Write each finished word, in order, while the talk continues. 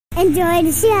Enjoy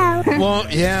the show. Well,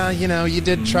 yeah, you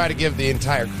did try to give the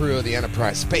entire crew of the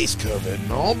Enterprise space COVID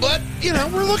and all, but,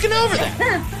 we're looking over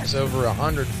that. There's over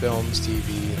 100 films,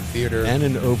 TV, and theater. And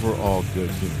an overall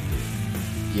good human being.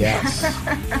 Yes.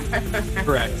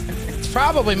 Correct. It's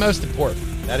probably most important.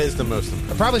 That is the most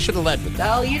important. I probably should have led with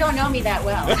that. Oh, you don't know me that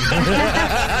well.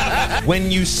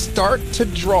 When you start to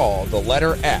draw the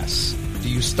letter S, do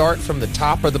you start from the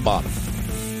top or the bottom?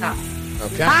 Top.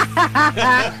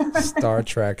 Okay. Star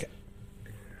Trek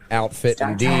outfit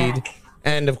Star indeed. Trek.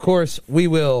 And, of course, we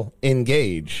will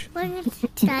engage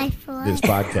this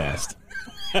podcast.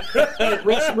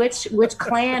 Which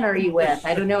clan are you with?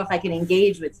 I don't know if I can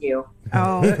engage with you.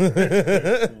 Oh.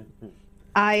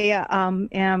 I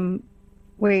am...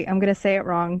 Wait, I'm going to say it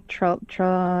wrong.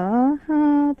 The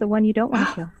one you don't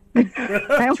want to.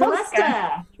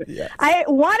 Trelesta. Yes. I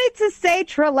wanted to say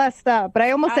Trelesta, but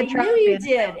I almost said I knew you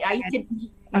did. I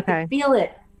could feel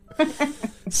it.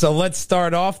 So let's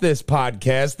start off this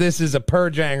podcast. This is a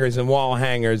Purge Hangers and Wall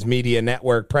Hangers Media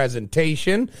Network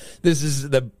presentation. This is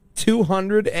the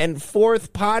 204th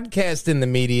podcast in the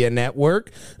Media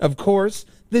Network. Of course,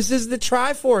 this is the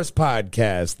Triforce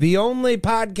podcast, the only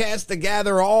podcast to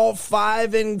gather all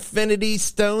 5 infinity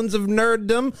stones of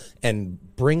nerddom and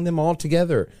bring them all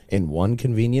together in one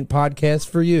convenient podcast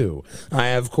for you. I,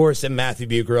 of course, am Matthew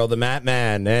Bucarell, the Matt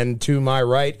Man, and to my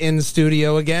right in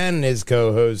studio again is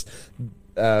co-host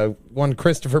one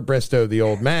Christopher Bristow, the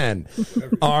old man,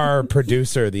 our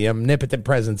producer, the omnipotent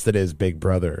presence that is Big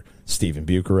Brother, Stephen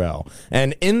Bucarell.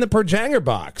 And in the Perjanger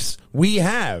box, we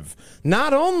have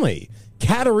not only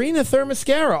Katerina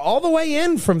Thermoscara, all the way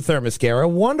in from Thermoscara,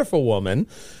 wonderful woman.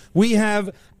 We have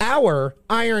our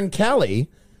Iron Kelly.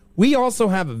 We also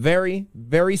have a very,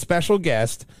 very special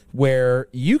guest where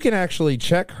you can actually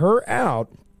check her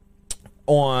out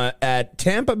at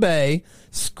Tampa Bay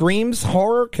Screams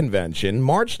Horror Convention,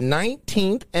 March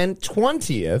 19th and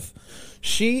 20th.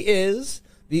 She is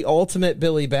the ultimate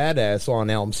Billy Badass on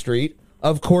Elm Street.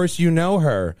 Of course, you know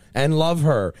her and love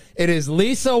her. It is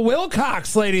Lisa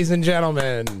Wilcox, ladies and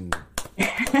gentlemen.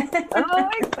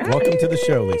 Welcome to the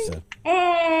show, Lisa.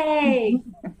 Hey!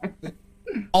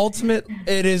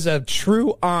 It is a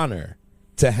true honor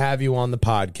to have you on the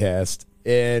podcast,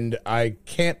 and I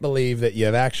can't believe that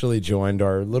you've actually joined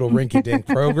our little rinky-dink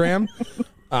program.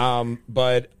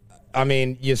 But I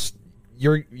mean,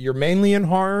 you're mainly in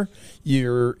horror.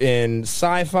 You're in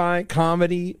sci-fi,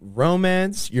 comedy,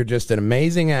 romance. You're just an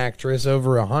amazing actress.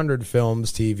 Over 100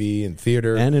 films, TV, and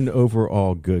theater, and an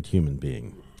overall good human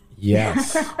being.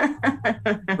 Yes,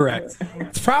 correct.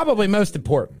 It's probably most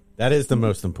important. That is the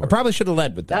most I important. probably should have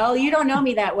led with that. Oh, you don't know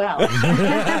me that well.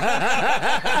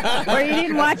 Or you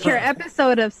didn't watch your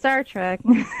episode of Star Trek.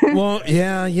 Well,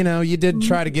 yeah, you did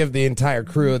try to give the entire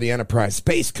crew of the Enterprise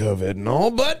space COVID and all,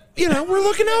 but, we're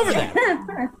looking over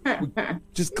that.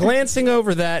 Just glancing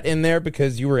over that in there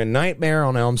because you were in Nightmare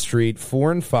on Elm Street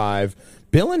 4 and 5,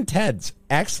 Bill and Ted's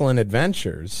Excellent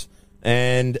Adventures,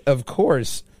 and, of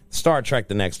course, Star Trek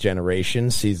The Next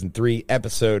Generation, Season 3,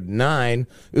 Episode 9,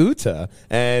 Uta.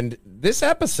 And this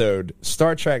episode,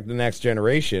 Star Trek The Next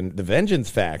Generation, The Vengeance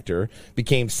Factor,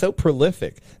 became so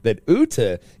prolific that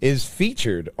Uta is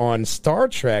featured on Star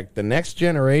Trek The Next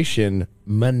Generation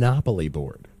Monopoly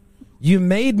board. You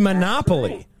made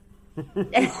Monopoly.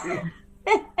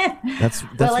 That's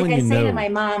well, like when I you say know. to my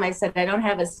mom, I said, I don't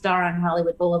have a star on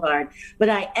Hollywood Boulevard, but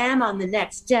I am on the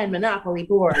Next Gen Monopoly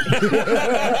board.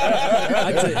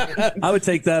 I would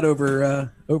take that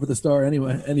over the star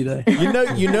anyway, any day. You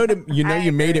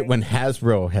made it when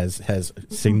Hasbro has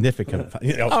significant.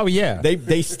 Oh, yeah.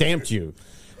 They stamped you.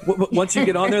 Once you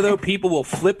get on there, though, people will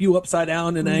flip you upside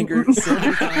down in anger.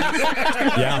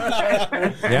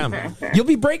 Yeah. You'll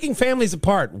be breaking families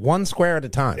apart one square at a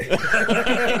time.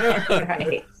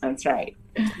 Right. That's right.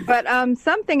 But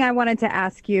something I wanted to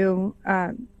ask you,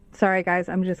 sorry guys,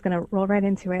 I'm just going to roll right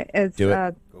into it. Do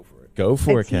it. Go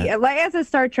for it, Kat. Like as a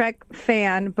Star Trek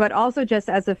fan, but also just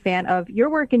as a fan of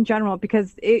your work in general,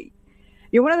 because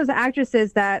you're one of those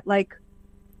actresses that, like,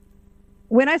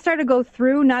 when I started to go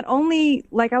through, not only,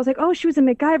 like, I was like, oh, she was in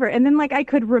MacGyver, and then, like, I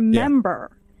could remember.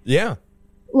 Yeah.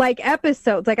 Like,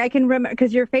 episodes. Like, I can remember,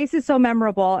 because your face is so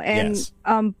memorable. And, yes.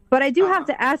 But I do have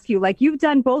to ask you, like, you've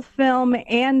done both film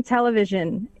and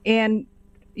television, and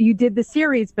you did the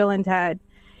series Bill and Ted,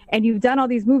 and you've done all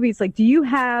these movies. Like, do you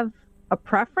have a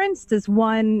preference? Does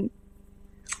one,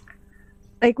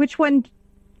 like, which one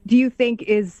do you think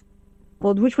is,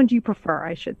 well, which one do you prefer,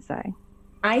 I should say?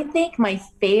 I think my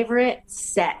favorite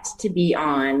set to be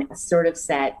on, sort of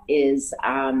set, is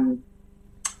our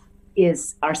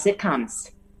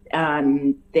sitcoms.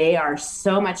 They are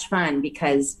so much fun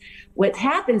because what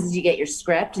happens is you get your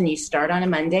script and you start on a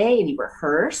Monday and you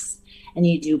rehearse and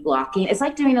you do blocking. It's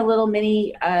like doing a little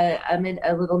mini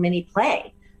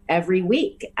play every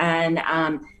week. And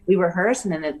we rehearse,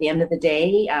 and then at the end of the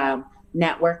day,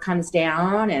 network comes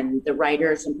down and the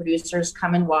writers and producers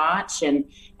come and watch, and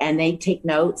they take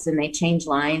notes and they change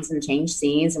lines and change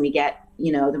scenes, and we get,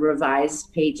 the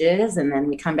revised pages, and then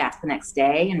we come back the next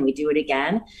day and we do it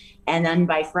again. And then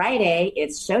by Friday,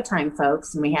 it's showtime,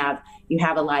 folks. And you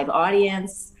have a live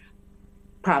audience,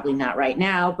 probably not right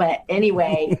now, but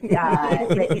anyway,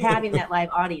 but having that live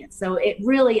audience. So it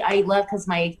really, I love, because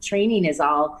my training is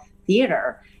all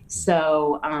theater.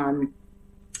 So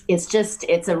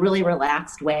it's a really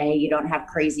relaxed way. You don't have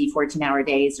crazy 14-hour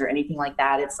days or anything like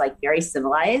that. It's like very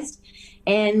civilized,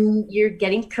 and you're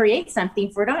getting to create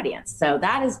something for an audience. So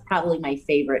that is probably my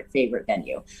favorite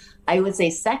venue. I would say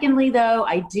secondly, though,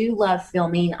 I do love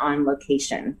filming on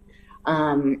location,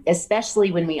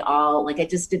 especially when we all, like I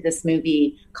just did this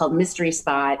movie called Mystery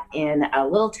Spot in a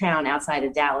little town outside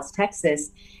of Dallas,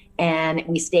 Texas. And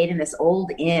we stayed in this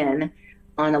old inn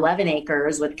on 11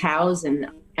 acres with cows and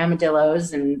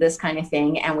armadillos and this kind of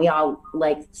thing. And we all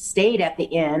stayed at the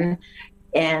inn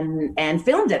and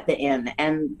filmed at the inn.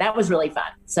 And that was really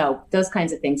fun. So those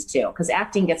kinds of things too, because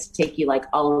acting gets to take you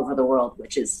all over the world,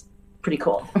 which is pretty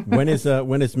cool. When is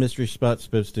Mystery Spot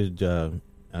supposed to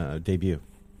debut?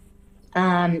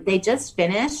 They just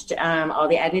finished all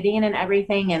the editing and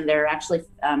everything, and they're actually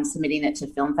submitting it to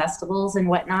film festivals and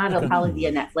whatnot. It'll probably be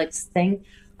a Netflix thing.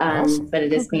 Awesome. But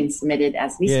it is being submitted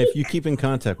as we speak. If you keep in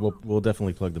contact, we'll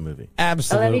definitely plug the movie.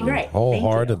 Absolutely. Oh, that'd be great.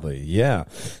 Wholeheartedly. Yeah.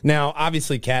 Now,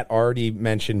 obviously, Kat already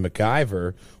mentioned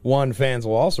MacGyver. One, fans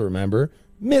will also remember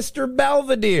Mr.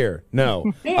 Belvedere.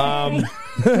 No.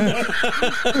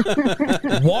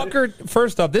 Walker,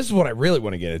 first off, this is what I really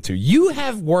want to get into. You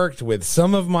have worked with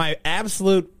some of my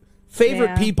absolute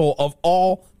favorite people of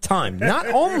all time. Not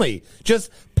only just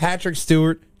Patrick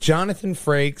Stewart, Jonathan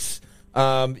Frakes.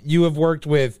 You have worked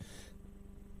with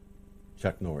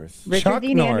Chuck Norris, Richard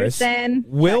Dean Anderson,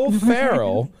 Will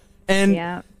Ferrell,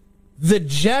 and the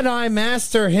Jedi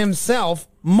Master himself,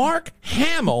 Mark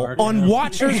Hamill, on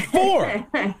Watchers 4.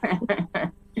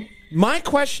 My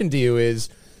question to you is,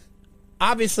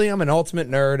 obviously I'm an ultimate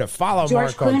nerd. I follow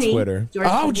George Mark Clooney. on Twitter.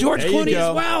 George Clooney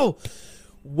as well.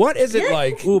 What is it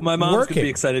like? Ooh, my mom's working? gonna be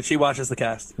excited. She watches the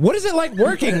cast. What is it like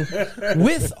working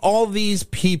with all these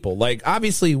people? Like,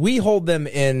 obviously, we hold them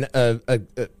in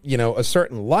a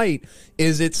certain light.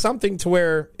 Is it something to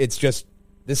where it's just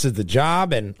this is the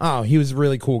job, and he was a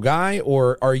really cool guy,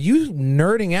 or are you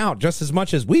nerding out just as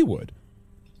much as we would?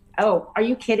 Oh, are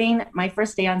you kidding? My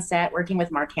first day on set working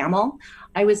with Mark Hamill,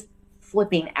 I was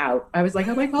flipping out. I was like,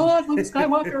 oh my God, Luke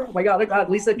Skywalker. Oh my God,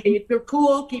 Lisa, keep your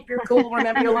cool,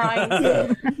 remember your lines.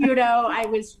 I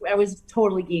was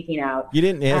totally geeking out. You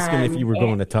didn't ask him if you were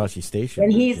going to Tashi Station.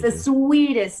 And he's the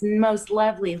sweetest, most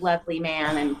lovely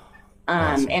man. And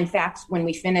awesome. In fact, when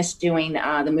we finished doing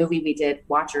the movie we did,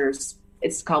 Watchers,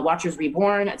 it's called Watchers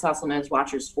Reborn. It's also known as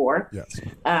Watchers 4. Yes.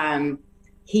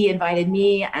 He invited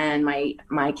me and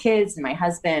my kids and my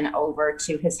husband over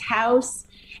to his house,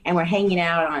 and we're hanging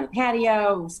out on the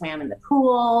patio. We swam in the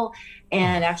pool,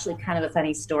 and actually, kind of a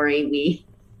funny story.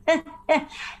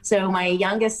 So my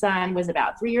youngest son was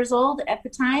about 3 years old at the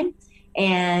time,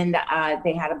 and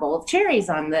they had a bowl of cherries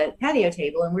on the patio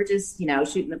table, and we're just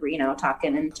shooting the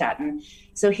talking and chatting.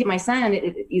 So my son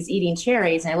is eating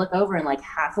cherries, and I look over, and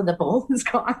half of the bowl is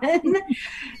gone,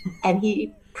 and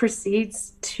he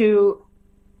proceeds to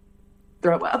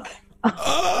throw up.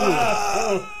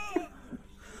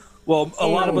 Well, a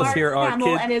lot of us here are Hamill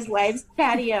kids. And his wife's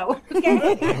patio.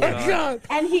 Okay?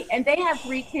 And they have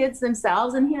 3 kids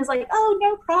themselves, and he was like, "Oh,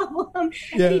 no problem."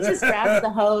 Yeah. And he just grabs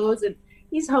the hose and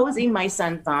he's hosing my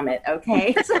son's vomit.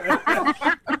 Okay.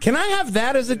 Can I have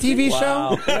that as a TV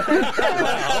show?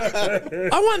 I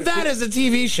want that as a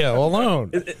TV show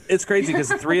alone. It's crazy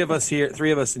because three of us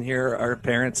in here are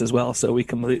parents as well, so we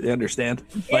completely understand.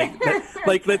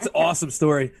 That's an awesome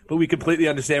story, but we completely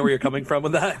understand where you're coming from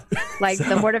with that.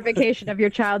 The mortification of your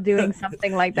child doing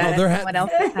something like that in someone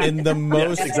else's house. In the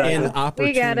most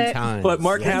inopportune time. But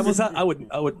Mark Hamill's, I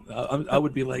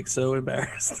would be so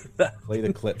embarrassed. Play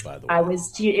the clip, by the way.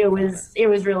 It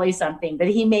was really something, but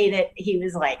he made it. He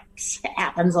was like,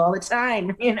 happens all the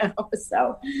time,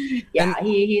 So yeah,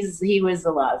 he was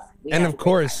the love. And of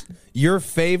course, your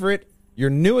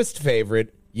newest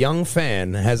favorite young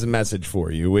fan has a message for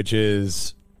you, which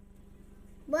is,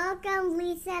 welcome,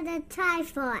 Lisa, to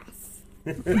Triforce.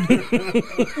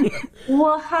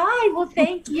 Well, hi. Well,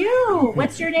 thank you.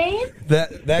 What's your name?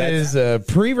 That is a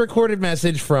pre-recorded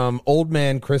message from old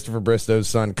man Christopher Bristow's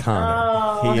son,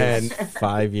 Connor. Oh, He is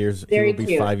 5 years. He Very will be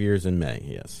cute. 5 years in May.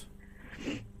 Yes.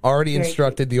 Already Very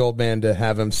instructed the old man to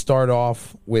have him start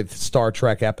off with Star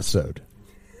Trek episode.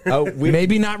 Oh,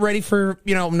 Maybe not ready for,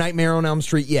 Nightmare on Elm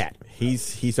Street yet.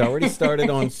 he's already started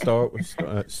on Star Wars.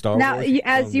 Now,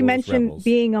 as you mentioned, Rebels.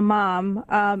 being a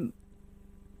mom,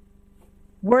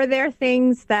 were there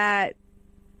things that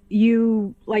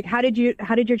you like? How did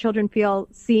your children feel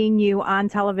seeing you on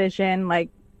television? Like,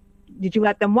 did you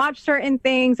let them watch certain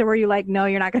things, or were you like, no,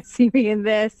 you're not going to see me in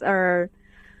this? Or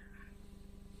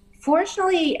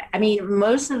fortunately, I mean,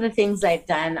 most of the things I've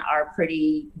done are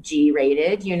pretty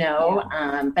G-rated,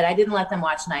 but I didn't let them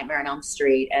watch Nightmare on Elm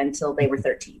Street until they were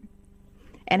 13.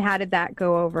 and how did that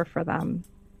go over for them?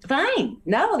 Fine.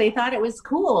 No, they thought it was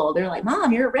cool. They're like,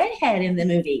 Mom, you're a redhead in the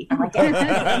movie. I'm like,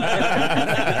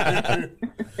 yeah.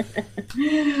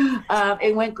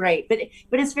 It went great. But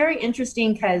it's very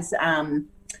interesting because, I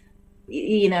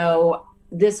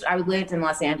lived in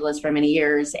Los Angeles for many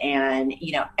years, and,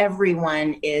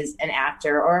 everyone is an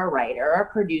actor or a writer or a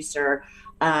producer.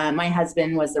 My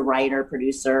husband was a writer,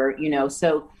 producer,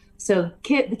 so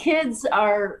the kids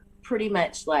are pretty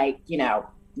much like,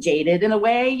 jaded in a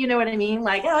way, you know what I mean?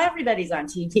 Like, oh, everybody's on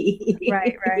TV.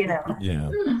 Right.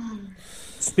 Yeah.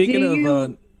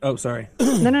 Speaking of, sorry.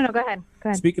 No, go ahead.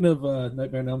 Speaking of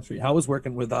Nightmare on Elm Street, how was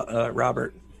working with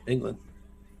Robert Englund?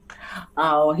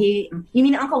 Oh, you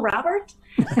mean Uncle Robert?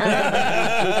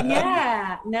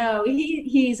 Yeah, no,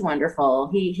 he's wonderful.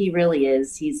 He really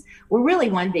is. We're really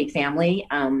one big family.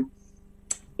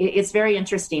 It's very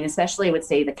interesting, especially I would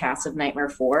say the cast of Nightmare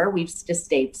 4. We've just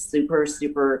stayed super,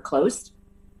 super close.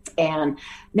 And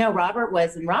no, Robert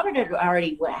had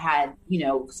already had,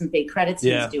 some big credits.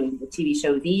 He was doing the TV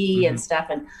show and stuff.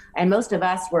 And most of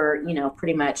us were,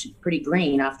 pretty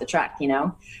green off the truck,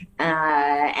 but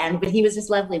he was just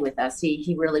lovely with us.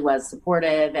 He really was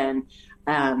supportive and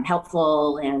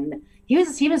helpful. And he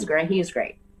was great. He was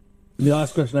great. The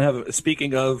last question I have,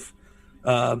 speaking of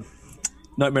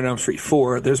Nightmare on Elm Street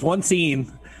 4, there's one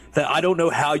scene that I don't know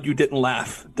how you didn't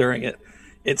laugh during it.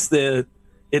 It's the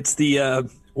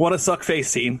wanna suck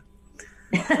face scene,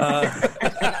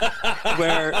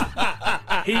 where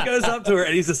he goes up to her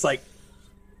and he's just like,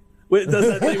 does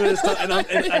that thing with his tongue,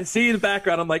 and I see in the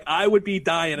background, I'm like, I would be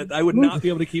dying. I would not be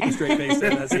able to keep a straight face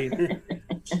in that scene.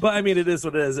 But I mean, it is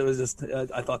what it is. It was just,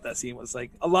 I thought that scene was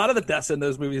like, a lot of the deaths in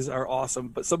those movies are awesome,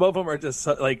 but some of them are just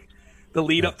like, the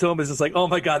lead up to them is just like, oh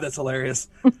my God, that's hilarious.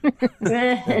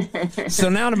 So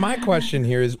now to my question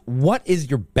here is, what is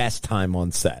your best time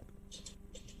on set?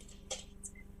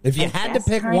 If you had to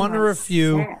pick one or a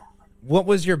few, what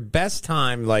was your best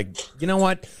time? Like, you know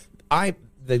what?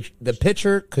 The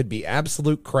picture could be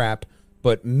absolute crap,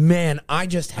 but man, I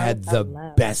just had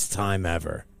the best time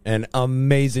ever. An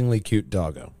amazingly cute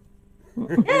doggo.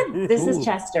 This is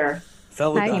Chester.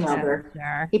 Fellow Came dog.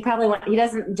 over. He probably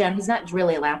he's not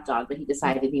really a lap dog, but he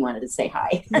decided he wanted to say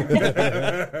hi.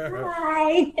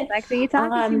 Hi. Like, you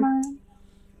talking to Mom?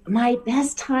 My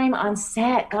best time on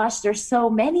set, gosh, there's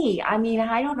so many. I mean,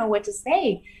 I don't know what to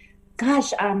say.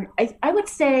 Gosh, I would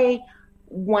say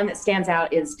one that stands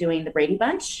out is doing the Brady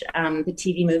Bunch, the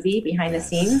TV movie behind the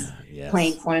scenes,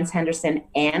 playing Florence Henderson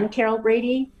and Carol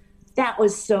Brady. That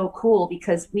was so cool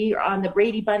because we are on the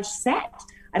Brady Bunch set.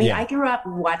 I mean, I grew up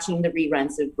watching the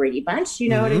reruns of Brady Bunch, you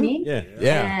know what I mean? Yeah.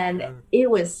 And it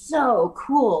was so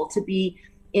cool to be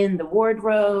in the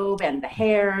wardrobe and the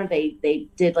hair. They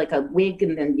did like a wig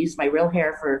and then used my real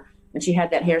hair for when she had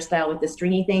that hairstyle with the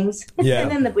stringy things. Yeah.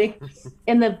 And then the wig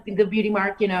and the beauty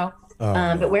mark,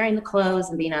 but wearing the clothes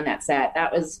and being on that set,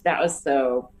 that was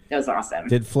awesome.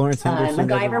 Did Florence Henderson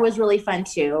MacGyver was really fun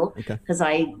too, because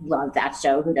I love that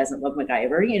show. Who doesn't love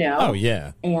MacGyver, Oh,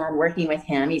 yeah. And working with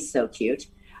him, he's so cute.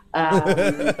 He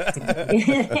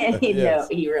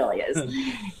really is.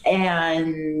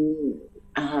 And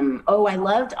I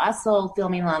loved also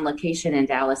filming on location in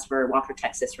Dallas for Walker,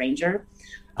 Texas Ranger,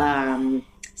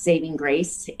 Saving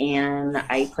Grace, and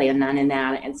I play a nun in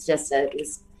that. It's just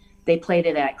they played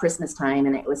it at Christmas time,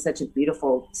 and it was such a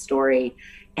beautiful story.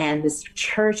 And this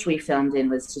church we filmed in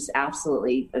was just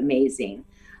absolutely amazing.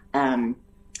 I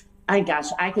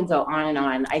could go on and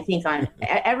on. I think on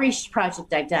every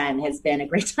project I've done has been a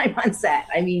great time on set.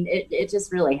 I mean, it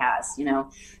just really has,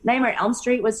 Nightmare on Elm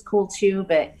Street was cool too,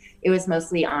 but it was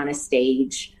mostly on a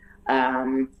stage.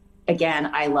 Again,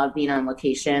 I love being on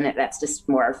location. That's just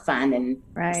more fun and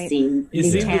seeing you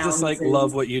new seem to towns just like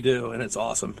love what you do, and it's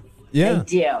awesome. Yeah. I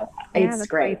do. It's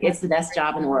great. It's the best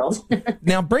job in the world.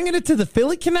 Now, bringing it to the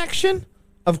Philly connection,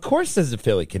 Of course there's a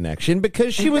Philly connection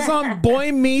because she was on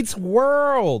Boy Meets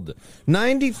World,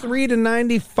 93 to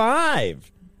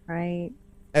 95. Right.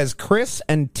 As Chris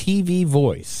and TV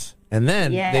voice. And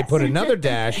then Yes. they put another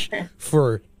dash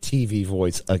for TV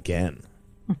voice again.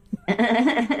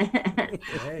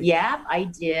 Yeah, I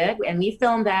did. And we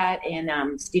filmed that in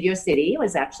Studio City. It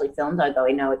was actually filmed, although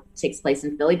I know it takes place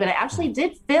in Philly. But I actually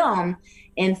did film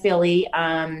in Philly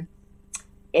a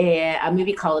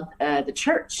movie called The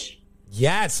Church.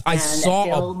 Yes, I And saw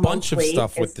Bill a bunch Moseley of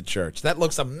stuff with is- the church. That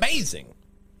looks amazing.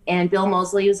 And Bill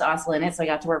Moseley was also in it, so I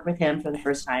got to work with him for the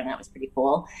first time. That was pretty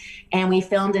cool. And we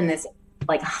filmed in this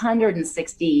like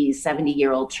 160,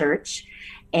 70-year-old church,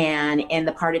 and in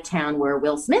the part of town where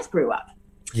Will Smith grew up.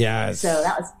 Yes. So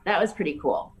that was pretty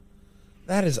cool.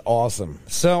 That is awesome.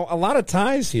 So a lot of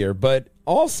ties here, but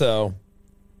also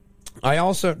I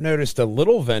also noticed a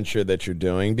little venture that you're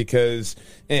doing because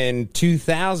in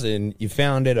 2000 you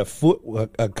founded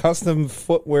a custom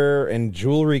footwear and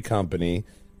jewelry company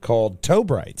called Toe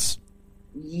Brights.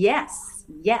 Yes.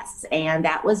 And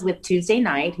that was with Tuesday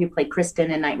Night, who played Kristen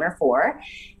in Nightmare 4.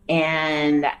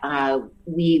 And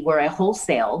we were a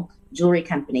wholesale jewelry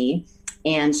company,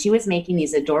 and she was making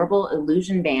these adorable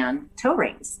illusion band toe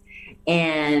rings.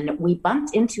 And we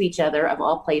bumped into each other, of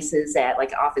all places, at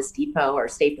like Office Depot or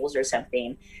Staples or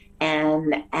something.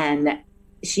 And I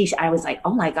was like,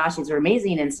 oh my gosh, these are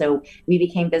amazing. And so we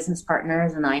became business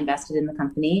partners, and I invested in the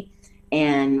company,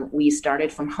 and we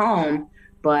started from home.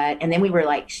 And then we were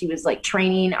like, she was like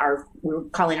training we were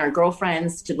calling our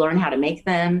girlfriends to learn how to make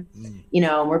them. You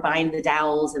know, we're buying the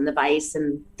dowels and the vise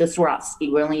and the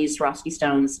Swarovski. We only use Swarovski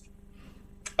stones.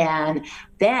 And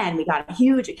then we got a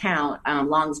huge account,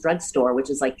 Long's Drugstore, which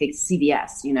is like big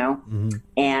CVS, you know. Mm-hmm.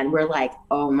 And we're like,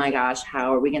 oh my gosh,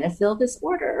 how are we going to fill this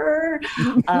order?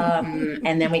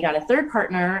 And then we got a third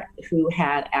partner who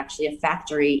had actually a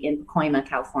factory in Pacoima,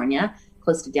 California,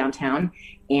 close to downtown,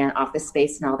 and office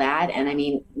space and all that. And I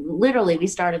mean, literally, we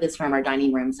started this from our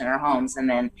dining rooms in our homes, and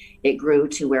then it grew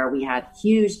to where we had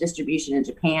huge distribution in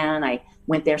Japan. I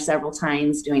went there several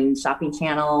times doing Shopping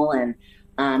Channel and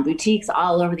boutiques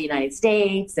all over the United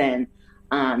States. And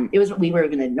we were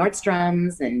going to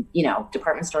Nordstrom's and, you know,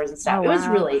 department stores and stuff. Oh, It was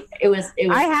wow. really, it was.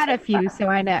 I had a few, so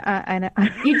I know. I know.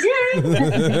 You did?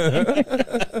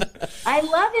 I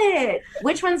love it.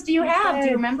 Which ones do you have? Do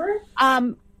you remember?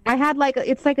 I had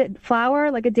it's like a flower,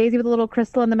 like a daisy with a little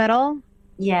crystal in the middle.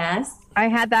 Yes. I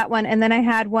had that one, and then I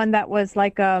had one that was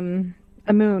like a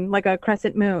moon, like a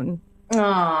crescent moon.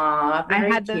 Aw,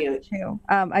 very I had cute. those too.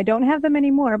 I don't have them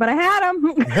anymore, but I had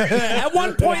them. At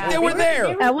one point, they were there.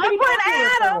 At one pretty point, I popular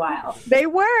had for a them. while. They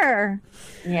were.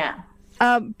 Yeah.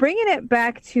 Bringing it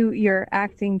back to your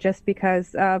acting, just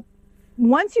because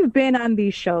once you've been on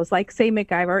these shows, like say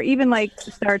MacGyver, or even like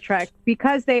Star Trek,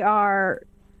 because they're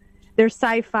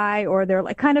sci-fi or they're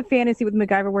like kind of fantasy with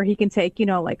MacGyver, where he can take, you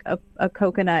know, like a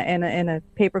coconut and a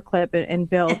paper clip and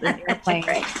build an airplane.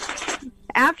 Right.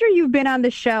 After you've been on the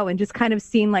show and just kind of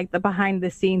seen like the behind the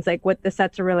scenes, like what the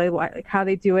sets are really like, how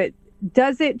they do it,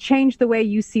 does it change the way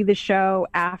you see the show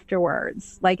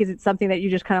afterwards? Like, is it something that you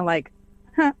just kind of like,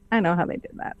 I know how they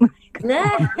did that?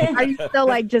 Are you still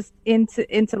like just into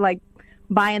like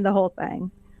buying the whole thing?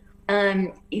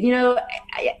 You know,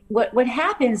 what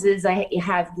happens is I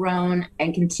have grown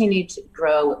and continue to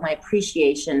grow my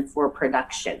appreciation for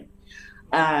production.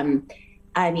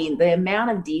 I mean, the amount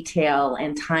of detail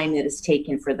and time that is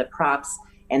taken for the props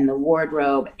and the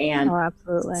wardrobe and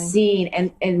absolutely. Seeing,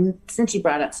 and since you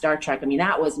brought up Star Trek, I mean,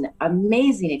 that was an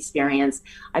amazing experience.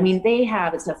 I mean,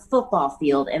 it's a football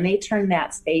field, and they turn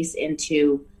that space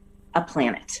into a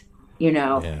planet, you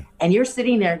know, and you're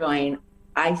sitting there going,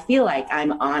 I feel like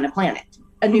I'm on a planet,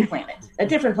 a new planet, a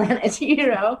different planet, you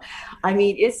know? I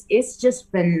mean, it's just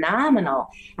phenomenal.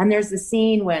 And there's a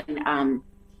scene when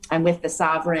I'm with the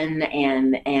Sovereign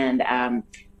and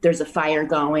there's a fire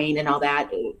going and all that.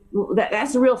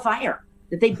 That's a real fire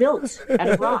that they built out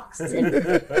of rocks.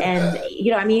 And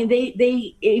you know, I mean,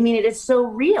 it is so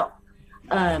real.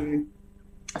 I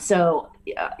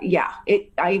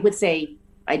would say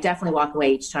I definitely walk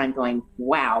away each time going,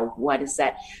 wow, what is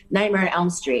that? Nightmare on Elm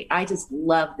Street. I just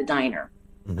love the diner.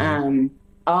 Mm-hmm.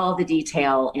 All the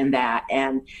detail in that.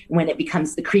 And when it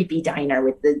becomes the creepy diner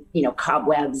with the, you know,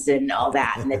 cobwebs and all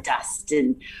that and the dust.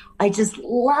 And I just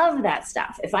love that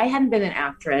stuff. If I hadn't been an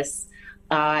actress,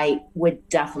 I would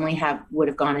definitely would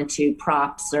have gone into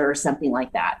props or something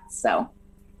like that. So.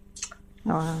 Oh,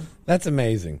 wow. That's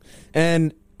amazing.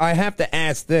 And I have to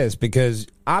ask this because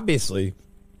obviously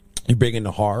you're big into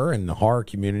horror, and the horror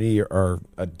community are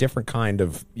a different kind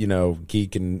of, you know,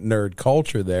 geek and nerd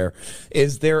culture there.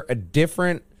 Is there a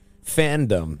different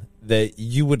fandom that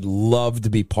you would love to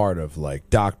be part of, like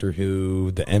Doctor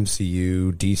Who, the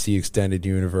MCU, DC Extended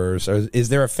Universe? Or is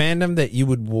there a fandom that you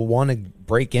would want to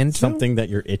break into? Something that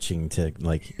you're itching to,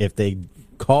 like, if they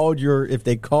called your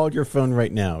phone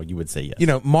right now, you would say yes. You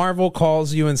know, Marvel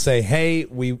calls you and say, "Hey,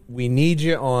 we need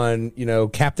you on,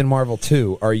 Captain Marvel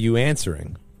 2." Are you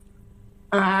answering?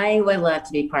 I would love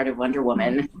to be part of Wonder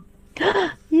Woman.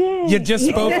 Yeah. You just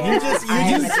spoke. You just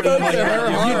spoke to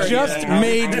her. You just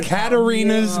made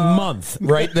Katarina's month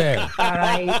right there.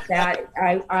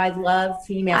 I love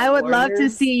female. I would love to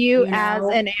warriors, see you as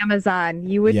an Amazon.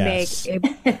 You would Yes.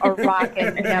 make a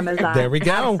rocket Amazon. There we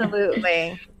go.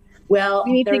 Absolutely. Well,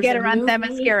 We need to there's get a around that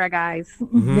movie- mascara, guys.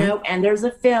 No, and there's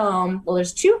a film. Well,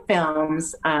 there's two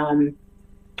films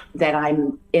that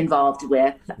I'm involved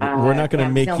with. We're not going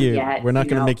to make you. We're not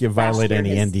going to make you violate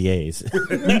any NDAs.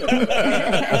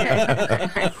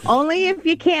 Only if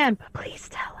you can. Please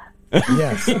tell us.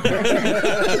 Yes.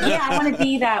 Yeah, I want to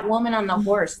be that woman on the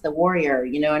horse, the warrior.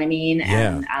 You know what I mean?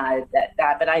 Yeah. And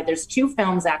but there's two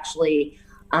films actually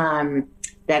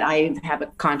that I have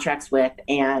contracts with,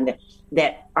 and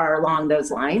that are along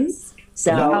those lines.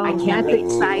 So I can't that's wait.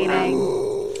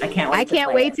 exciting. I can't wait. I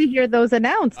can't wait to hear those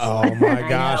announced. Oh my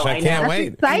gosh, I can't know.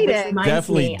 wait. Exciting. Which reminds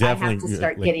me, I Definitely, have to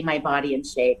start like- getting my body in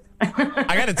shape.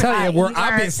 I got to tell you, we're You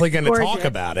are obviously going to talk gorgeous.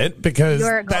 about it because You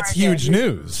are that's gorgeous. huge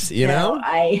news. You know.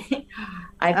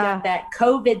 I've got that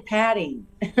COVID padding.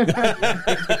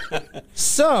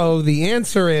 So the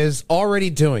answer is already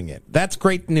doing it. That's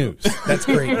great news. That's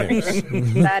great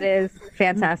news. That is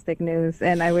fantastic news,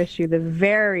 and I wish you the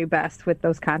very best with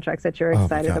those contracts that you're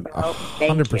excited about.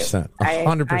 100%.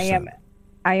 100%.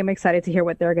 I am excited to hear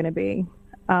what they're going to be.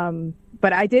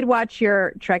 But I did watch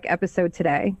your Trek episode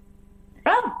today.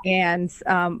 Oh, And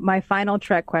my final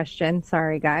Trek question,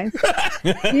 sorry guys,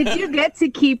 did you get to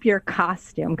keep your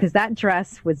costume? Because that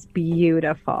dress was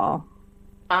beautiful.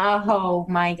 oh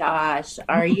my gosh.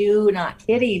 Are you not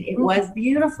kidding? It was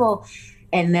beautiful.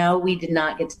 And no, we did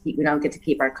not get to keep, we don't get to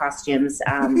keep our costumes.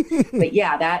 But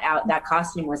yeah, that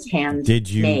costume was handmade. Did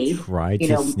you try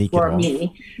to sneak it for off?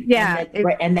 me. Yeah.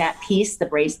 And that piece, the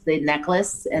bracelet, the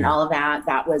necklace, and all of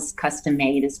that was custom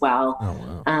made as well.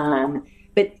 Oh, wow.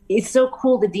 But it's so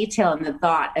cool, the detail and the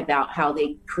thought about how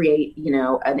they create,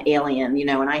 an alien,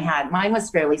 and mine was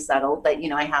fairly subtle, but,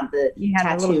 I have the You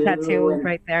had a little tattoo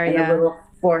right there, and yeah. a little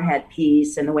forehead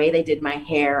piece and the way they did my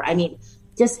hair. I mean,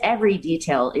 just every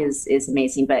detail is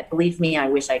amazing. But believe me, I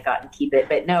wish I'd gotten to keep it.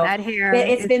 But no, That hair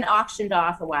it's is- been auctioned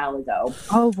off a while ago.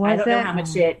 Oh, was I don't know it? how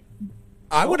much it.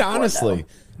 I would honestly,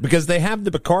 because they have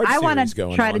the Picard I series want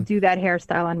going to try on. to do that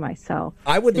hairstyle on myself.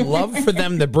 I would love for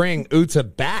them to bring Uta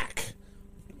back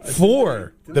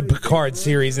for the Picard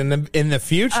series in the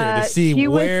future to see She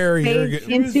where was you're. phased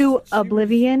into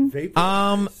oblivion.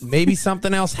 Maybe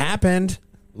something else happened.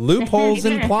 Loopholes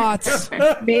in plots.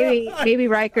 Maybe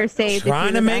Riker saved.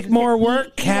 Trying to make more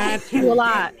work, Kat. He liked you a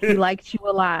lot. He liked you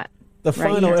a lot. The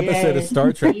final He episode of did.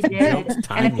 Star Trek He did. jumps And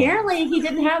timeline. apparently he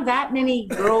didn't have that many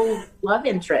girl love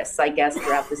interests, I guess,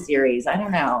 throughout the series. I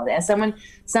don't know. And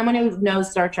someone who knows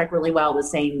Star Trek really well was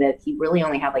saying that he really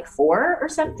only had like 4 or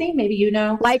something. Maybe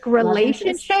Like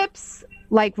relationships,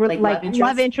 like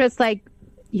love interest, like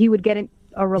he would get in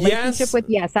a relationship Yes. with.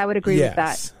 Yes, I would agree with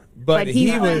that. But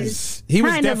he was kind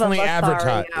of a definitely Lothario.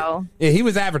 advertising. Yeah, he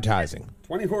was advertising.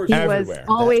 24 He Everywhere. was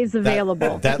always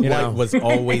available That light was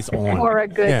always on. for a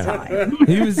good Yeah. time.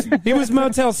 He was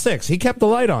Motel 6. He kept the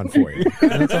light on for you.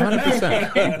 That's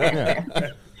 100%. Yeah.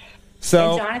 And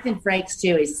So Jonathan Frakes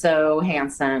too is so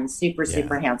handsome, super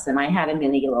handsome. I had a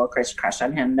mini little crush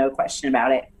on him, no question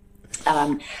about it.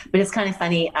 But it's kind of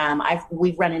funny.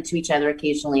 We've run into each other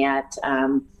occasionally at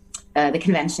the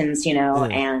conventions,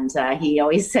 and he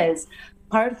always says,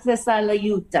 "Parthes a la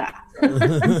Utah."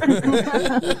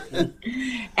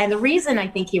 And the reason I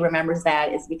think he remembers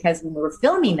that is because when we were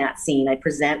filming that scene, I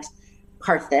present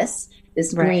Parthes,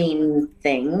 this Right. green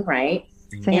thing, right?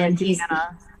 To him and he's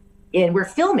Deanna. and we're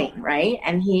filming, right?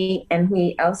 And he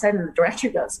all of a sudden the director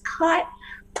goes, "Cut."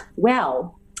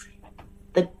 Well,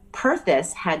 the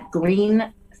Perthis had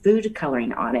green food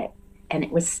coloring on it, and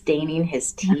it was staining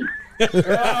his teeth.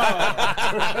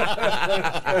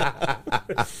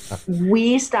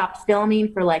 We stopped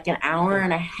filming for like an hour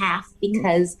and a half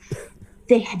because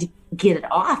they had to get it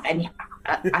off.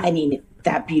 I mean,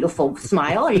 that beautiful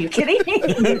smile. Are you kidding me?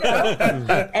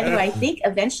 Anyway, I think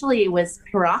eventually it was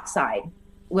peroxide.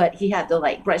 What he had to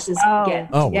like brush his get.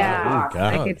 Oh, wow. Yeah, Oh,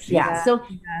 God. I could see Yeah, that. so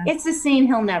it's a scene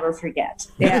he'll never forget.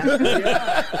 Yeah.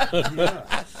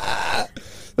 that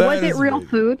Was it is real amazing.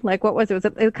 food? Like, what was it?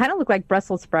 It kind of looked like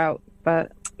Brussels sprout,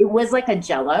 but It was like a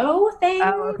Jello thing.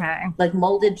 Oh, okay. Like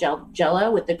molded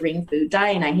Jello with the green food dye,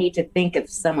 and I hate to think if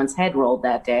someone's head rolled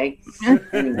that day.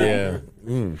 Anyway.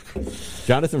 Yeah.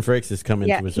 Jonathan Frakes is coming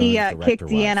Yeah, to his he own. kicked Deanna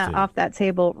director-wise, too. off that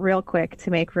table real quick to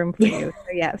make room for you.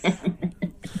 So yes.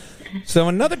 So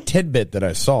another tidbit that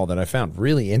I saw that I found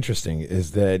really interesting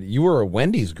is that you were a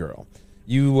Wendy's girl.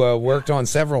 You worked on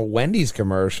several Wendy's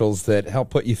commercials that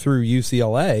helped put you through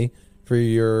UCLA for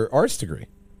your arts degree.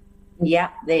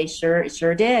 Yeah, they sure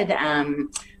did.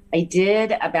 I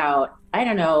did about, I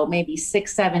don't know, maybe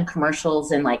 6-7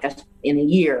 commercials in in a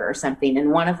year or something,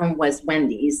 and one of them was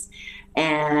Wendy's,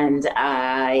 and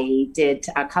I did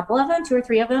a couple of them, 2 or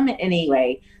 3 of them.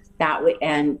 Anyway,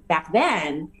 and back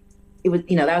then it was,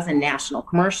 that was a national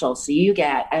commercial, so you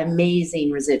get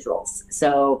amazing residuals.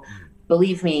 So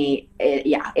believe me,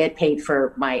 it paid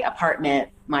for my apartment,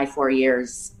 my 4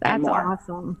 years, and That's more.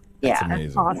 awesome. Yeah, That's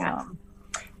amazing. Awesome. Yeah.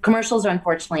 Commercials,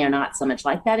 unfortunately, are not so much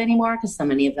like that anymore because so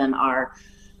many of them are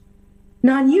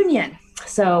non-union.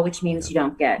 So, which means you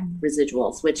don't get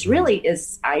residuals, which really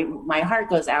is, my heart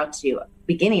goes out to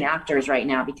beginning actors right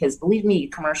now, because believe me,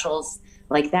 commercials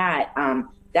like that,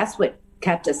 that's what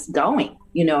kept us going.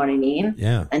 You know what I mean?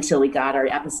 Yeah. Until we got our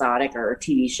episodic or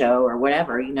TV show or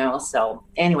whatever, So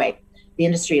anyway, the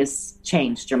industry has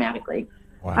changed dramatically.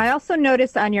 Wow. I also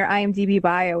noticed on your IMDb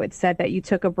bio, it said that you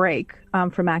took a break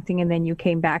from acting and then you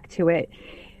came back to it.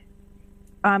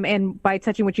 And by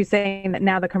touching what you're saying, that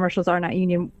now the commercials are not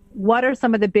union, what are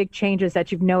some of the big changes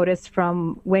that you've noticed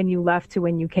from when you left to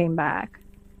when you came back?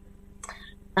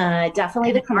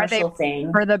 Definitely the commercial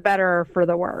thing. For the better or for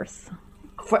the worse?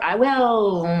 For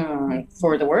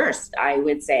the worst, I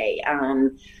would say.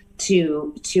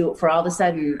 For all of a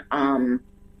sudden,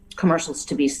 commercials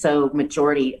to be so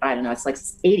majority, I don't know, it's like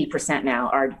 80% now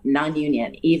are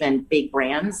non-union, even big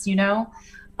brands,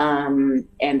 and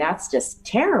that's just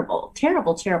terrible.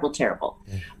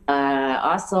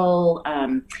 Also,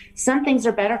 some things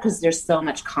are better because there's so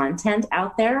much content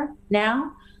out there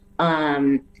now.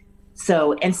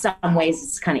 So in some ways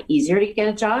it's kind of easier to get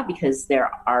a job because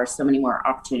there are so many more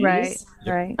opportunities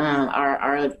Right.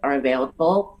 are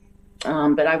available.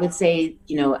 But I would say,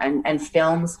 and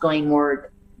films going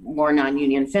more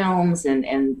non-union films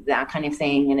and that kind of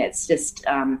thing. And it's just,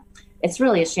 it's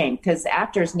really a shame because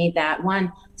actors need that.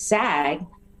 One, SAG,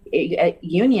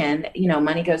 union,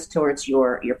 money goes towards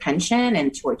your pension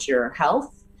and towards your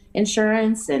health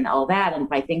insurance and all that. And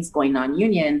by things going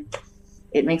non-union,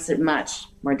 it makes it much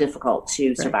more difficult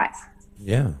to survive.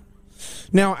 Yeah.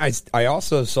 Now, I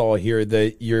also saw here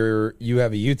that you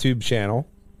have a YouTube channel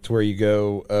to where you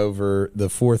go over the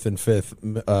 4th and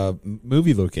 5th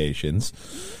movie locations.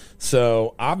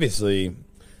 So obviously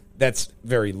that's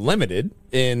very limited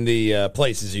in the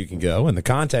places you can go and the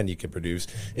content you can produce.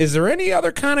 Is there any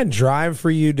other kind of drive for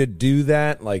you to do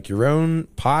that, like your own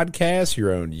podcast,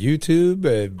 your own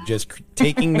YouTube, just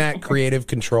taking that creative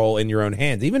control in your own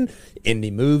hands, even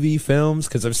indie movie films?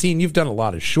 Because I've seen you've done a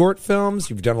lot of short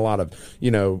films, you've done a lot of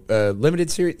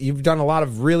limited series, you've done a lot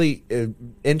of really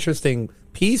interesting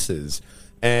pieces.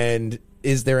 And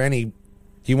is there any? Do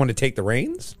you want to take the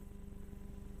reins?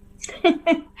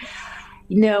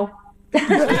 No. Yes.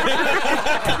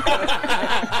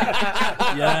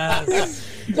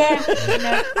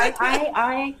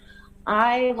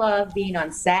 I love being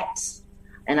on set,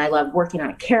 and I love working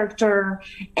on a character,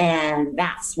 and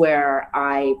that's where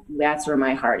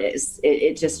my heart is.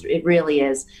 It really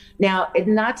is. Now,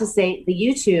 not to say the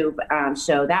YouTube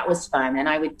show, that was fun, and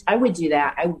I would do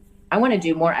that. I want to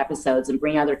do more episodes and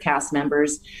bring other cast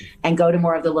members and go to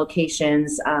more of the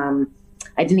locations.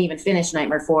 I didn't even finish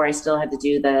Nightmare 4. I still had to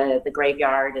do the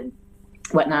graveyard and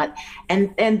whatnot.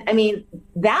 And I mean,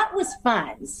 that was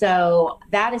fun. So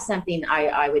that is something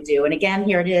I would do. And again,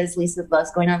 here it is. Lisa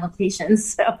loves going on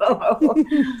locations. So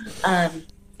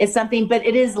it's something, but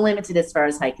it is limited as far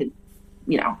as I could,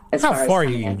 as how far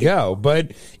you can go.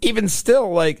 But even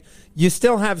still, you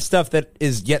still have stuff that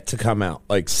is yet to come out,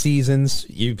 like Seasons.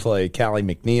 You play Callie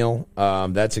McNeil.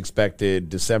 That's expected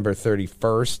December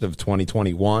 31st of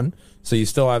 2021. So you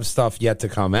still have stuff yet to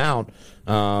come out.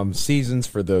 Seasons,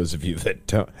 for those of you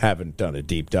that haven't done a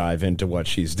deep dive into what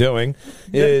she's doing,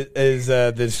 is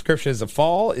the description is: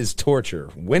 fall is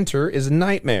torture, winter is a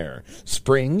nightmare,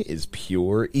 spring is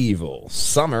pure evil,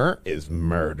 summer is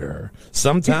murder.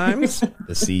 Sometimes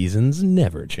the seasons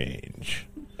never change.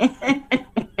 Doesn't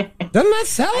that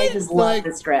sound? I just love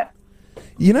the script.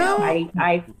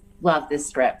 I love this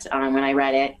script. When I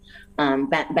read it,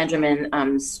 Benjamin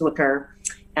Swicker,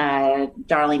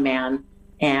 Darling Man,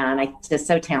 and I just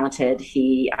so talented.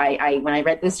 I when I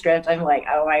read the script, I'm like,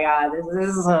 oh my God, this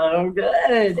is so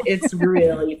good. It's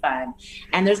really fun.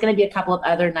 And there's going to be a couple of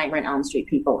other Nightmare on Elm Street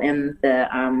people in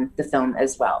the film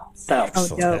as well. So,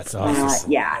 dope. That's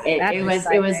awesome. yeah,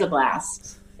 it was a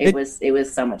blast. It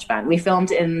was so much fun. We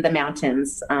filmed in the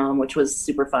mountains, which was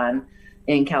super fun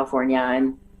in California,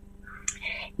 and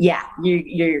yeah,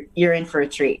 you're in for a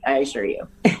treat, I assure you.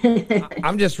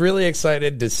 I'm just really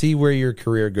excited to see where your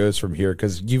career goes from here,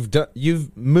 because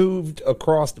you've moved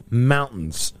across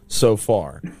mountains so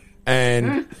far,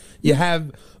 and you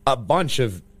have a bunch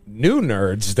of new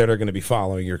nerds that are going to be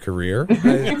following your career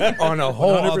on a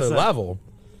whole 100%. Other level.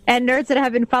 And nerds that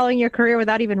have been following your career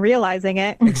without even realizing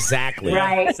it. Exactly.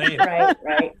 Right.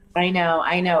 I know.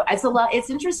 It's a lot. It's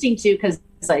interesting too, because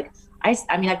it's like,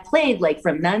 I mean, I've played like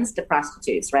from nuns to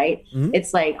prostitutes, right? Mm-hmm.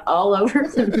 It's like all over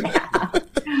the map.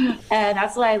 And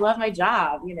that's why I love my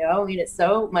job, you know? I mean, it's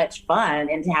so much fun,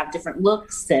 and to have different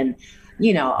looks and,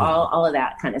 you know, all of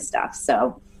that kind of stuff.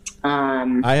 So,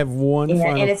 I have one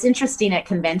and it's interesting at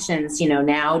conventions, you know,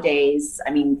 nowadays.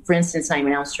 I mean, for instance,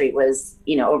 Nightmare on Elm Street was,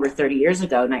 you know, over 30 years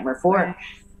ago, Nightmare 4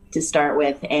 to start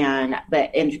with. And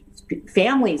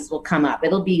families will come up.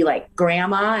 It'll be like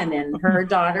grandma and then her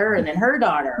daughter and then her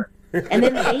daughter. And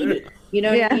then the baby, you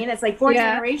know what I mean? It's like 4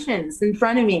 generations in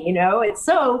front of me, you know? It's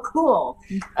so cool.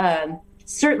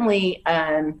 Certainly,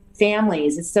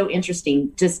 families, it's so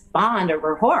interesting, just bond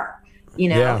over horror. You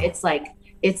know, it's like,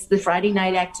 it's the Friday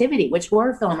night activity. Which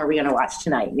horror film are we going to watch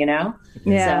tonight, you know?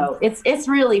 Yeah. So it's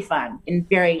really fun and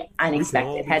very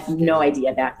unexpected. Had no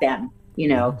idea back then, you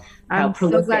know, how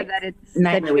prolific glad that it's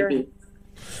Nightmare would be.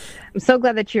 I'm so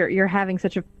glad that you're having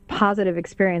such a positive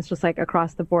experience, just like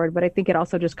across the board. But I think it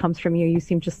also just comes from you. You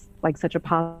seem just like such a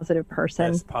positive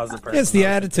person. Yes, positive person. It's the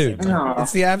attitude.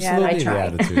 It's the absolutely the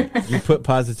attitude. You put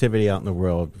positivity out in the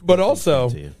world. But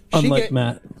also, unlike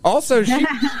Matt. Also, she.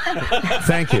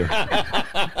 Thank you.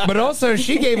 But also,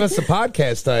 she gave us a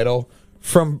podcast title,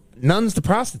 From Nuns to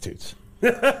Prostitutes.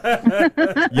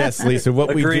 Yes, Lisa.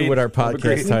 What we do with our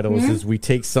podcast titles Mm-hmm. is we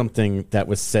take something that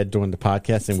was said during the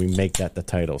podcast and we make that the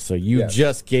title. So you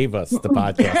just gave us the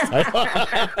podcast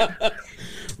title.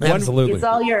 Absolutely. It's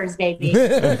all yours, baby.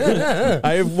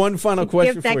 I have one final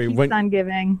question Give that for you. keeps on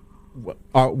giving.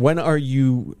 When are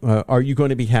you going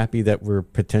to be happy that we're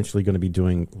potentially going to be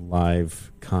doing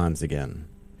live cons again?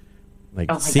 Like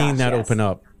seeing that open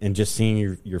up and just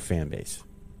seeing your fan base.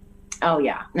 Oh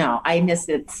yeah, no, I miss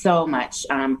it so much.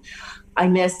 I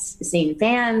miss seeing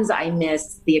fans. I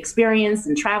miss the experience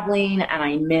and traveling, and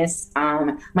I miss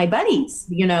my buddies.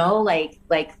 You know, like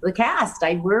the cast.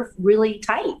 We're really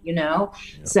tight. You know,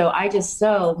 so I just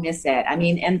so miss it. I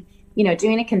mean, and you know,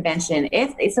 doing a convention,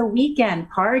 it's a weekend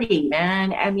party,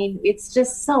 man. I mean, it's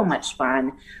just so much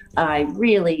fun. I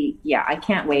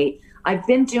can't wait. I've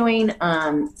been doing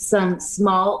some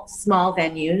small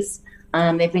venues.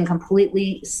 They've been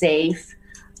completely safe.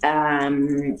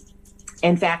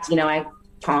 In fact, you know, I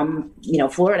come, you know,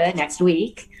 Florida next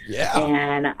week. Yeah.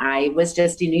 And I was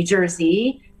just in New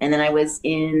Jersey, and then I was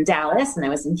in Dallas, and I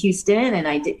was in Houston, and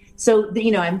I did. So,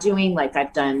 you know, I'm doing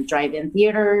I've done drive-in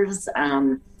theaters,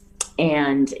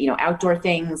 and, you know, outdoor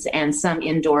things, and some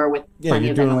indoor with plenty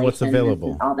of ventilation. What's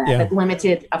available. And all that, but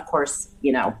limited, of course,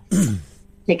 you know,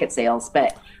 ticket sales.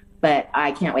 But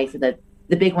I can't wait for the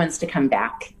big ones to come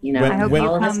back. You know, I hope you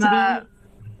come.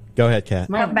 Go ahead, Kat.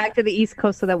 Come back to the East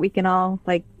Coast so that we can all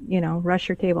rush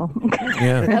your table.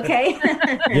 Yeah. Okay.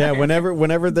 Yeah.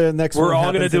 Whenever the next we're one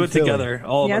all going to do it Philly. together.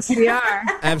 All of us. Yes, we are.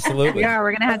 Absolutely. We are.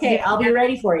 We're going to have Okay, to. I'll be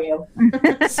ready for you.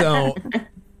 So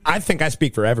I think I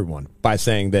speak for everyone by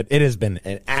saying that it has been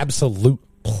an absolute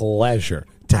pleasure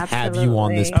to have you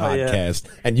on this podcast,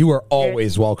 and you are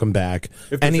always welcome back.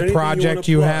 Any project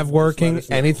you have working,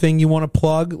 anything you want to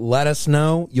plug, let us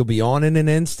know. You'll be on in an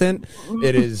instant.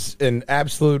 It is an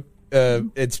absolute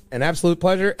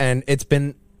pleasure, and it's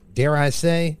been, dare I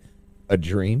say, a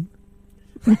dream.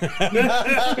 But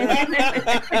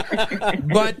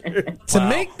to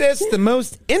make this the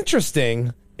most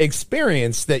interesting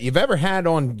experience that you've ever had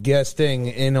on guesting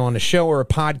in on a show or a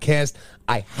podcast,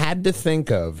 I had to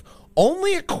think of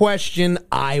only a question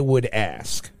I would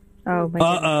ask. Oh, my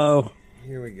goodness. Uh-oh.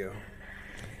 Here we go.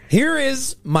 Here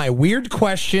is my weird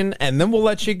question, and then we'll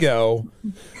let you go.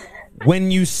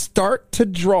 When you start to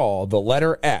draw the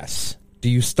letter S, do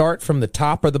you start from the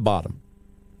top or the bottom?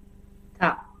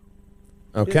 Top.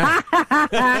 Okay.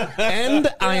 And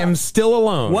I am still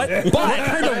alone. What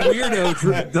kind of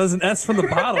weirdo does an S from the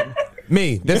bottom?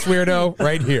 Me, this weirdo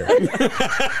right here.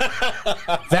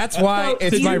 That's why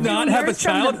it's Did my. you not have a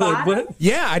childhood? What?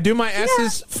 Yeah, I do my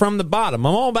S's from the bottom.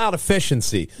 I'm all about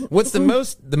efficiency. What's the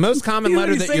most common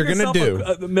letter that you're going to do?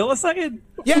 A millisecond?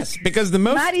 Yes, because the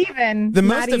most Not even. the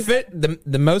Not most even.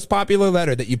 the most popular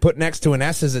letter that you put next to an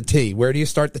S is a T. Where do you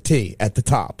start the T? At the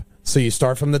top. So you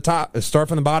start from the top, start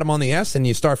from the bottom on the S, and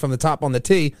you start from the top on the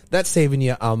T. That's saving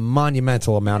you a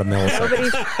monumental amount of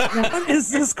milliseconds. What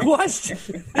is this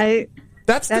question?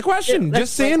 That's the question.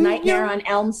 Just seeing. Nightmare on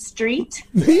Elm Street.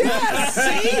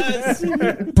 Yes,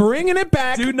 see? Bringing it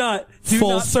back. Do not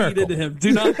full feed circle. into him.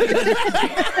 Do not feed into him.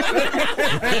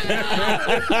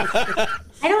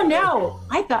 I don't know.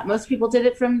 I thought most people did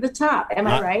it from the top. Am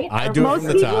I right? I Or do it Most from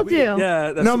the people top. do.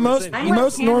 Yeah, that's No, what we're most saying. I'm most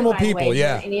left-handed, normal by the people. way.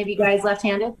 Yeah. Are any of you guys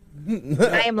left-handed?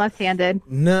 I am left-handed.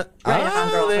 No, Right on,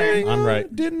 girl. there you go. I'm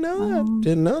right. Didn't know that.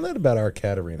 Didn't know that about our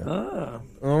Katerina. Ah.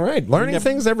 All right, learning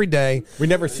things every day. We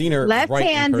never seen her right in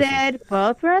person. Left-handed.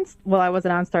 Both were on. Well, I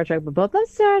wasn't on Star Trek, but both love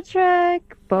Star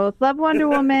Trek. Both love Wonder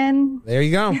Woman. There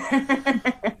you go.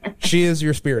 She is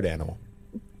your spirit animal.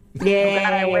 Yeah,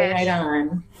 I wish. right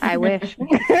on. I wish.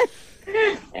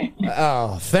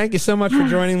 Oh, thank you so much for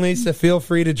joining, Lisa. Feel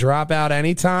free to drop out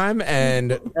anytime.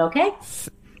 And Okay.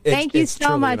 Thank you it's so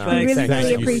truly much. an We honor. really, Thank really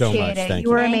you so appreciate much. it. Thank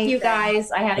You were Thank amazing. you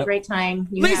guys. I had a great time.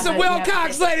 You Lisa have a- you have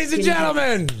Wilcox, a- ladies and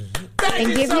gentlemen. Thank And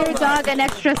you give so your much. dog an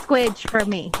extra squidge for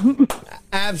me.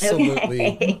 Absolutely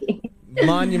Okay.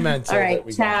 monumental. All right, that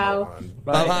we got ciao. her on.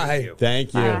 Bye-bye.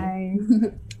 Thank you. Bye.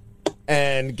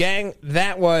 And gang,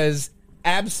 that was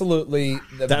absolutely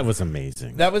That was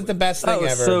amazing. that was the best That thing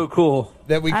was ever so cool.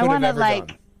 that we I could have want to ever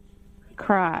done.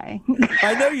 cry.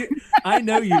 I know you. I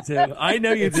know you do. I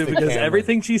know you It's do the because camera.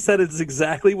 everything she said is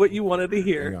exactly what you wanted to Hang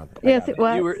hear. on. Yes, it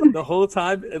was. You were the whole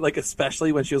time, like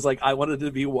especially when she was like, "I wanted to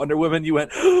be Wonder Woman." You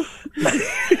went.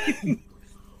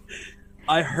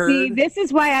 I heard. See, this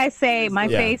is why I say my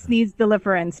Yeah. face needs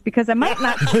deliverance, because I might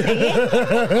not say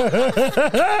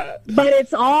it, but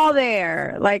it's all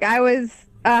there. Like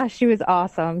she was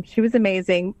awesome. She was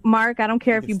amazing. Mark, I don't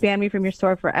care if you ban me from your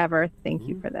store forever. Thank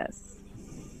you for this.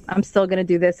 I'm still going to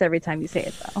do this every time you say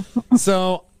it, though.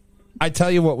 So I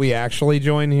tell you what we actually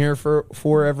join here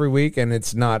for every week, and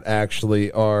it's not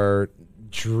actually our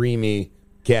dreamy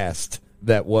guest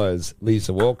that was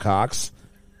Lisa Wilcox.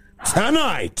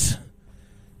 Tonight,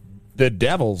 the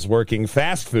Devil's working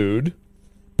fast food,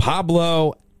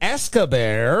 Pablo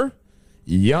Escobar,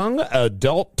 young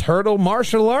adult turtle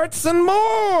martial arts, and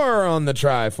more on the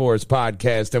Triforce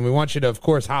podcast. And we want you to, of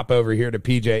course, hop over here to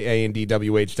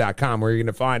pjandwh.com, where you're going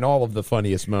to find all of the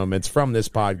funniest moments from this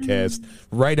podcast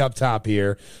right up top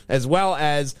here, as well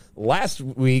as last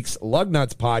week's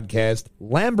Lugnuts podcast,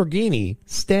 Lamborghini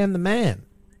Stan the Man,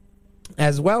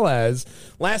 as well as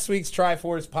last week's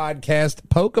Triforce podcast,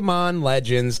 Pokemon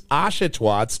Legends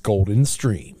Ashatwat's Golden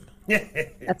Stream.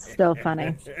 That's still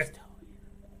funny.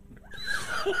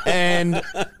 And,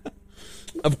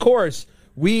 of course,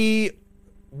 we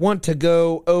want to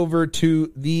go over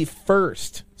to the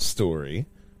first story,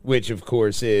 which, of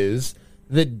course, is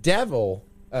the devil.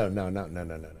 Oh, no.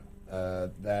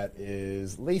 That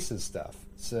is Lisa's stuff.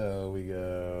 So we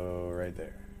go right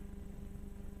there.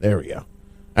 There we go.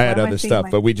 I had Why am I other seeing stuff, my-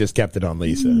 but we just kept it on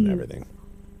Lisa and everything.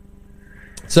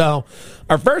 So,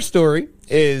 our first story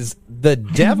is the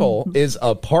devil is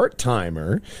a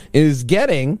part-timer, is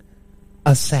getting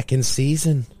a second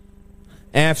season.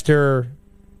 After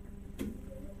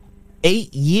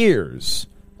 8 years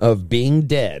of being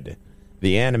dead,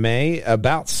 the anime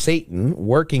about Satan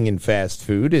working in fast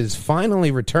food is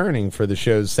finally returning for the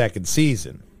show's second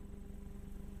season.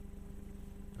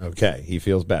 Okay, he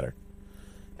feels better.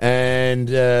 And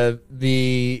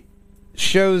the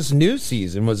show's new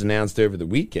season was announced over the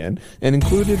weekend and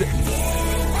included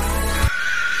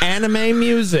anime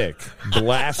music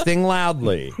blasting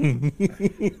loudly.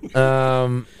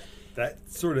 That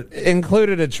sort of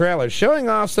Included a trailer showing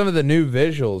off some of the new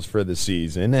visuals for the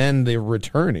season and the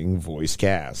returning voice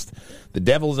cast. The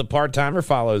Devil's a Part-Timer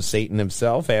follows Satan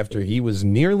himself after he was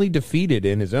nearly defeated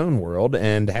in his own world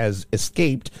and has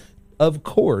escaped, of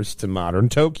course, to modern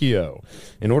Tokyo.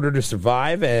 In order to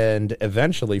survive and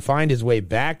eventually find his way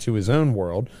back to his own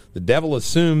world, the devil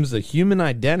assumes a human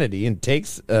identity and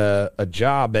takes a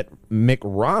job at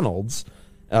McRonald's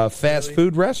fast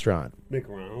food restaurant.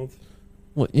 McRonald's,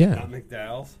 Well, yeah. not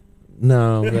McDowell's.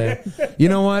 No, you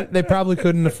know what? They probably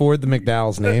couldn't afford the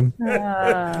McDowell's name,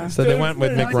 so they went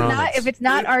with No, it's not, McRonald's. if it's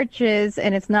not Arches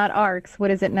and it's not Arcs,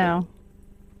 what is it now?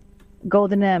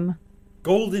 Golden M.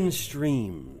 Golden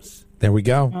Streams. There we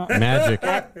go. Magic.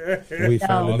 We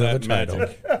found No. another That title.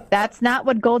 magic. That's not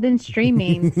what Golden Stream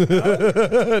means. No.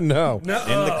 No, In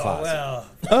the closet. Well,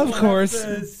 Of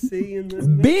course. see in the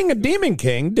Being a Demon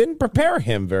King didn't prepare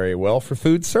him very well for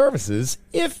food services,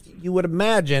 if you would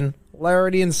imagine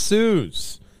hilarity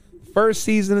ensues. First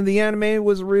season of the anime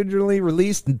was originally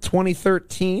released in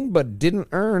 2013, but didn't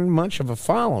earn much of a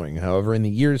following. However, in the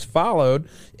years followed,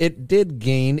 it did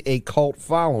gain a cult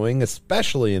following,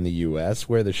 especially in the U.S.,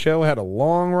 where the show had a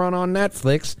long run on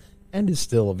Netflix and is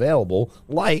still available,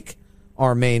 like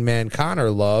our main man Connor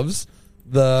loves,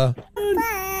 the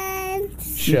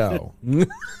show.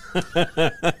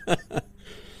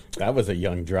 That was a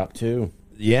young drop, too.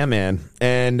 Yeah, man.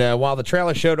 And while the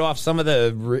trailer showed off some of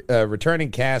the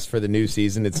returning cast for the new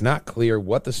season, it's not clear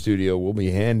what the studio will be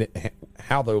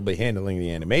how they'll be handling the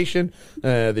animation.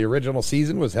 The original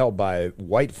season was held by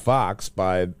White Fox.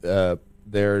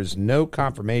 There's no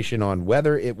confirmation on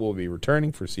whether it will be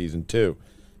returning for season 2,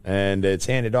 and it's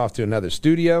handed off to another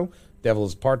studio.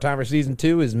 Devil's Part-Timer season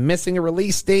 2 is missing a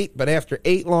release date, but after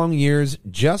 8 long years,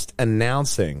 just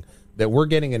announcing that we're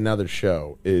getting another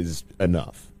show is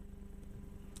enough.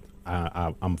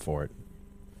 I'm for it.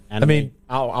 Anime, I mean,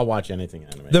 I'll watch anything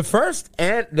anime. The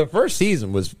first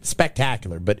season was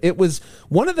spectacular, but it was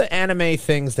one of the anime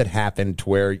things that happened to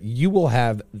where you will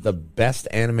have the best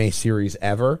anime series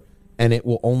ever, and it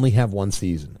will only have one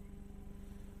season.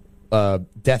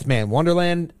 Deathman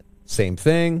Wonderland, same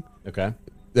thing. Okay.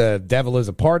 The Devil is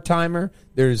a Part-Timer.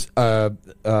 There's No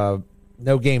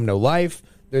Game, No Life.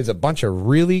 There's a bunch of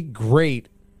really great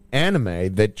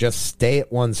anime that just stay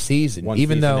at one season,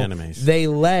 even though animes. they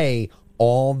lay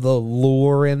all the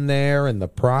lore in there and the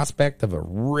prospect of a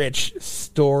rich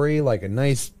story, like a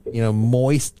nice,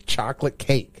 moist chocolate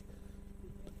cake,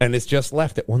 and it's just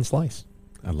left at one slice.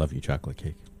 I love you, chocolate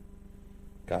cake.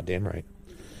 Goddamn right.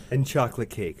 and chocolate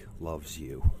cake loves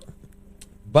you.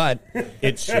 But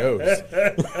It shows.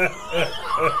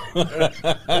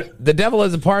 The Devil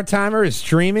is a Part-Timer is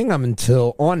streaming on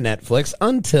Netflix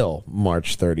until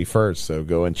March 31st, so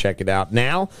go and check it out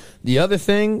now. The other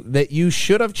thing that you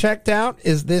should have checked out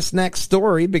is this next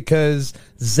story, because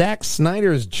Zack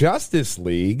Snyder's Justice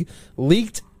League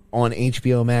leaked on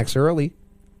HBO Max early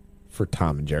for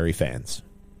Tom and Jerry fans.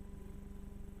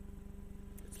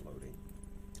 It's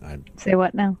loading. Say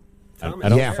what now? I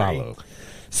don't Yeah. follow.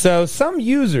 So some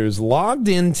users logged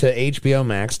into HBO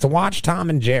Max to watch Tom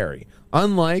and Jerry.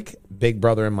 Unlike Big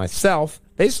Brother and myself,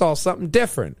 they saw something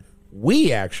different.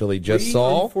 We actually just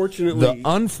saw the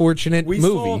unfortunate We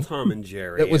movie. saw Tom and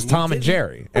Jerry. It was and we Tom and didn't-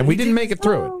 Jerry, and we didn't make it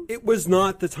through it. It was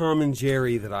not the Tom and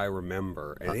Jerry that I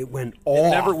remember, and it went It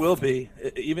off. never will be.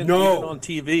 Even on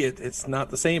TV, it's not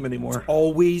the same anymore.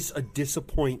 Always a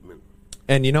disappointment.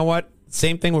 And you know what?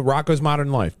 Same thing with Rocko's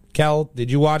Modern Life. Kel, did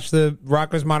you watch the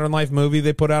Rocko's Modern Life movie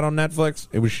they put out on Netflix?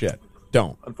 It was shit.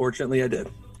 Don't. Unfortunately, I did.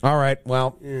 All right.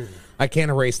 Well, I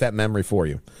can't erase that memory for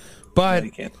you. But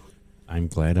You can't. I'm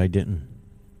glad I didn't.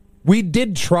 we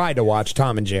did try to watch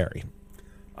Tom and Jerry.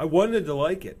 I wanted to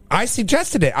like it. I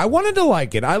suggested it. I wanted to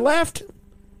like it. I laughed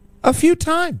a few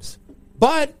times.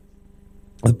 But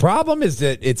the problem is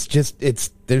that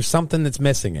there's something that's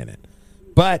missing in it.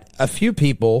 But a few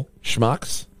people,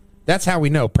 schmucks, that's how we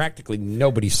know practically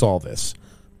nobody saw this.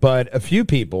 But a few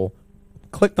people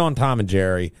clicked on Tom and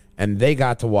Jerry, and they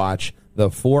got to watch the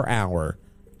 4-hour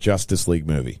Justice League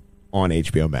movie on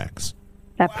HBO Max.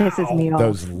 That pisses me off.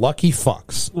 Those lucky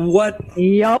fucks. What?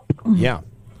 Yup. Yeah.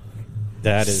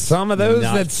 That is Some of those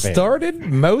not that fair. started,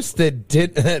 most that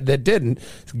didn't,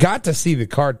 got to see the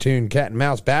cartoon cat and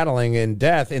mouse battling in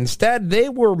death. Instead, they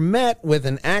were met with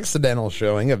an accidental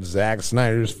showing of Zack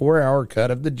Snyder's 4-hour cut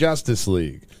of the Justice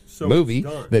League movie it's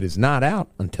done. that is not out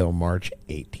until March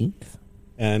 18th.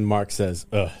 And Mark says,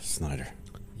 ugh, Snyder.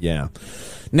 Yeah.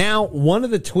 Now, one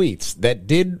of the tweets that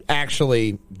did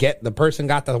actually the person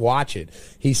got to watch it,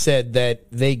 he said that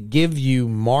they give you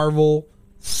Marvel,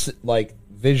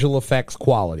 visual effects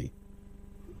quality.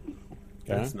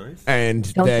 That's nice.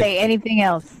 And Don't that, say anything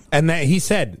else. and that he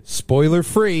said, spoiler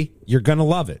free, you're going to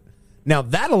love it. Now,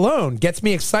 that alone gets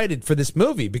me excited for this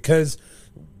movie, because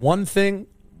one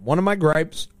of my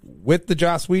gripes with the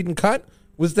Joss Whedon cut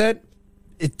was that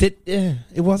it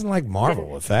wasn't like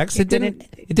Marvel effects. It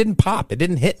didn't pop. It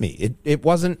didn't hit me. It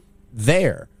wasn't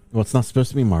there. Well, it's not supposed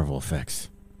to be Marvel effects.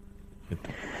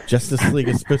 Justice League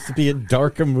is supposed to be a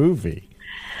darker movie.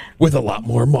 With a lot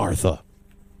more Martha.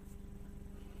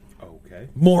 Okay.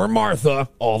 More Martha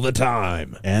all the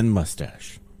time. And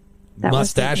mustache. That was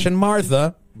Mustache and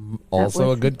Martha, also a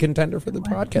was- good contender for the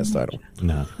podcast title.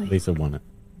 No, Lisa won it.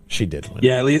 She did win.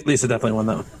 Yeah, Lisa definitely won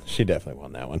that one. She definitely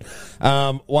won that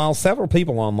one. While several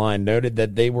people online noted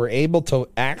that they were able to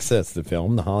access the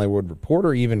film, the Hollywood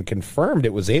Reporter even confirmed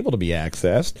it was able to be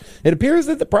accessed. It appears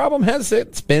that the problem has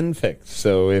since been fixed.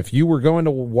 So if you were going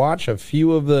to watch a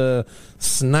few of the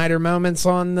Snyder moments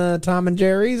on the Tom and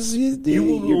Jerry's,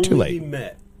 you're too late. Be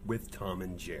met with Tom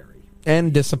and Jerry.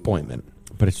 And disappointment.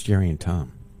 But it's Jerry and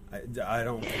Tom. I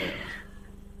don't care.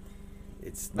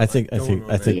 It's I think we're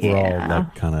all Yeah.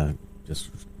 like kind of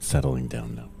just settling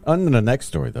down now. On to the next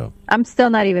story, though. I'm still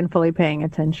not even fully paying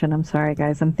attention. I'm sorry,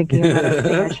 guys. I'm thinking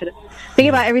about thinking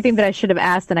about everything that I should have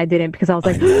asked and I didn't because I was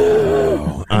like,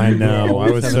 I know. I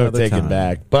was so Another taken time.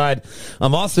 back. But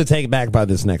I'm also taken back by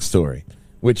this next story,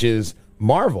 which is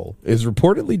Marvel is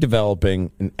reportedly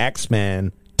developing an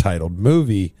X-Men titled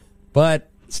movie, but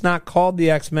it's not called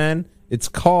the X-Men. It's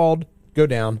called, go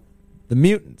down, The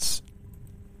Mutants.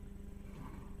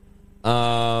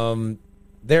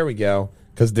 There we go.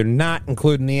 Because they're not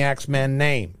including the X-Men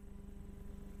name.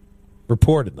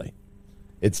 Reportedly.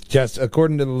 It's just,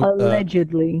 according to...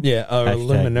 allegedly.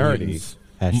 Illuminati. Mutants.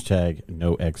 Hashtag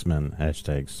no X-Men.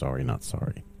 Hashtag sorry, not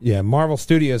sorry. Yeah, Marvel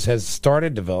Studios has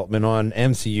started development on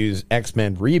MCU's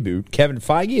X-Men reboot. Kevin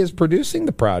Feige is producing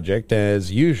the project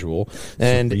as usual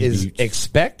and is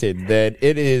expected that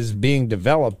it is being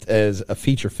developed as a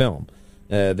feature film.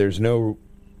 There's no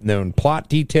known plot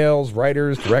details,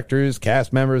 writers, directors,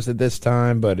 cast members at this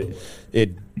time, but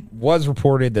it was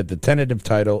reported that the tentative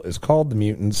title is called The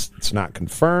Mutants. It's not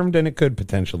confirmed, and it could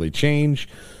potentially change.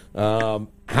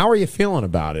 How are you feeling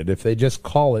about it if they just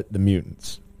call it The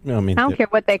Mutants? I mean, I don't care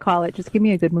what they call it. Just give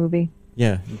me a good movie.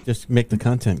 Yeah, just make the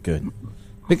content good.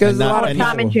 Because And a lot not- of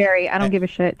Tom and Jerry. I don't give a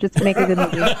shit. Just make a good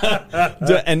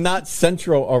movie. And not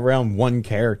central around one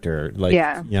character. Like,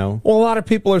 Yeah. you know, Well, a lot of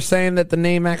people are saying that the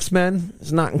name X-Men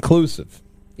is not inclusive,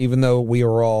 even though we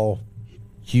are all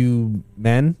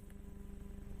human.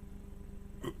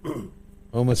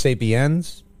 Homo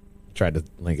sapiens. Tried to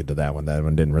link it to that one. That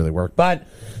one didn't really work. But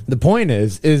the point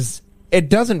is it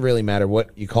doesn't really matter what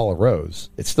you call a rose.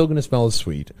 It's still going to smell as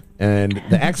sweet. And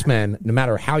the X-Men, no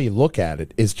matter how you look at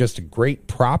it, is just a great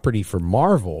property for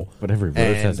Marvel. but every rose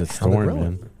And has its how they're thorn, growing.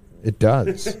 man. It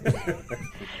does.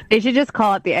 They should just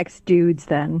call it the X-Dudes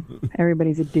then.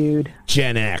 Everybody's a dude.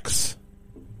 Gen X.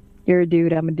 You're a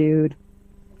dude. I'm a dude.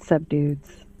 Sub dudes.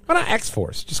 Why not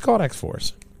X-Force? Just call it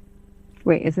X-Force.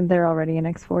 Wait, isn't there already an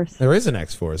X-Force? There is an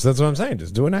X-Force. That's what I'm saying.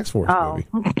 Just do an X-Force Oh.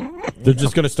 movie. They're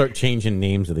just going to start changing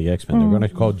names of the X-Men. They're going to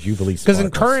call Jubilee Because in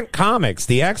Sparkles. current comics,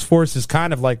 the X-Force is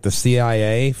kind of like the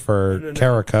CIA for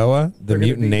Karakoa, the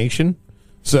Mutant Nation.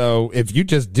 So if you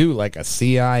just do like a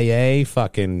CIA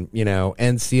fucking,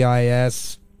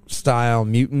 NCIS style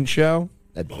mutant show,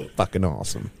 that'd be fucking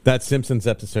awesome. That Simpsons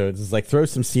episode is like, throw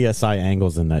some CSI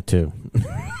angles in that, too.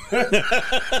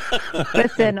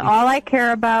 Listen, all I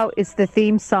care about is the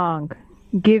theme song.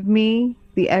 Give me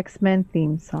the X-Men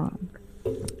theme song.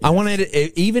 I wanted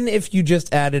it, even if you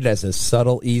just add it as a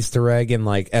subtle Easter egg and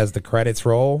like as the credits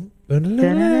roll.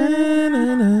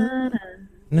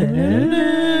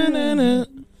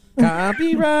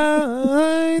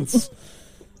 Copyrights.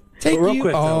 Take But real you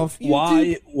quick, off.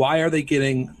 though, why are they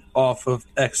getting off of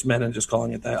X-Men and just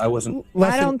calling it that? I wasn't.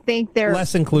 I don't think they're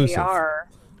less inclusive. They are.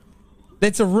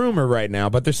 It's a rumor right now,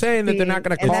 but they're saying that they're not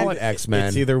going to And call it that's- X-Men.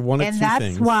 It's either one of And two that's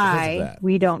things. why that.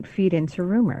 we don't feed into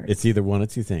rumors. It's either one of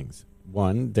two things.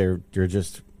 One, they're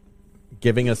just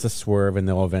giving us a swerve, and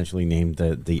they'll eventually name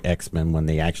the X-Men when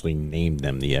they actually named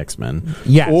them the X-Men.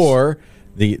 Yes. Or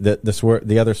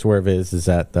the other swerve is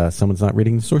that someone's not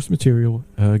reading the source material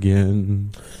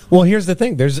again. Well, here's the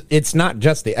thing. It's not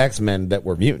just the X-Men that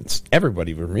were mutants.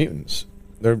 Everybody were mutants.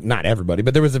 They're not everybody,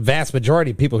 but there was a vast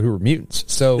majority of people who were mutants.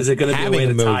 So Is it going to be a way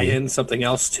to movie, tie in something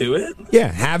else to it?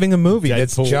 Yeah, having a movie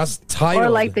that's Deadpool. just titled. Or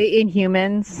like the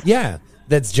Inhumans. Yeah,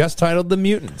 that's just titled The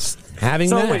Mutants. Having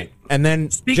So that. wait. And then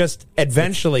just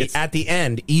eventually it's- at the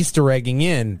end, Easter egging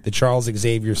in the Charles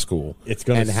Xavier School. It's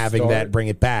gonna and having start- that bring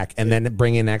it back. And then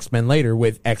bring in X-Men later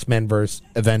with X-Men versus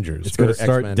Avengers. It's going Or to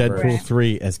start X-Men Deadpool versus-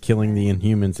 3 as killing the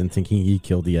Inhumans and thinking he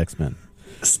killed the X-Men.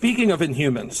 Speaking of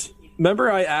Inhumans,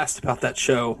 remember I asked about that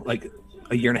show like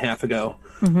a year and a half ago.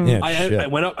 Yeah, shit. I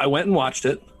went and watched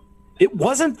it. It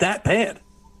wasn't that bad.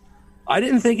 I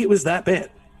didn't think it was that bad.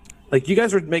 Like you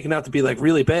guys were making out to be like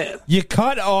really bad. You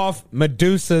cut off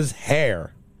Medusa's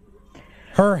hair.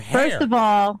 Her hair. First of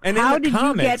all, And in how the did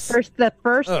comics- you get the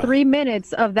first 3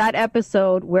 minutes of that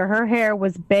episode where her hair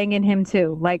was banging him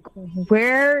too? Like,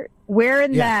 where Where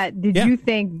in Yeah. that did Yeah. you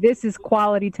think this is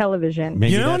quality television?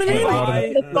 Maybe You know that's what I mean? a lot of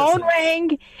I- The phone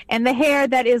rang and the hair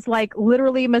that is like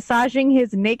literally massaging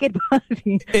his naked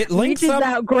body. It links reaches up-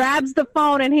 out, grabs the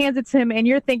phone, and hands it to him, and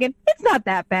you're thinking it's not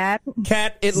that bad.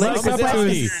 Cat, it links Some up to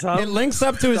his, things- it links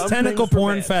up to his some tentacle things were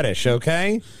porn bad. fetish,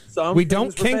 okay? Some We things don't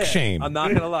were kink bad. shame. I'm not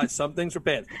going to lie. Some things were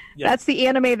bad. Yes. That's the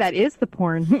anime that is the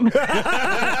porn.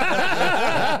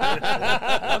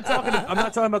 I'm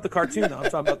not talking about the cartoon, though. I'm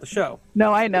talking about the show.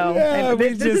 No, I know. Yeah, And we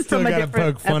this just is still from a got to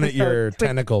different poke fun at your episode.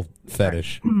 tentacle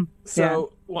fetish.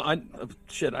 So, well, I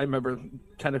remember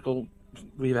tentacle.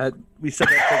 We said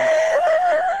that thing.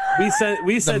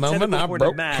 We The said moment I tentacle porn to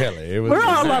broke Matt. Kelly, it was We're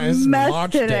all nice a mess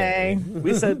March today. day.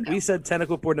 We said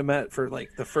tentacle porn to Matt for like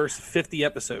the first 50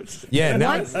 episodes. Yeah,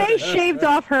 now Once they shaved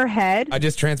off her head, I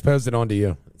just transposed it onto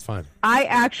you. It's fine. I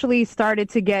actually started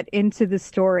to get into the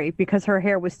story because her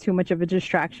hair was too much of a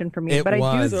distraction for me. It But I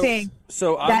was. do think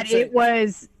So I'm that saying, it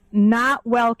was not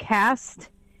well cast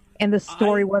and the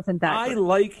story wasn't that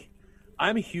good.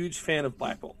 I'm a huge fan of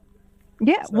Black Bolt.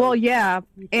 Yeah, well, yeah.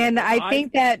 And I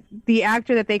think that the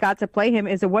actor that they got to play him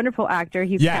is a wonderful actor.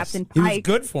 He's Yes, Captain he was Pike.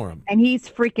 good for him. And he's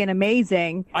freaking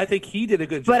amazing. I think he did a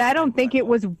good job. But I don't think it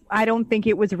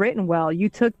was written well. You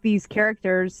took these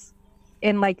characters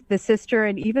and like the sister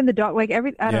and even the dog, like I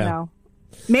don't Yeah. know.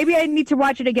 Maybe I need to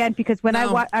watch it again because when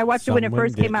No. I watched it when it Someone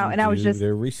first came out didn't and I was do just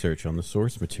their research on the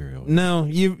source material. No,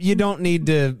 you don't need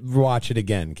to watch it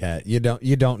again, Kat. You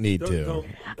don't need to.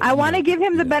 I want to give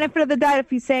him the benefit of the doubt if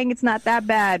he's saying it's not that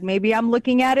bad. Maybe I'm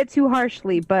looking at it too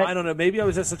harshly, but I don't know. Maybe I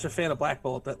was just such a fan of Black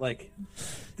Bolt that like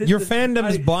Your fandom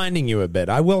is blinding you a bit.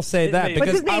 I will say It that may- because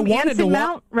what's his I name? wanted Anson to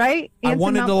Mount, right? I Anson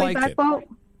wanted Mount to played like Black it. Bolt?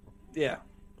 Yeah,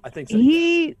 I think so.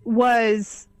 It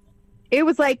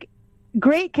was like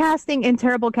great casting and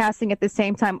terrible casting at the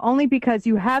same time, only because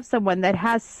you have someone that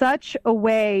has such a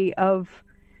way of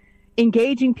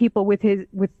engaging people with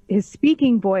his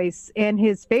speaking voice and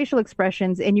his facial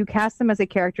expressions, and you cast him as a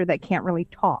character that can't really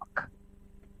talk.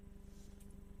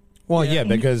 Well, yeah,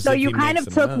 because So if you he kind makes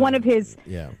of them took one of his I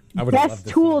would have loved best to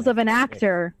see tools that. of an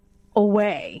actor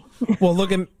away. Well,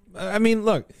 look at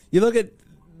you look at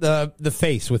the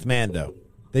face with Mando.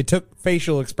 They took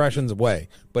facial expressions away,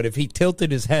 but if he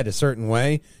tilted his head a certain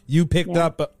way, you picked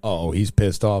up. Oh, he's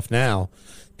pissed off now.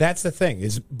 That's the thing.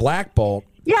 Is Black Bolt?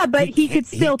 Yeah, but he could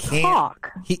still can't-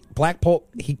 talk. Black Bolt,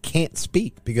 he can't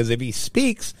speak because if he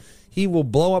speaks, he will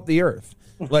blow up the earth.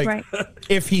 Like Right.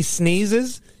 if he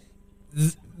sneezes,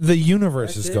 the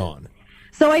universe is gone.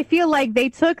 So I feel like they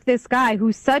took this guy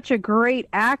who's such a great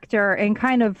actor and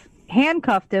kind of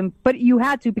handcuffed him, but you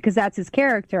had to because that's his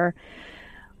character.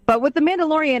 But with The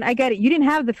Mandalorian, I get it. You didn't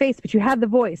have the face, but you had the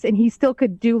voice, and he still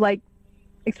could do like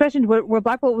expressions where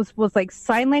Black Bolt was like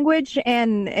sign language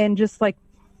and just like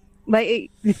Well,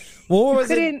 what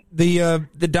was it? couldn't-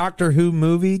 The Doctor Who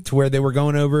movie to where they were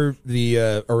going over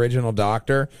the original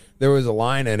Doctor. There was a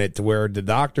line in it to where the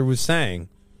Doctor was saying,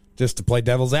 just to play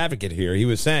devil's advocate here, he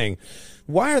was saying,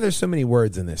 "Why are there so many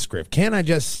words in this script? Can't I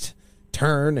just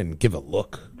turn and give a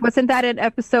look?" wasn't that an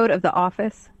episode of The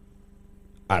Office?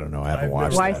 I don't know. I haven't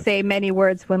watched Why that. say many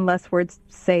words when less words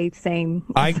say same?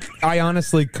 I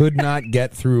honestly could not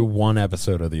get through one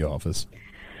episode of The Office.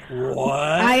 What?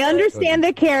 I understand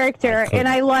the character and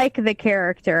I like the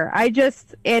character. I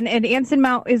just and Anson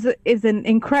Mount is an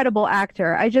incredible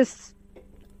actor.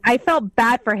 I felt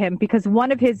bad for him because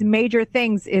one of his major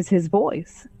things is his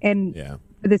voice, and Yeah.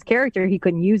 for this character he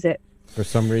couldn't use it. For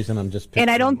some reason, I'm just. And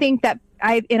I don't think that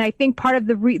I think part of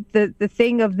the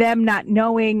thing of them not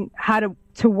knowing how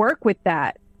to work with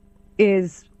that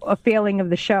is a failing of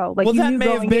the show. Like Well, you that knew may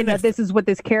have going been in that if- this is what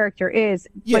this character is,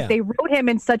 Yeah. but they wrote him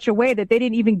in such a way that they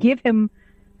didn't even give him.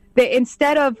 They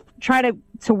instead of trying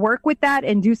to work with that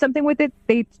and do something with it,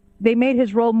 they made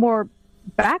his role more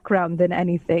background than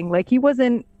anything. Like he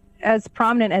wasn't as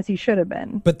prominent as he should have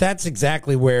been. But that's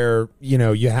exactly where,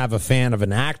 you have a fan of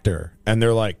an actor and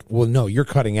they're like, well, no, you're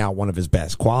cutting out one of his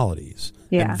best qualities.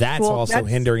 Yeah. And that's Well, also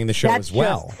that's- hindering the show that's as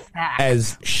well just fact.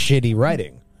 as shitty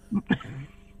writing.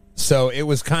 So it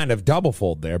was kind of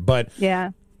double-fold there. But Yeah.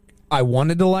 I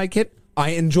wanted to like it. I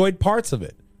enjoyed parts of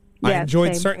it. I Yeah,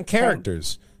 enjoyed same, certain same.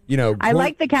 characters. I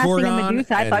like the casting of Gorgon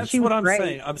Medusa. I and- thought That's she was what I'm great.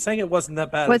 saying. I'm saying it wasn't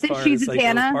that bad. Was as it far she as, like,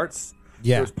 there Zatanna? was parts.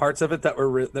 Yeah. There was parts of it that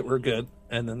were good,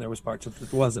 and then there was parts of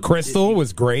it that wasn't. Crystal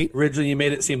was great. Originally, you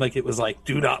made it seem like it was like,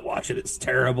 do not watch it. It's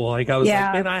terrible. Like I was Yeah.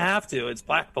 like, man, I have to. It's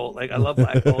Black Bolt. Like I love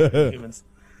Black Bolt and humans.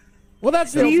 Well,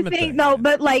 that's the Do you ultimate think thing. no?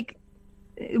 But like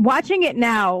watching it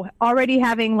now, already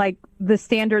having like the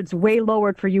standards way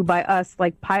lowered for you by us,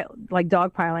 like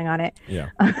dog piling on it. Yeah.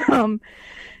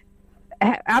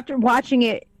 After watching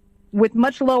it, with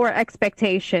much lower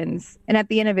expectations, and at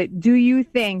the end of it, do you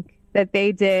think that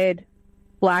they did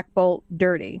Black Bolt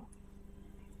dirty?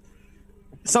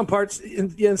 Some parts,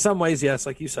 in some ways, yes,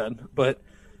 like you said, but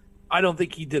I don't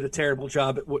think he did a terrible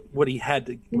job at what he had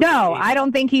to. No, I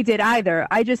don't think he did either.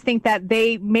 I just think that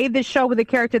they made this show with a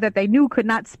character that they knew could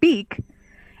not speak,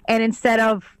 and instead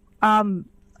of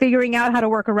figuring out how to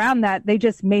work around that, they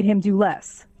just made him do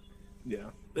less.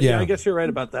 Yeah, I guess you're right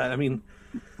about that. I mean,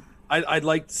 I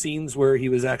liked scenes where he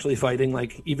was actually fighting,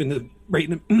 like even right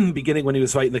in the beginning when he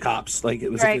was fighting the cops. Like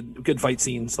it was a good fight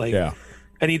scenes. Like,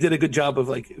 and he did a good job of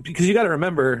because you got to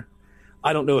remember,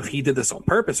 I don't know if he did this on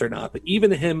purpose or not, but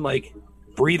even him like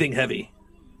breathing heavy,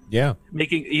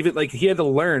 making even like he had to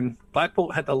learn. Black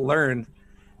Bolt had to learn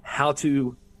how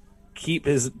to keep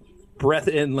his breath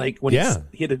in, like when he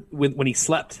had to, when he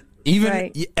slept.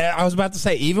 Even I was about to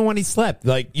say, even when he slept,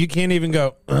 like you can't even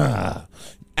go.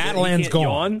 Atlan's gone.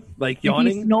 Yawn, like yawning.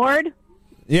 If he snored.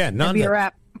 Yeah, none. Be a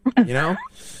wrap. You know.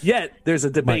 Yet there's a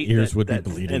debate. My ears that, would be that,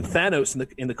 bleeding. And Thanos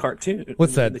in the cartoon.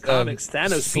 What's that? In the comics,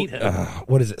 Thanos beat him.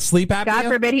 What is it? Sleep apnea. God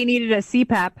forbid he needed a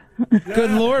CPAP. Good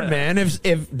Lord, man!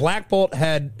 If Black Bolt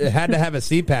had to have a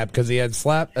CPAP because he had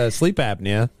sleep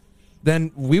apnea,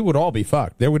 then we would all be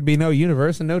fucked. There would be no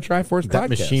universe and no Triforce That podcast.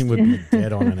 machine would be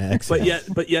dead on an exhale.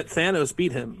 But yet Thanos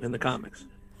beat him in the comics.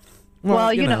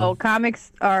 Well, you know,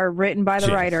 comics are written by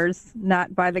the writers,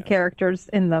 not by the characters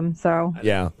in them. So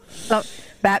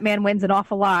Batman wins an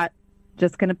awful lot.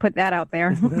 Just going to put that out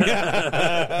there.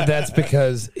 That's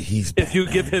because he's Batman. If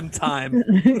you give him time.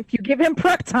 If you give him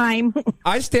prep time.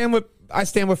 I stand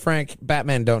with Frank.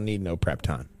 Batman don't need no prep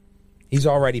time. He's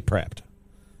already prepped.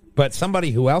 But somebody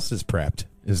who else is prepped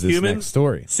is this next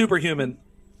story. Superhuman.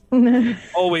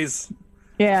 Always.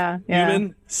 Yeah.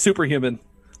 Human, superhuman.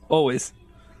 Always.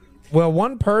 Well,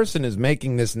 one person is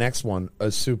making this next one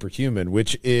a superhuman,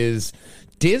 which is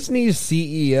Disney's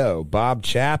CEO, Bob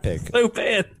Chapek. So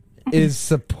bad. Is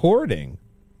supporting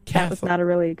That was not a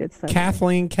really good study.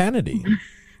 Kathleen Kennedy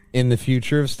in the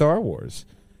future of Star Wars.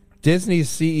 Disney's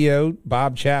CEO,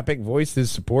 Bob Chapek, voiced his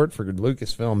support for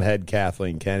Lucasfilm head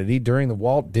Kathleen Kennedy during the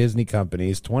Walt Disney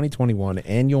Company's 2021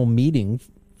 annual meeting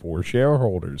for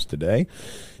shareholders today.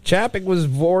 Chapek was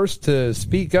forced to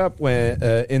speak up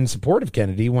in support of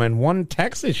Kennedy when one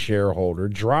Texas shareholder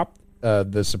dropped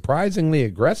the surprisingly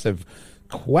aggressive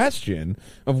question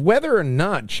of whether or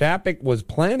not Chapek was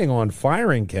planning on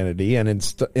firing Kennedy and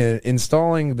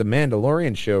installing the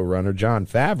Mandalorian showrunner Jon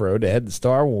Favreau to head the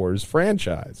Star Wars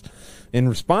franchise. In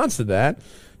response to that,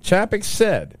 Chapek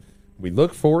said, "We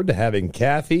look forward to having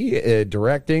Kathy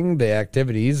directing the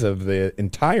activities of the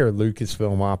entire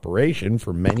Lucasfilm operation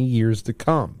for many years to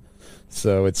come.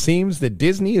 So it seems that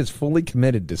Disney is fully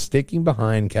committed to sticking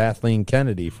behind Kathleen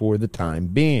Kennedy for the time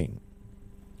being."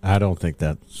 I don't think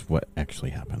that's what actually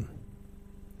happened.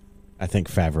 I think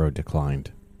Favreau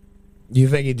declined. You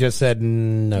think he just said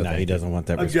no? No, he doesn't want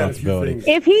that I've got a few responsibility. things.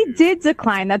 If he did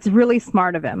decline, that's really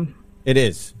smart of him. It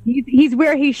is. He's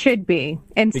where he should be.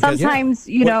 And Because, sometimes,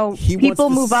 Well, he people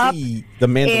wants to move up see the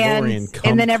Mandalorian come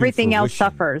and then to everything else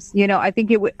fruition. suffers. I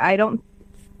think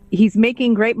he's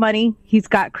making great money. He's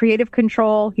got creative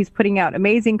control. He's putting out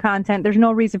amazing content. There's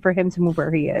no reason for him to move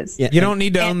where he is. Yeah, You don't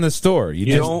need to own the store.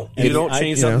 You don't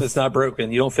change something that's not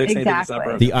broken. You don't fix anything that's not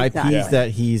broken. the IPs Exactly. that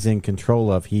he's in control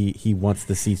of, he wants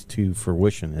to see to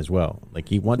fruition as well. Like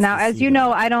he wants. Now, to as see you them.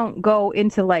 know, I don't go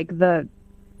into like the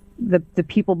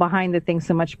people behind the thing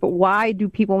so much, but why do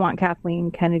people want Kathleen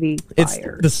Kennedy It's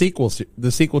fired? the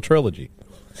sequel trilogy.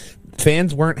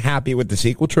 Fans weren't happy with the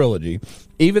sequel trilogy,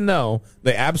 even though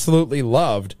they absolutely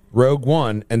loved Rogue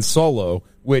One and Solo,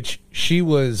 which she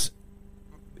was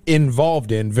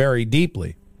involved in very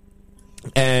deeply.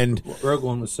 And Rogue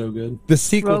One was so good. the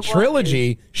sequel Rogue One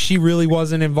trilogy, she really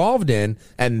wasn't involved in,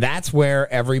 and that's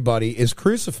where everybody is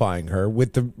crucifying her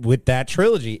with that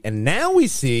trilogy. And now we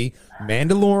see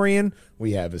Mandalorian.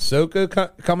 We have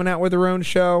Ahsoka coming out with her own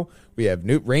show. We have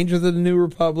Rangers of the New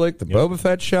Republic, the Boba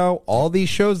Fett show, all these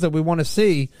shows that we want to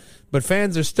see, but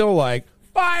fans are still like,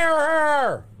 fire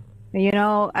her!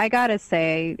 I gotta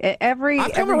say, every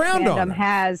I've come around on fandom her.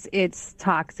 has its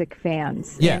toxic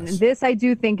fans. Yes. And this I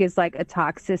do think is like a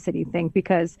toxicity thing,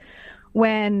 because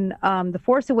when The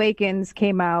Force Awakens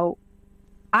came out,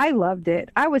 I loved it.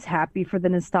 I was happy for the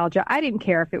nostalgia. I didn't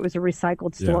care if it was a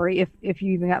recycled story. If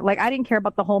you even got, I didn't care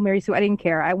about the whole Mary Sue. I didn't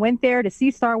care. I went there to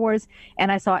see Star Wars,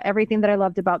 and I saw everything that I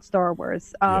loved about Star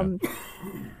Wars.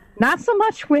 Not so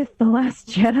much with The Last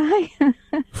Jedi.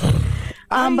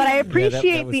 But I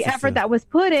appreciate was the just effort that was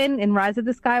put in Rise of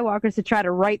the Skywalkers to try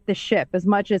to right the ship as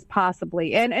much as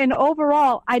possibly. And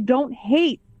overall, I don't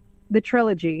hate the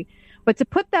trilogy, but to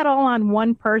put that all on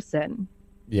one person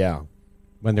Yeah.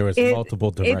 when there was multiple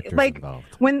directors involved.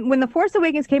 When The Force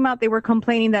Awakens came out, they were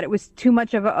complaining that it was too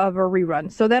much of a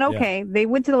rerun. So then, they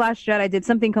went to The Last Jedi, did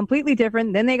something completely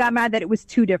different. Then they got mad that it was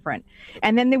too different.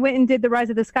 And then they went and did The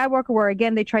Rise of the Skywalker, where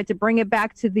again they tried to bring it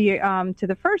back to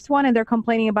the first one, and they're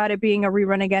complaining about it being a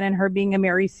rerun again and her being a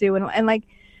Mary Sue and like.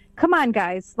 Come on,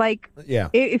 guys! Like,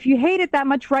 if you hate it that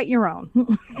much, write your own.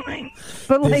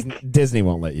 But like, Disney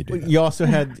won't let you do that. You also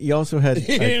had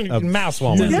Mouse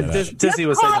won't let you do that. Disney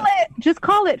was saying just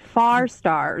call it Far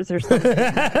Stars or something.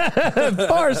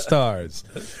 Far Stars,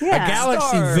 Yeah. a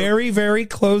galaxy very, very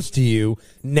close to you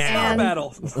now. And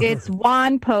battle. It's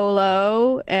Juan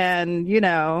Polo and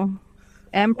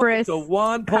Empress So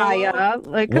Juan Kaya. Polo.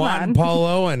 Like, come Juan on.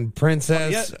 Polo and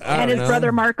Princess And his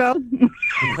brother Marco. On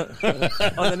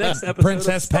the next episode,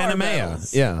 Princess of Star Panamea.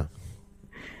 Battles. Yeah.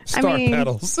 Star mean-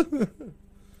 Petals.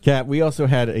 Kat, we also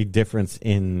had a difference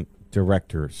in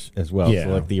directors as well. Yeah. So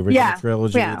like the original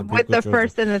trilogy, with the prequel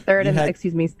first and the third, You and had-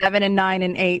 7 and 9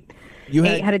 and 8. You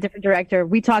 8 had a different director.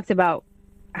 We talked about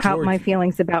my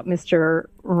feelings about Mr.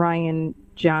 Ryan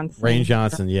Johnson. Rain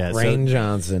Johnson, yes. Rain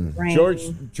Johnson.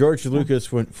 George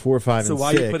Lucas went 4, 5, So and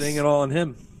why 6. are you putting it all on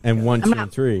him? And 1, 2,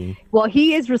 and 3. Well,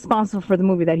 he is responsible for the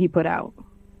movie that he put out.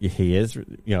 He is,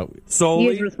 Solely He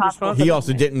is responsible. he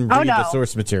also didn't read no. the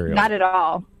source material. Not at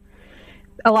all.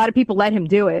 A lot of people let him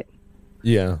do it,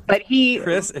 Yeah. but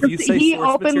Chris, if you say he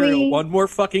source material one more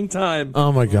fucking time.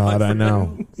 Oh my God, I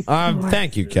know.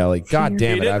 Thank you, Kelly. God He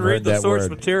damn it, didn't I've read heard the that source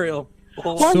word. material.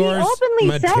 Well, Source he openly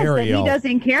says that material. he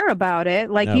doesn't care about it.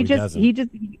 Like No, he doesn't.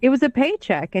 it was a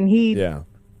paycheck, and he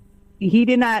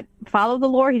did not follow the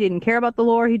lore. He didn't care about the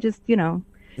lore. He just,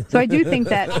 So I do think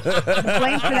that the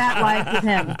blame for that lies with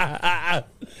him.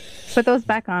 Put those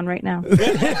back on right now. Material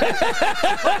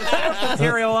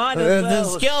on as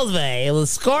well. Excuse me, the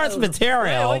source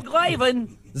material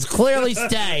is clearly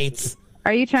states.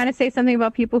 Are you trying to say something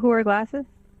about people who wear glasses?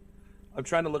 I'm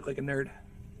trying to look like a nerd.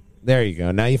 There you go.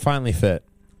 Now you finally fit.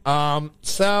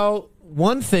 So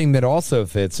one thing that also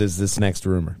fits is this next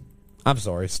rumor. I'm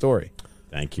sorry, story.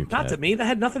 Thank you, Not Kat. to me. That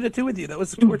had nothing to do with you. That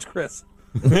was towards Chris.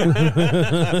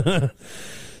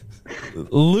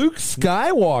 Luke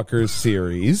Skywalker's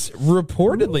series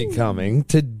reportedly coming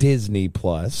to Disney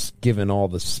Plus, given all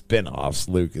the spin-offs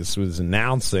Lucas was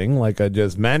announcing, like I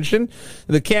just mentioned.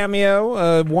 The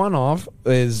cameo one-off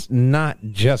is not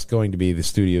just going to be the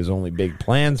studio's only big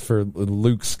plans for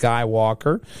Luke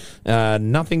Skywalker.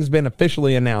 Nothing's been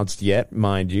officially announced yet,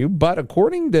 mind you, but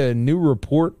according to a new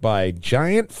report by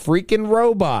Giant Freaking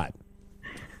Robot,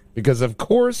 because of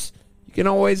course you can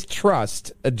always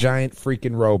trust a giant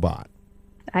freaking robot.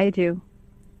 I do.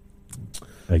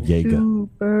 A Jaeger.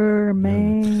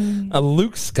 Superman. A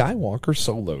Luke Skywalker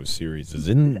solo series is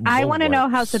in. I the want to know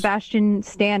how works. Sebastian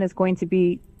Stan is going to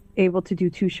be able to do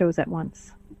 2 shows at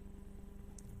once.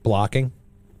 Blocking.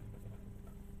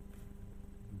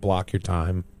 Block your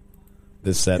time.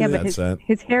 This set, Yeah, that but set.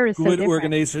 his hair is so Good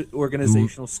different.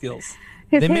 organizational skills.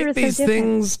 His They hair make is these so different.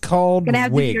 things called Gonna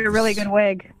have wigs. to be a really good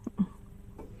wig.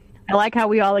 I like how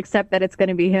we all accept that it's going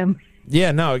to be him.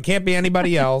 Yeah, no, it can't be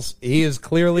anybody else. He is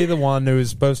clearly the one who is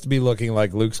supposed to be looking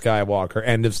like Luke Skywalker.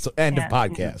 End of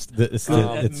podcast. It's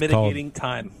Mitigating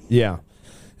time. Yeah,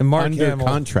 and Mark under Hamill.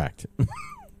 contract.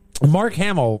 Mark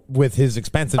Hamill with his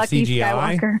expensive Lucky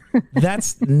CGI. Skywalker.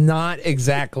 That's not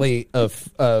exactly a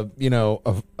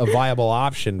viable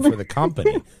option for the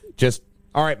company. Just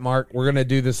all right, Mark, we're going to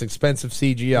do this expensive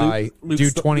CGI. Luke do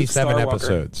Luke 27 Skywalker.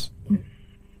 episodes.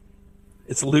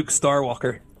 It's Luke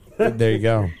Starwalker There you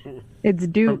go. It's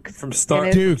Duke from Star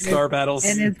and his, Star Battles.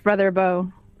 and his brother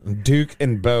Bo. Duke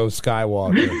and Bo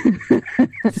Skywalker.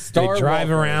 They drive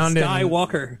around in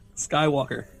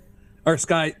Skywalker, or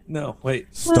Sky. No,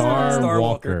 wait. Star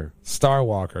Walker.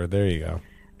 Starwalker. There you go.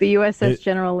 The USS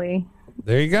General Lee.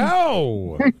 There you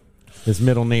go. His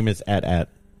middle name is At.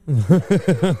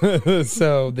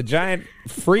 So the giant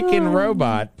freaking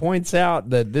robot points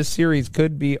out that this series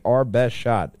could be our best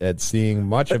shot at seeing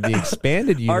much of the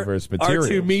expanded universe material.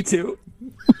 R2, me too.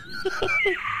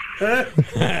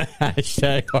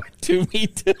 Hashtag R2 me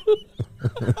too.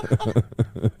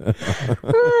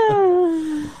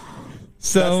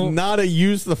 So That's not a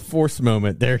use the force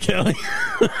moment there, Kelly.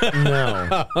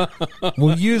 no,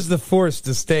 we'll use the Force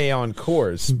to stay on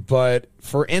course. But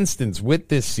for instance, with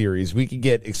this series, we could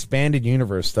get expanded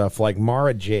universe stuff like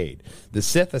Mara Jade, the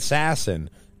Sith assassin,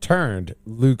 turned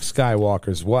Luke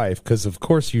Skywalker's wife, because of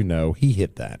course he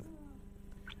hit that.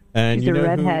 And He's you a know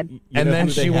redhead. Who, you And know then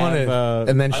who they she wanted, have,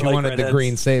 and then I she like wanted the redheads.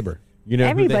 green saber. you know who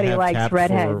they Everybody have likes capped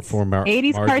redheads. for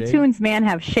 80s Marjade? cartoons, man,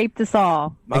 have shaped us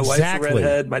all. My wife's Exactly. a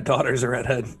redhead. My daughter's a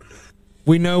redhead.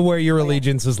 We know where your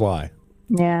allegiances lie.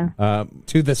 Yeah.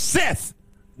 To the Sith.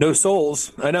 No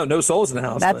souls. I know, no souls in the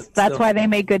house. That's why they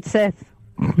make good Sith.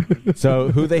 So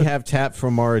who they have tapped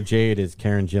for Mara Jade is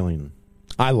Karen Gillian.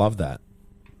 I love that.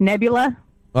 Nebula.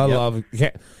 I love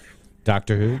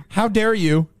Doctor Who. How dare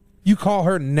you? You call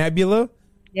her Nebula?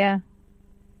 Yeah.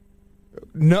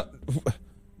 No,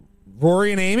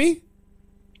 Rory and Amy?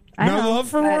 I No know, love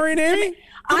for but- Rory and Amy?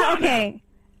 Okay.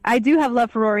 I do have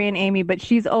love for Rory and Amy, but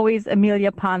she's always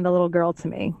Amelia Pond, the little girl to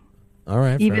me. All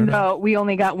right. Even though we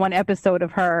only got one episode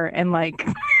of her and like,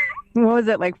 what was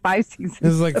it, like 5 seasons?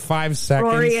 This is like 5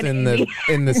 seconds Rory and in the Amy.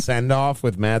 in the send off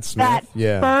with Matt Smith.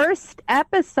 That first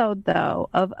episode, though,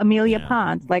 of Amelia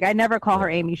Pond. Like, I never call her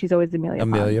Amy. She's always Amelia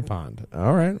Pond. Amelia Pond.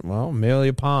 All right. Well,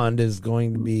 Amelia Pond is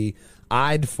going to be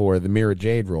eyed for the Mira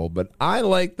Jade role, but I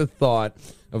like the thought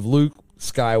of Luke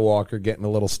Skywalker getting a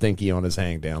little stinky on his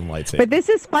hang down lightsaber. But this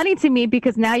is funny to me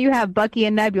because now you have Bucky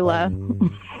and Nebula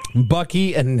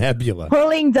Bucky and Nebula.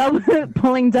 pulling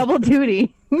double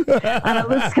duty on a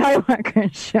Luke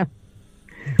Skywalker show.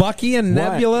 Bucky and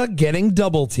What? Nebula getting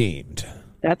double teamed.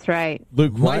 That's right.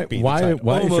 Luke, Might be the why title. is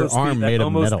your Almost arm beat- that made of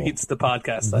almost metal? beats the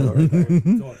podcast title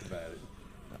right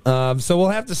there. So we'll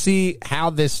have to see how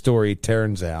this story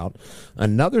turns out.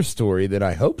 Another story that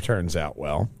I hope turns out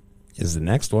well is the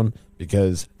next one,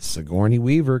 because Sigourney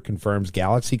Weaver confirms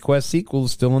Galaxy Quest sequel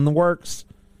is still in the works.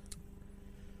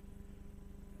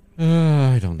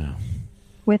 I don't know.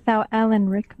 Without Alan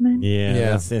Rickman?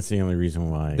 Yeah. That's the only reason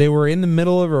why. They were in the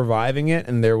middle of reviving it,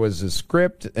 and there was a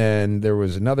script, and there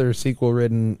was another sequel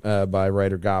written by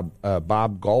writer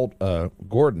Bob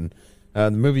Gordon.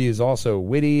 The movie is also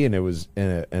witty, and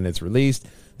it's released.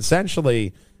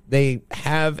 Essentially, they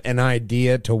have an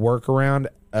idea to work around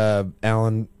not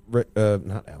Alan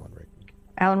Rickman.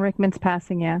 Alan Rickman's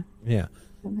passing, yeah. Yeah.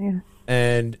 Yeah.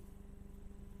 And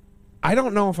I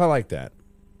don't know if I like that.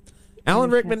 Alan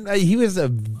Rickman, he was a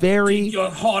very... Take your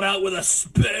heart out with a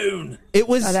spoon. It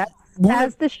was...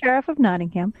 As the Sheriff of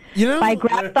Nottingham. You know? By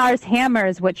Grabthar's hammer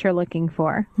is what you're looking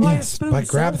for. Yes, by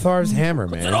Grabthar's hammer,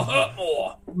 man. It'll hurt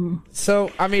more.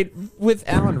 So, I mean, with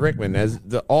Alan Rickman, as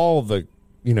all the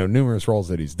numerous roles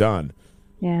that he's done,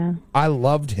 Yeah. I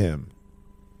loved him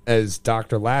as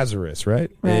Dr. Lazarus, right?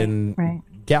 In right.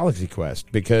 Galaxy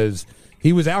Quest, because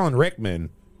he was Alan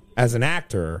Rickman as an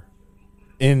actor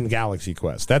in Galaxy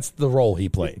Quest. That's the role he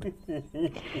played.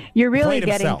 You're really played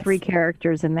getting himself. 3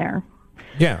 characters in there.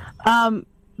 Yeah.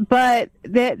 But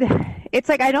it's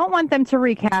like I don't want them to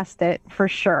recast it for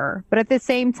sure. But at the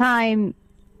same time,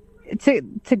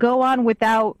 to go on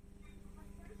without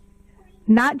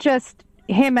not just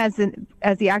him as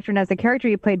the actor and as the character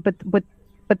he played, but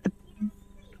the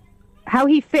how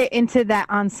he fit into that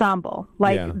ensemble,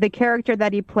 like the character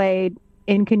that he played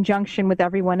in conjunction with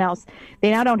everyone else.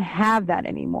 They now don't have that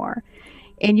anymore,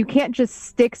 and you can't just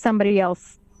stick somebody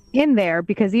else in there,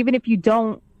 because even if you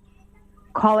don't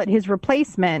call it his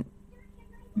replacement,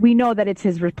 we know that it's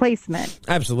his replacement.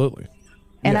 Absolutely.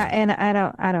 And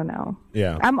I don't know.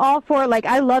 Yeah. I'm all for, like,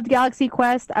 I loved Galaxy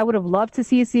Quest. I would have loved to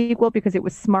see a sequel because it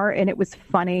was smart and it was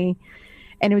funny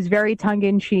and it was very tongue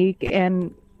in cheek,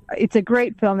 and it's a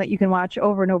great film that you can watch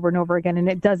over and over and over again, and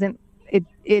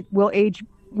it will age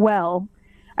well.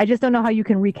 I just don't know how you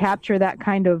can recapture that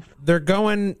kind of They're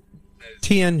going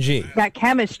TNG. that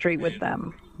chemistry with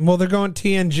them. Well, they're going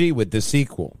TNG with the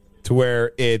sequel, to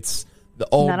where it's the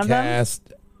old None of them?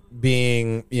 cast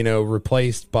being,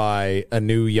 replaced by a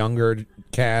new, younger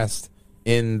cast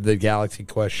in the Galaxy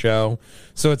Quest show.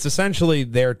 So it's essentially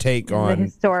their take The on,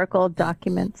 historical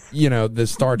documents. the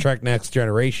Star Trek Next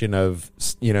Generation of,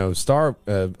 Star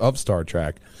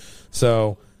Trek.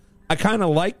 So I kind of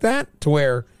like that, to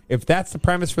where if that's the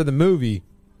premise for the movie,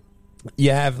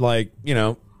 you have, like,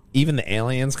 even the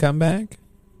aliens come back.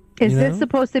 Is this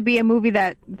supposed to be a movie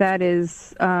that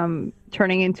is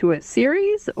turning into a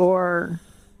series, or?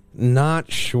 Not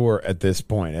sure at this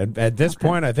point. At this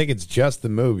point, I think it's just the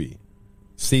movie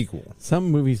sequel.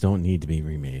 Some movies don't need to be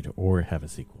remade or have a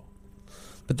sequel.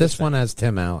 But this one has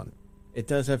Tim Allen. It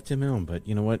does have Tim Allen, but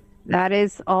you know what? That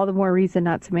is all the more reason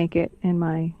not to make it, in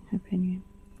my opinion.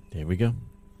 There we go.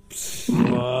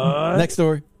 What? Next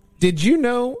story. Did you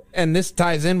know, and this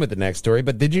ties in with the next story,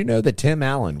 but did you know that Tim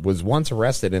Allen was once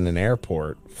arrested in an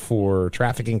airport for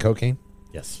trafficking cocaine?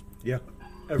 Yes. Yeah.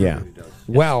 Everybody does.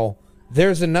 Well,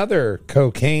 there's another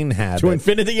cocaine habit. To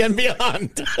infinity and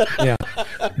beyond. Yeah.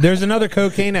 There's another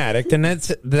cocaine addict, and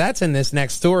that's in this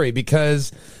next story,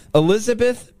 because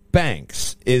Elizabeth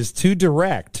Banks is to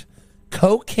direct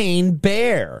Cocaine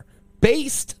Bear,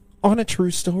 based on a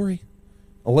true story.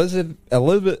 Elizabeth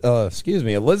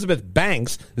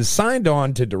Banks is signed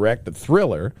on to direct the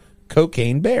thriller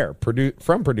Cocaine Bear,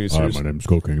 from producers Hi, my name's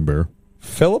Cocaine Bear.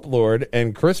 Philip Lord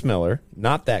and Chris Miller,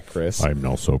 not that Chris. I'm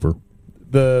now sober.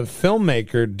 The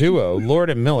filmmaker duo, Lord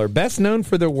and Miller, best known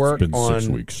for their work been 6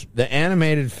 on weeks. the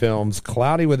animated films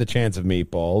Cloudy with a Chance of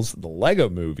Meatballs, the Lego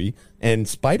Movie, and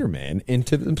Spider-Man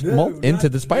Into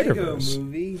the Spider-Verse.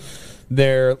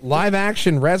 Their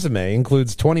live-action resume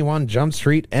includes 21 Jump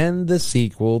Street and the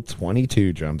sequel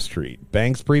 22 Jump Street.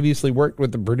 Banks previously worked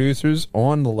with the producers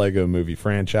on the Lego Movie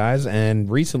franchise and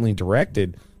recently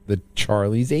directed the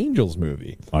Charlie's Angels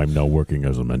movie. I'm now working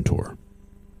as a mentor.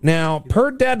 Now,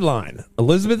 per Deadline,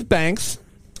 Elizabeth Banks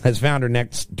has found her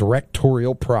next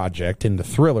directorial project in the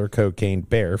thriller Cocaine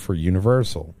Bear for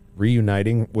Universal.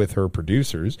 Reuniting with her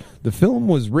producers, the film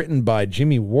was written by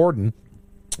Jimmy Warden,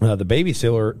 the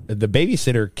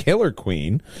babysitter killer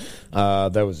queen.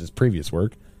 That was his previous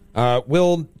work.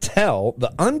 Will tell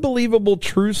the unbelievable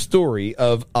true story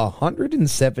of a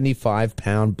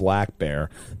 175-pound black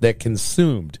bear that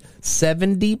consumed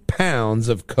 70 pounds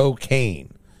of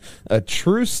cocaine. A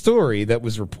true story that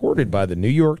was reported by the New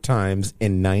York Times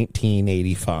in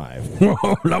 1985.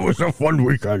 That was a fun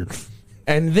weekend.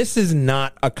 And this is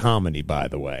not a comedy, by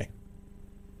the way.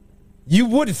 You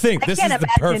would think this is the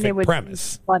perfect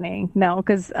premise. Funny. No,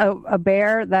 because a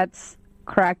bear that's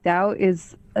cracked out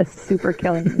is a super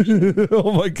killing machine.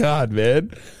 Oh, my God,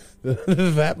 man.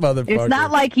 That motherfucker. It's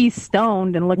not like he's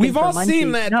stoned and looking We've for all munchies.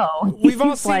 seen that. No, We've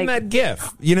all seen that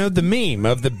GIF. You know, the meme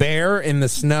of the bear in the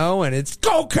snow, and it's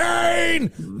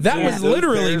cocaine. That was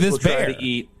literally this bear. Try to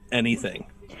eat anything.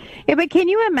 Yeah, but can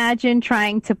you imagine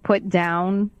trying to put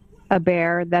down a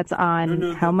bear that's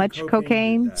on how much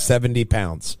cocaine? 70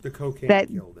 pounds. The cocaine That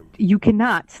killed him. you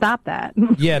cannot stop that.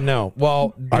 Yeah, no.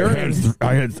 Well, I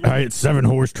had 7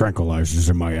 horse tranquilizers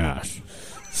in my ass.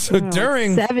 so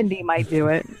during 70 might do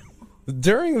it.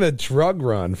 During the drug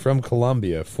run from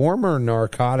Colombia, former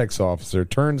narcotics officer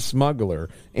turned smuggler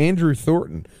Andrew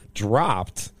Thornton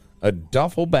dropped a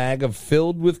duffel bag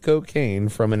filled with cocaine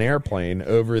from an airplane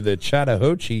over the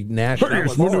Chattahoochee National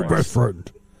It's my new best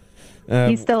Forest. friend.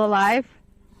 He's still alive?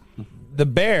 The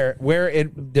bear,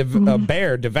 a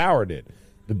bear devoured it.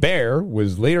 The bear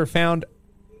was later found,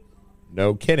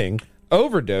 no kidding,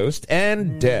 overdosed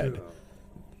and dead.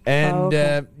 And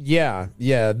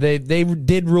they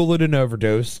did rule it an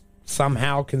overdose.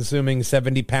 Somehow consuming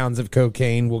 70 pounds of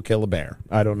cocaine will kill a bear.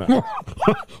 I don't know.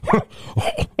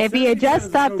 If he had just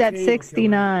stopped at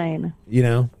 69. You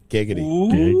know, giggity.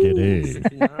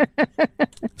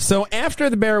 So after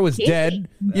the bear was dead,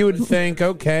 you would think,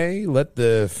 okay, let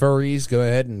the furries go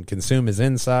ahead and consume his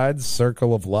insides,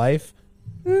 circle of life.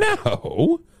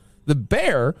 No. The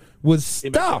bear was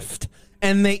stuffed.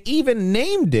 And they even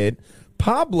named it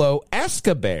Pablo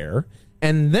Escobar,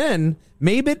 and then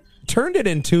maybe turned it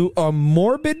into a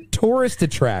morbid tourist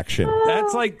attraction.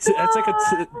 That's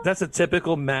a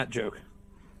typical Matt joke.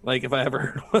 Like if I ever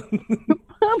heard one.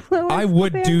 I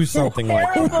would do something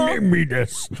like that. Name me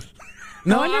this.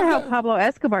 I wonder how Pablo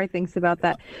Escobar thinks about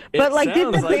that. But like,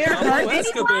 did the bear hurt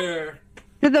anyone?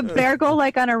 Did the bear go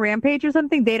like on a rampage or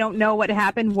something? They don't know what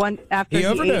happened after he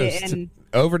ate it.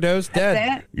 Overdosed,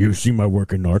 dead. You see my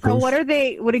work in Narcos? So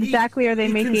what exactly are they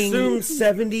making? Consumed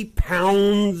 70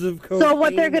 pounds of cocaine. So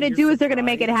what they're going to do is they're going to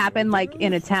make it happen like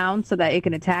in a town so that it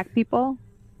can attack people?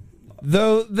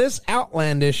 Though this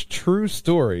outlandish true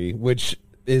story, which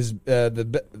is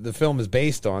the film is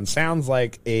based on, sounds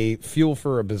like a fuel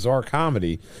for a bizarre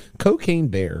comedy, Cocaine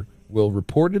Bear will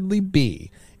reportedly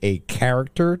be a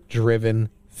character-driven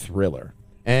thriller.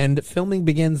 And filming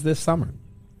begins this summer.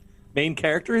 Main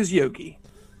character is Yogi.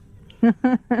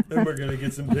 Then we're going to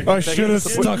get some pictures. I should have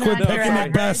stuck with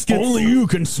picnic baskets. Only you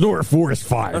can snort Forest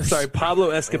Fires. I'm sorry,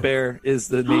 Pablo Escobar is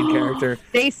the main character.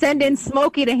 They send in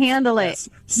Smokey to handle it. Yes.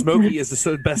 Smokey is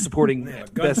the best supporting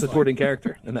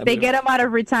character in that They movie. get him out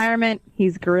of retirement.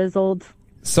 He's grizzled.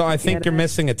 So I think you're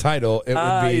missing a title. It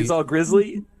would be... He's all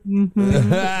grizzly. You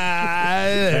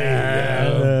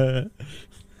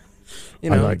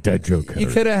know, I like that joke. You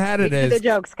could have had it The as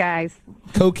jokes, guys.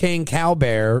 Cocaine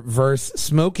Cowbear versus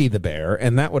Smokey the Bear,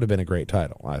 and that would have been a great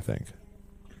title, I think.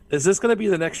 Is this going to be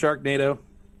the next Sharknado?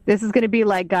 This is going to be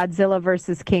like Godzilla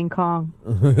versus King Kong.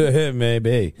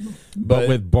 Maybe, but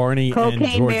with Barney and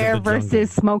Cocaine George Bear of the Jungle.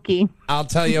 versus Smokey. I'll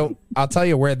tell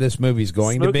you where this movie's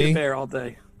going Smokey to be. the Bear all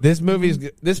day. This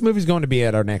movie's going to be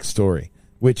at our next story,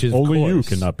 which is Only of you course,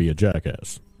 cannot be a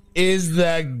jackass. is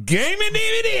the Game and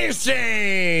DVD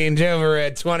Exchange over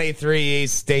at 23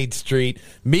 East State Street,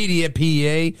 Media,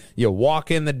 PA. You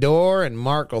walk in the door and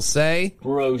Mark will say,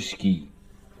 Broski.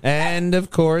 and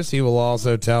of course he will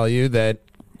also tell you that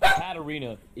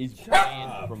Katarina is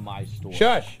banned from my store.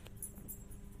 shush.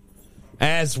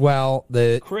 As well,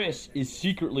 Chris is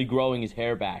secretly growing his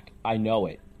hair back. I know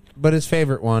it. But his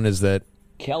favorite one is that,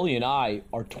 Kelly and I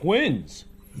are twins.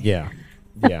 yeah,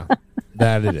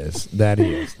 that it is. That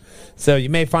he is. So you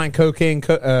may find Cocaine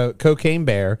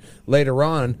Bear later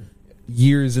on,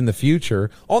 years in the future,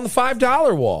 on the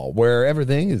 $5 wall, where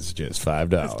everything is just $5.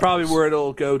 That's probably where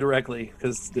it'll go directly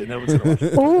because no one's going to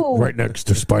watch it. Ooh. Right next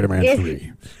to Spider-Man If-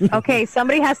 3. Okay,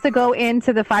 somebody has to go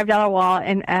into the $5 wall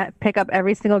and pick up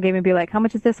every single game and be like, how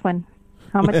much is this one?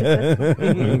 How much is this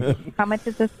one? How much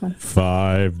is this one?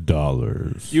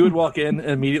 $5. You would walk in and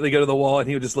immediately go to the wall, and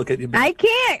he would just look at you. I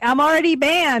can't. I'm already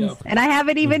banned, No. and I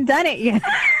haven't even done it yet.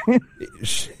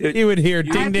 You would hear I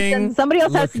ding have to ding. send- Somebody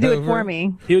else has to look do it over. for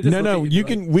me. He would just No, look no, at you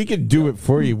like, can. We could do it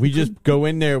for you. We just go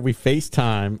in there, we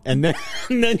FaceTime, and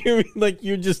then you're like,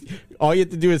 you just all you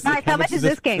have to do is. Mark, how much is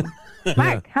this game?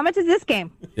 Mark, how much is this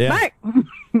game? Yeah.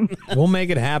 Mark, We'll make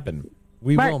it happen.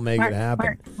 We Mark, will make Mark, it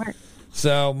happen. Mark.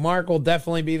 So Mark will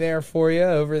definitely be there for you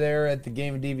over there at the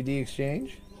Game and DVD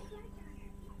Exchange.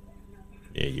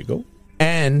 There you go.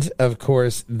 And, of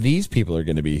course, these people are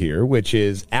going to be here, which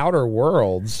is Outer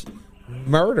Worlds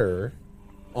Murder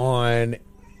on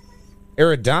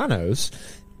Eridanos.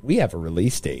 We have a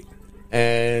release date.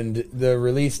 And the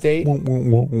release date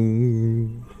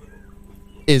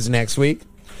is next week.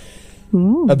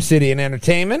 Obsidian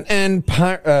Entertainment and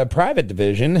Private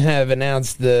Division have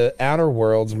announced the Outer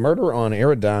Worlds Murder on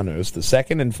Eridanos, the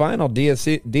second and final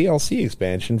DLC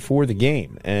expansion for the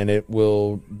game, and it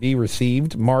will be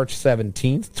received March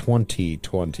 17th,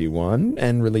 2021,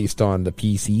 and released on the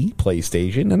PC,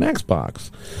 PlayStation, and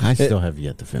Xbox. I still have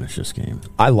yet to finish this game.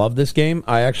 I love this game.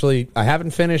 I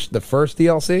haven't finished the first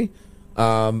DLC, but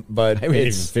I haven't even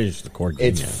it's finished the core game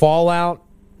it's yet. Fallout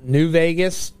New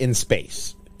Vegas in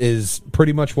space is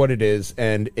pretty much what it is,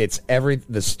 and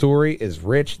the story is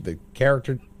rich, the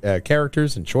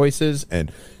characters and choices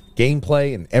and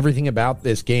gameplay and everything about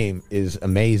this game is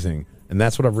amazing, and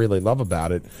that's what I really love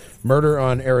about it. Murder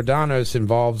on Eridanos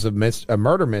involves a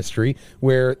murder mystery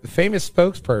where famous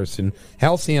spokesperson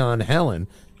Halcyon Helen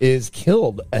is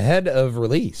killed ahead of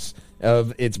release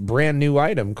of its brand new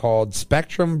item called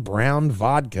Spectrum Brown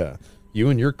Vodka. You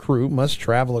and your crew must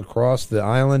travel across the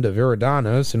island of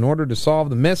Eridanos in order to solve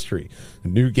the mystery. A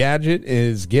new gadget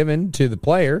is given to the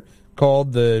player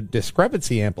called the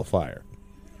Discrepancy Amplifier,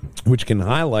 which can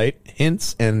highlight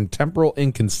hints and temporal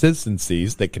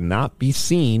inconsistencies that cannot be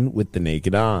seen with the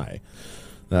naked eye.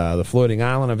 The floating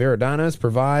island of Eridanos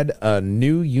provide a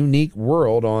new, unique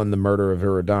world on the Murder of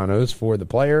Eridanos for the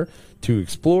player to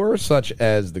explore, such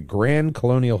as the Grand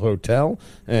Colonial Hotel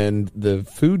and the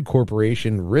food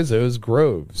corporation Rizzo's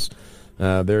Groves.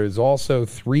 There's also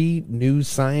 3 new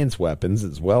science weapons,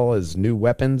 as well as new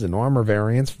weapons and armor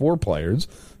variants for players.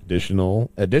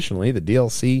 Additionally, the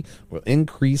DLC will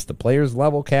increase the player's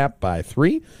level cap by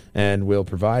 3 and will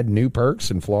provide new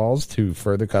perks and flaws to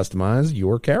further customize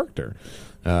your character.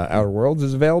 Outer Worlds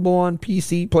is available on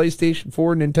PC, PlayStation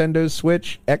 4, Nintendo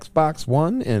Switch, Xbox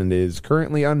One, and is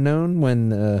currently unknown when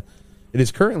the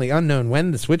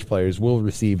Switch players will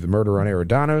receive the Murder on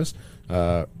Eridanos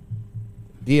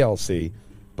DLC,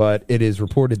 but it is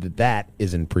reported that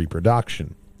is in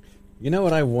pre-production. You know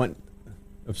what I want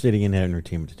Obsidian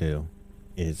Entertainment to do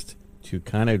is to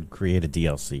kind of create a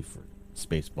DLC for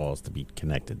Spaceballs to be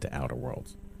connected to Outer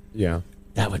Worlds. Yeah.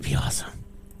 That would be awesome.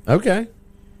 Okay.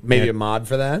 Maybe Yeah. a mod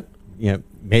for that? Yeah,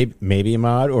 maybe a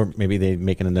mod, or maybe they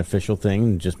make it an official thing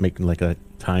and just make like a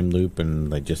time loop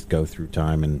and they just go through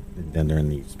time and then they're in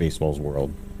the Spaceballs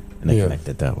world and they connect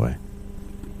it that way.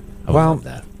 I would love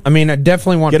that. I mean, I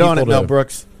definitely want Get people on it, to, Mel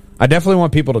Brooks. I definitely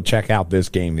want people to check out this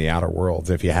game, The Outer Worlds,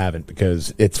 if you haven't,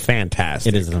 because it's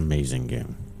fantastic. It is an amazing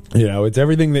game. You know, it's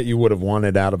everything that you would have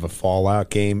wanted out of a Fallout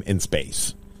game in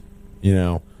space. You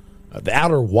know, The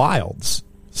Outer Wilds,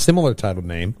 similar title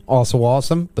name, also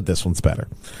awesome, but this one's better.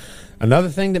 Another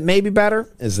thing that may be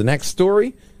better is the next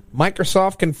story.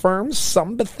 Microsoft confirms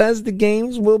some Bethesda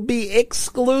games will be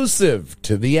exclusive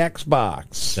to the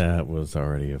Xbox. That was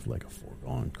already like a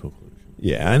foregone conclusion.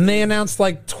 Yeah, and they announced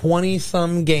like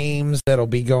 20-some games that'll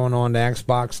be going on to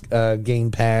Xbox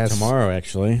Game Pass. Tomorrow,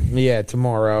 actually. Yeah,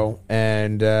 tomorrow.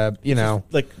 And,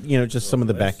 Just some of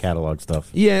the back catalog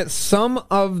stuff. Yeah, some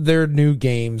of their new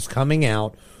games coming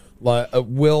out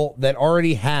that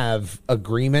already have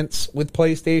agreements with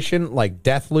PlayStation, like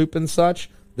Deathloop and such,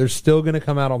 they're still going to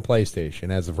come out on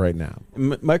PlayStation as of right now.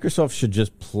 Microsoft should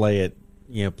just play it,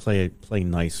 play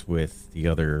nice with the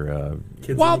other.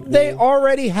 Well, they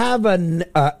already have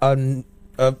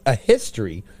a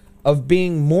history of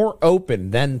being more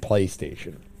open than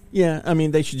PlayStation. Yeah, I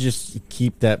mean, they should just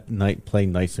keep that play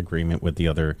nice agreement with the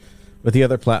other with the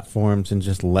other platforms and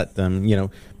just let them,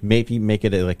 maybe make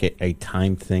it a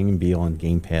time thing and be on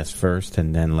Game Pass first,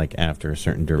 and then like after a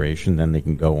certain duration, then they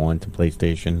can go on to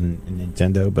PlayStation and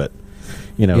Nintendo. But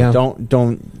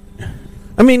don't.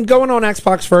 I mean, going on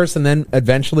Xbox first and then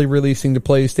eventually releasing to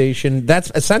PlayStation.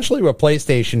 That's essentially what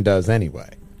PlayStation does anyway.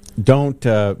 Don't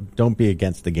be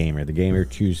against the gamer. The gamer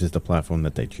chooses the platform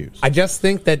that they choose. I just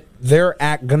think that they're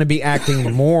going to be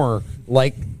acting more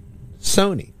like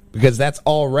Sony, because that's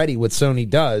already what Sony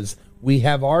does. We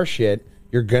have our shit.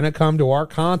 You're going to come to our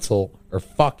console, or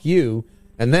fuck you.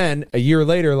 And then a year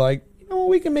later, like,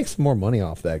 we can make some more money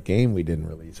off that game we didn't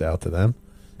release out to them.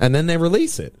 And then they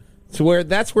release it. So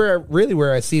that's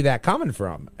where I see that coming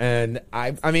from. And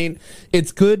I mean,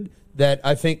 it's good that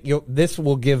I think this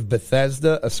will give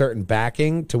Bethesda a certain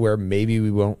backing to where maybe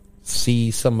we won't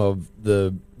see some of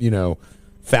the,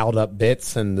 fouled up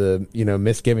bits and the,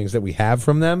 misgivings that we have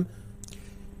from them.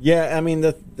 Yeah, I mean,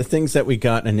 the things that we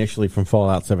got initially from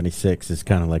Fallout 76 is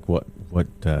kind of like what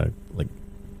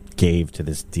gave to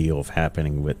this deal of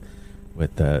happening with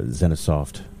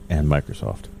Zenisoft and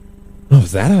Microsoft. Oh,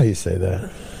 is that how you say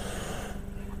that?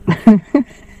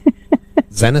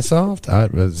 Zenisoft?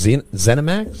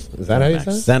 ZeniMax? Is that how you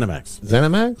say it?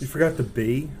 ZeniMax? You forgot the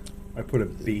B? I put a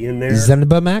B in there.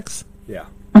 ZeniMax? Yeah.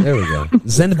 There we go.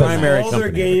 ZeniMax. All their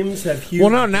games have huge...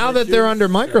 Well, no, now that they're under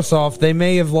Microsoft, they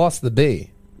may have lost the B.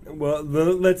 Well,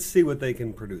 let's see what they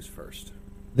can produce first.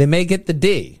 They may get the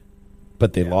D,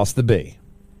 but they lost the B.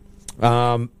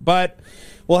 But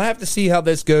we'll have to see how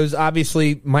this goes.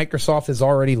 Obviously, Microsoft has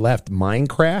already left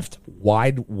Minecraft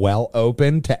well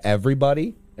open to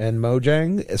everybody and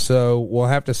Mojang, so we'll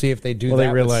have to see if they do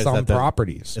that with some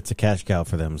properties. It's a cash cow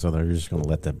for them, so they're just going to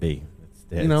let that be.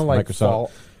 It's like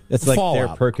Microsoft. It's like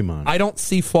Fallout. their Pokemon. I don't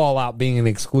see Fallout being an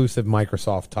exclusive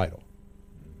Microsoft title.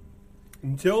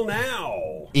 Until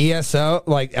now. ESO,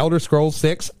 like Elder Scrolls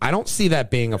 6, I don't see that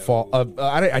being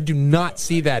I do not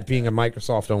see that being a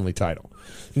Microsoft-only title.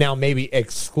 Now, maybe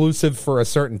exclusive for a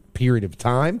certain period of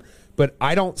time, but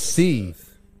I don't see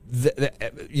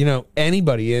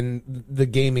anybody in the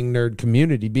gaming nerd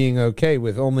community being okay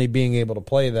with only being able to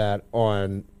play that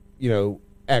on,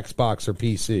 Xbox or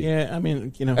PC. Yeah, I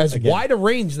mean, as wide a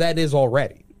range that is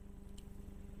already.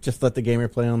 Just let the gamer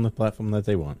play on the platform that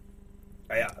they want.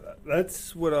 Yeah,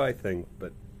 that's what I think,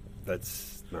 but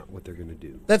that's not what they're going to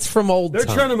do. That's from old times.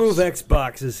 They're trying to move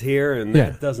Xboxes here, and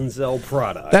that doesn't sell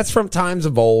product. That's from times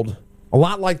of old. A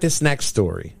lot like this next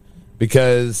story,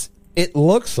 because it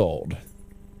looks old,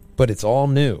 but it's all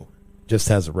new. Just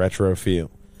has a retro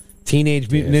feel. Teenage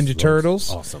Mutant Ninja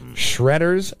Turtles, awesome.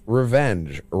 Shredder's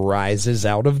Revenge rises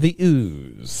out of the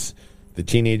ooze. The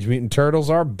Teenage Mutant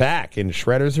Turtles are back in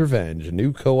Shredder's Revenge, a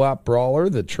new co-op brawler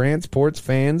that transports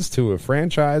fans to a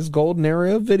franchise golden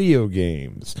era of video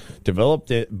games.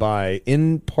 Developed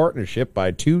in partnership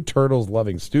by two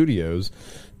Turtles-loving studios,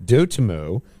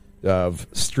 Dotemu of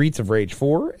Streets of Rage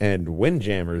 4 and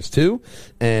Windjammers 2,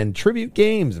 and tribute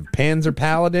games of Panzer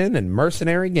Paladin and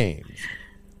Mercenary Games.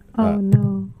 Oh,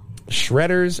 no.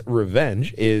 Shredder's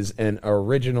Revenge is an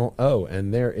original. Oh,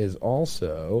 and there is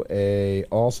also a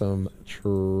awesome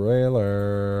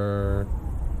trailer.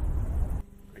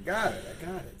 I got it.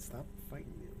 Stop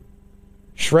fighting me.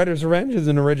 Shredder's Revenge is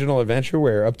an original adventure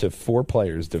where up to 4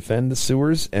 players defend the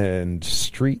sewers and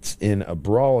streets in a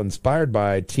brawl inspired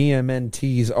by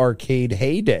TMNT's arcade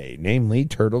heyday, namely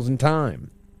Turtles in Time.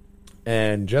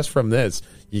 And just from this,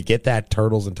 you get that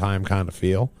Turtles in Time kind of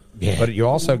feel. Yeah. But you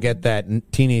also get that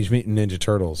Teenage Mutant Ninja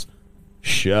Turtles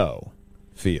show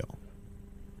feel,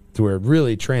 to where it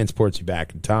really transports you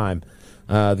back in time.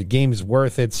 The game is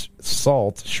worth its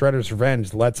salt. Shredder's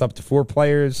Revenge lets up to 4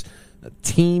 players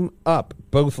team up,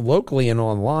 both locally and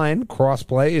online.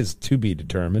 Crossplay is to be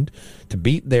determined to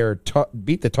beat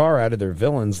the tar out of their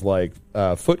villains like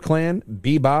Foot Clan,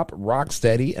 Bebop,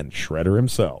 Rocksteady, and Shredder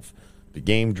himself. The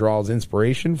game draws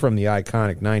inspiration from the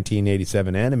iconic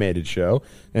 1987 animated show,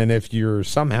 and if you're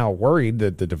somehow worried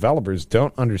that the developers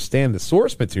don't understand the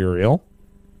source material...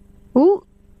 Ooh,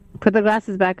 put the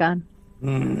glasses back on.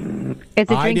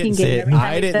 It's a drinking game.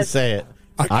 I didn't say it.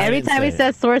 Every time he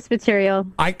says source material,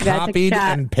 I copied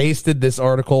and pasted this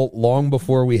article long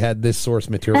before we had this source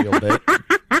material bit.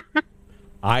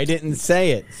 I didn't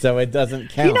say it, so it doesn't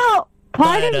count.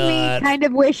 Part of me kind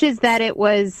of wishes that it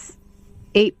was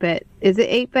 8-bit. Is it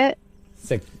 8-bit?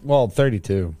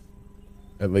 32,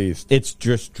 at least. It's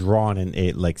just drawn in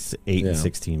 8 and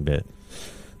 16-bit.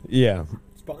 Yeah.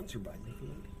 Sponsored by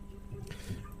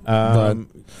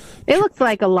it looks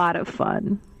like a lot of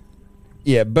fun.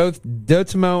 Yeah, both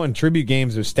Dotemu and Tribute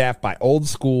Games are staffed by old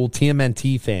school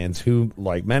TMNT fans who,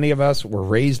 like many of us, were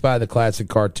raised by the classic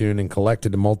cartoon and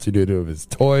collected a multitude of his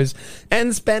toys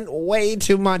and spent way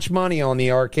too much money on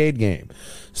the arcade game.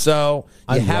 So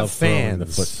I you have love throwing fans. the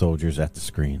foot soldiers at the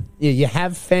screen. Yeah, you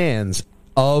have fans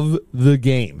of the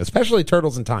game, especially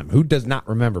Turtles in Time. Who does not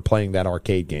remember playing that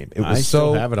arcade game? It was I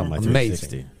still so have it on my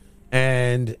 360. amazing.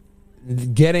 And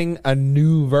getting a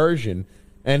new version,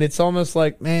 and it's almost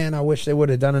like, man, I wish they would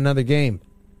have done another game.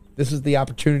 This is the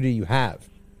opportunity you have.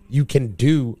 You can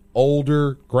do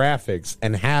older graphics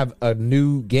and have a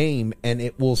new game, and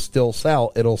it will still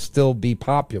sell. It'll still be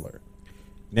popular.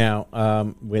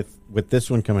 Now, with this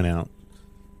one coming out,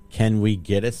 can we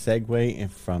get a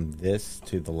segue from this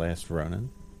to The Last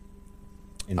Ronin?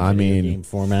 In game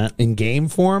format? In game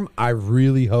form, I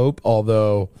really hope,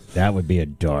 although That would be a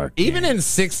dark even game. in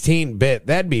 16-bit,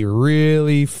 that'd be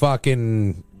really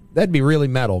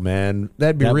metal, man.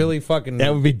 That'd be really fucking...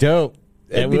 That would be dope.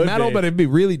 It'd be metal, but it'd be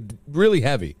really, really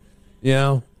heavy. You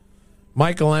know?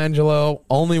 Michelangelo,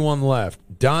 only one left.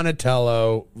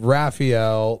 Donatello,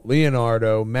 Raphael,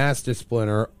 Leonardo, Master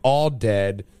Splinter, all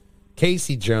dead.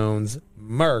 Casey Jones,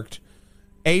 murked.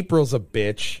 April's a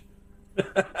bitch.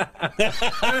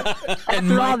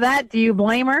 After all that, do you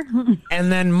blame her?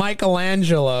 And then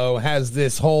Michelangelo has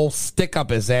this whole stick up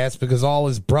his ass because all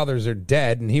his brothers are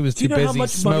dead, and he was Do you too know how busy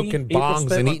much money smoking April bongs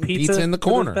spent and on eating pizza in the for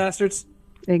those corner. Bastards.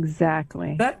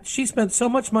 Exactly. That she spent so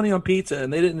much money on pizza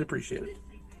and they didn't appreciate it.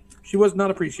 She was not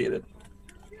appreciated.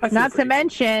 I feel Not for to April.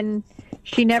 mention,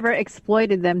 she never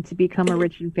exploited them to become a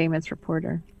rich and famous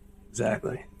reporter.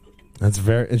 Exactly. That's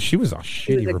very. And she was a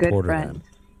She was shitty a good reporter, friend. then.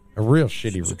 A real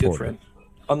shitty She was a good reporter. friend.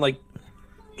 Unlike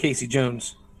Casey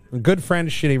Jones. A good friend,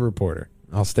 shitty reporter.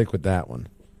 I'll stick with that one.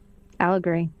 I'll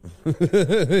agree.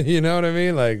 You know what I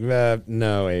mean? Like,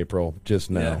 no, April,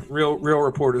 just no. Yeah, real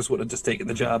reporters would have just taken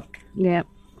the job. Yeah.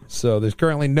 So there's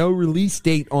currently no release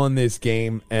date on this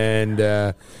game, and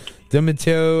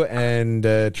Demito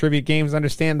and Tribute Games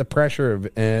understand the pressure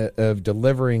of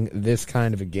delivering this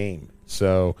kind of a game.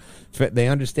 So they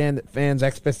understand that fans'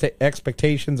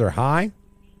 expectations are high,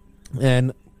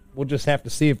 and we'll just have to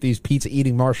see if these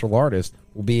pizza-eating martial artists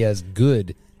will be as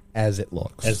good as it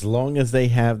looks. As long as they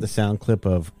have the sound clip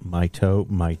of my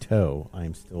toe,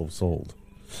 I'm still sold.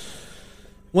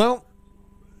 Well,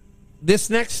 this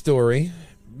next story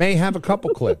may have a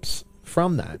couple clips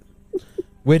from that,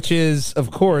 which is,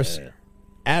 of course,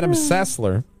 Adam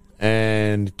Sessler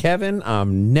and Kevin.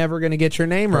 I'm never going to get your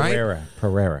name right.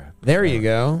 Pereira. There you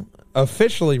go.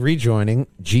 Officially rejoining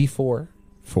G4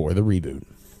 for the reboot.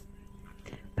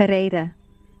 Pereira.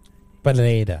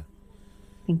 Pereira.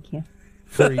 Thank you.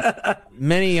 For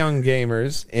many young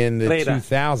gamers in the Pereira.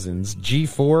 2000s,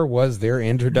 G4 was their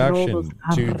introduction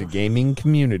to the gaming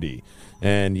community.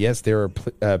 And yes, there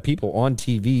are people on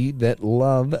TV that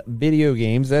love video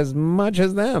games as much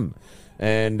as them.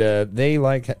 And they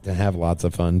like to have lots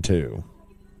of fun, too.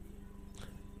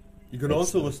 You can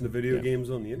also listen to video games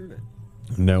on the internet.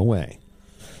 No way.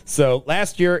 So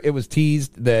last year, it was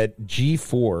teased that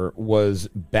G4 was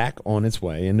back on its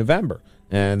way in November.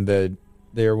 And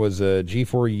there was a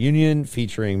G4 reunion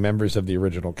featuring members of the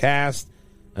original cast.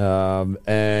 They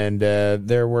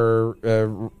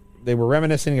were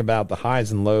reminiscing about the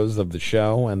highs and lows of the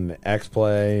show and the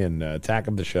X-Play and attack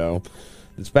of the show.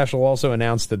 The special also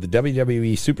announced that the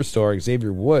WWE superstar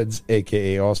Xavier Woods,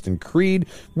 a.k.a. Austin Creed,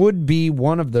 would be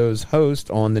one of those hosts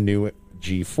on the new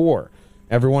G4.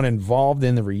 Everyone involved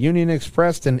in the reunion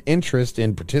expressed an interest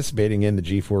in participating in the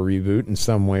G4 reboot in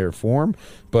some way or form,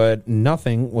 but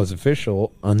nothing was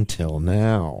official until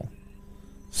now.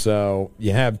 So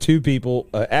you have two people,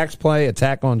 X-Play,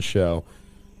 Attack on Show.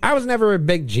 I was never a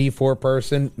big G4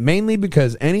 person, mainly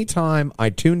because anytime I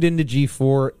tuned into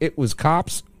G4, it was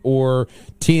Cops or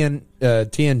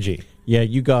TNG. Yeah,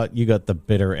 you got the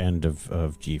bitter end of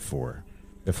G4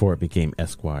 before it became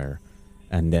Esquire,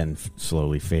 and then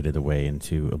slowly faded away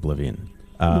into oblivion.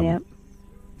 Yep.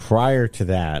 Prior to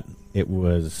that, it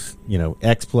was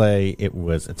X-Play, it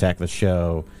was Attack the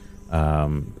Show. They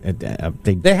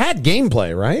had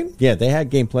gameplay, right? Yeah, they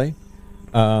had gameplay.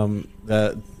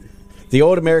 The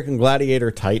old American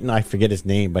Gladiator Titan, I forget his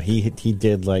name, but he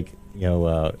did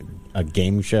a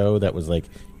game show that was like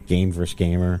game versus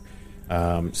gamer.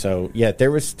 So yeah,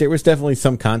 there was definitely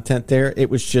some content there. It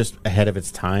was just ahead of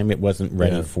its time. It wasn't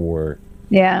ready for.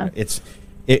 Yeah.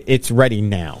 It's ready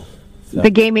now. So. The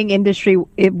gaming industry,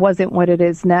 it wasn't what it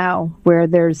is now, where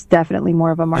there's definitely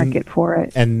more of a market for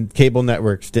it. And cable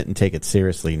networks didn't take it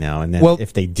seriously now. And then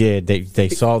if they did, they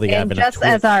saw the and advent just of Twitch.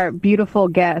 as our beautiful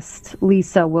guest,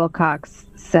 Lisa Wilcox,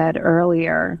 said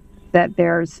earlier, that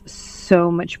there's so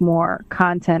much more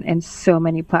content and so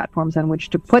many platforms on which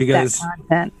to put that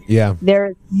content. Yeah.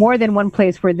 There's more than one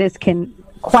place where this can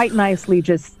quite nicely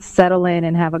just settle in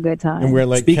and have a good time. And we're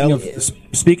like,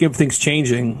 speaking of things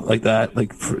changing like that,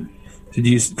 like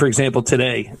for example,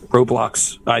 today,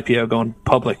 Roblox IPO going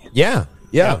public. Yeah.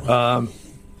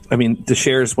 I mean, the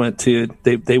shares went to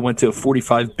they went to a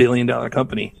 $45 billion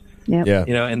company. Yep. Yeah.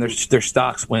 You know, and their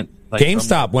stocks went. Like,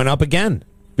 GameStop went up again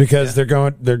because they're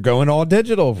going all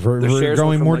digital. We're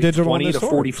going more like digital. $20 to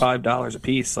 $45 a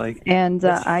piece. Like, and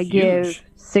I give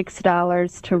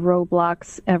 $6 to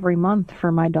Roblox every month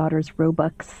for my daughter's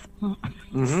Robux.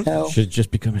 Mm-hmm. So should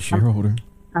just become a shareholder.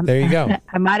 There you go.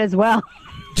 I might as well.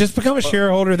 Just become a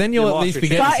shareholder, then you'll at least be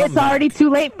getting something. It's already too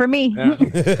late for me. Yeah.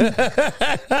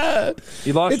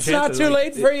 You lost. It's not too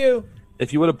late for you.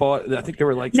 If you would have bought, I think there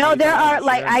were like no, there are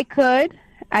like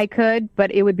I could,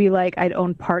 but it would be like I'd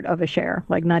own part of a share,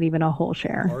 like not even a whole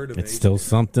share. It's still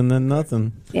something than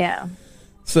nothing. Yeah.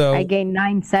 So I gained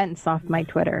 9 cents off my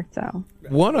Twitter. So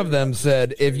one of them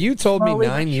said, "If you told me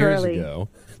 9 years ago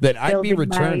that I'd be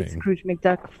returning my Scrooge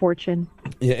McDuck fortune."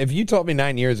 Yeah, if you told me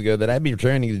 9 years ago that I'd be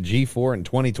returning to G4 in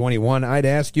 2021, I'd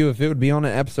ask you if it would be on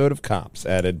an episode of Cops,"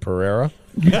 added Pereira.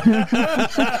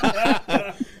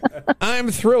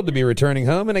 I'm thrilled to be returning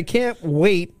home, and I can't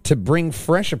wait to bring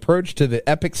fresh approach to the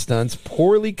epic stunts,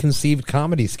 poorly conceived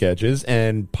comedy sketches,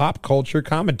 and pop culture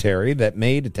commentary that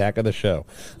made Attack of the Show.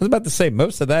 I was about to say,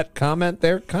 most of that comment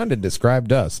there kind of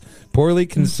described us. Poorly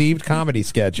conceived comedy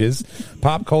sketches,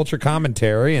 pop culture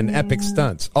commentary, and epic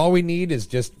stunts. All we need is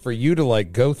just for you to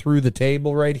like go through the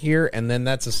table right here, and then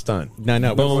that's a stunt.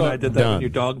 No, boom, I did that done. with your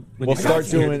dog. We'll start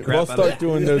doing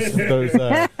those.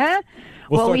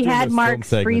 Well, we had Mark's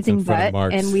segments freezing in front of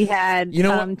butt, Mark's. and we had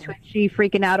Twitchy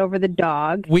freaking out over the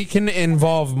dog. We can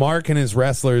involve Mark and his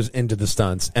wrestlers into the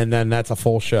stunts, and then that's a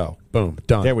full show. Boom,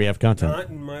 done. There we have content. Not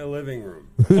in my living room.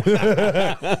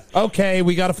 Okay,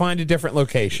 we got to find a different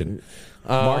location.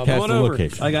 Mark has the over.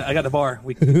 location. I got the bar.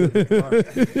 We can go to the bar.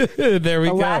 There we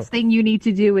The go. last thing you need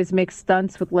to do is mix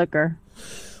stunts with liquor.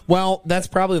 Well, that's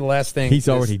probably the last thing. He's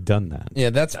already done that. Yeah,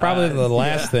 that's probably the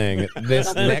last thing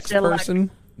this next person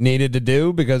needed to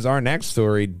do, because our next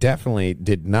story definitely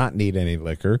did not need any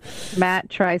liquor. Matt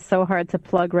tries so hard to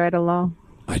plug right along.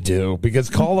 I do, because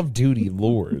Call of Duty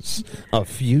lures a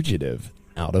fugitive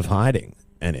out of hiding,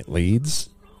 and it leads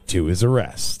to his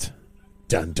arrest.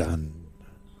 Dun dun.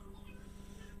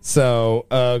 So,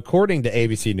 according to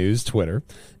ABC News Twitter,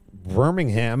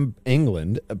 Birmingham,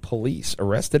 England, police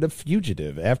arrested a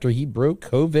fugitive after he broke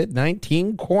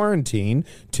COVID-19 quarantine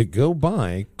to go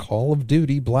buy Call of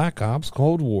Duty Black Ops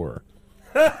Cold War.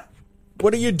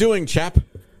 What are you doing, chap?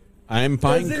 I'm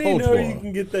buying Doesn't Cold he know War. you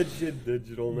can get that shit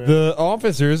digital now? The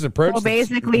officers approached... So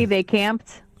basically, they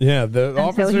camped the until he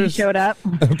officers showed up.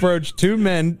 approached two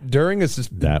men during a...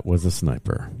 That was a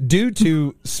sniper. due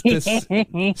to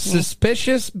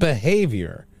suspicious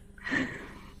behavior,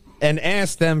 and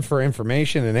asked them for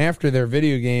information, and after their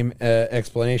video game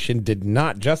explanation did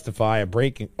not justify a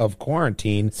break of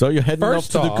quarantine. So you're heading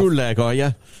First off to off- the gulag, are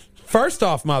you? First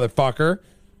off, motherfucker,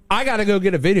 I gotta go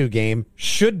get a video game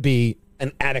should be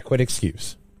an adequate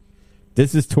excuse.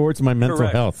 This is towards my mental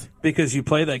Correct. health. Because you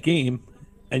play that game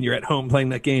and you're at home playing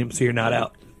that game, so you're not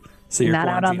out. So you're Not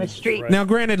out on the quarantining. street. Now,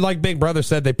 granted, like Big Brother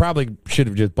said, they probably should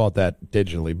have just bought that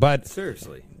digitally, but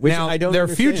Seriously. now I don't they're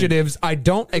understand. fugitives. I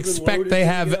don't expect loaded they to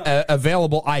have the a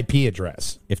available IP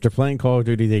address. If they're playing Call of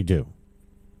Duty, they do.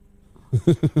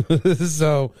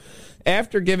 So,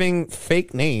 after giving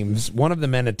fake names, one of the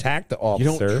men attacked the You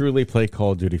officer. don't truly play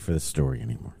Call of Duty for the story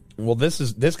anymore. Well, this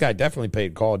guy definitely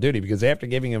paid Call of Duty, because after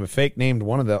giving him a fake name,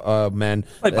 one of the men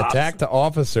Like Bob's. attacked the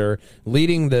officer,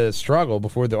 leading the struggle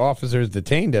before the officers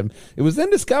detained him. It was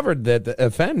then discovered that the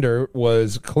offender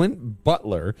was Clint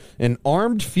Butler, an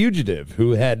armed fugitive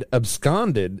who had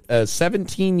absconded a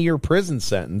 17-year prison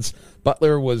sentence.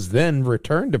 Butler was then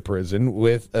returned to prison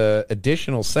with an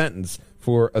additional sentence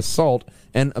for assault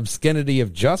and obscenity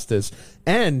of justice,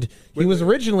 and he was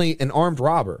originally an armed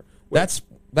robber.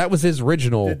 That was his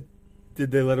original.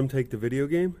 Did they let him take the video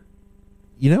game?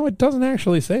 You know, it doesn't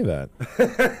actually say that.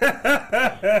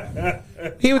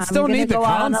 He would still I'm gonna need the go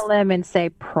out on a console. limb and say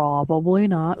probably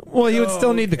not. Well, he would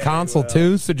still need the console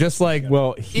too. So just like,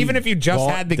 He even if you just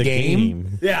bought had the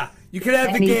game, Yeah. You could have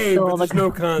the And he game, stole but there's the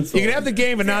no console. you can have the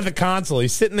game but not the console.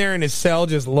 He's sitting there in his cell,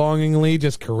 just longingly,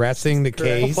 just caressing the We'll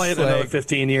case. play it like, another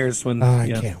 15 years when I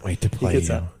you know, can't wait to he play gets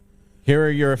you. out. Here are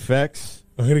your effects.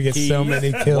 I'm gonna get so Keys,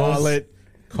 many kills. Wallet,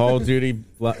 Call of Duty,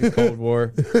 Cold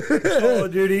War. Call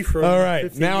of Duty from All right,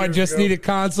 15 now I years just ago. need a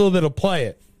console that'll play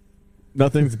it.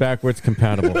 Nothing's backwards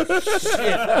compatible.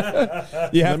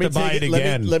 You have to buy it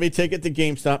again. Let me take it to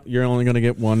GameStop. You're only going to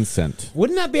get 1 cent.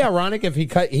 Wouldn't that be ironic if he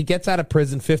gets out of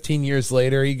prison 15 years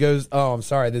later? He goes, "Oh, I'm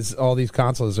sorry. All these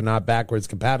consoles are not backwards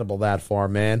compatible that far,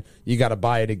 man. You got to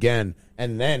buy it again."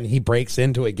 And then he breaks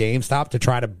into a GameStop to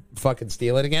try to fucking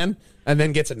steal it again, and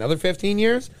then gets another 15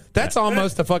 years. That's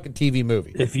almost a fucking TV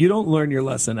movie. If you don't learn your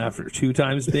lesson after 2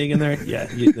 times being in there,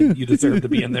 you deserve to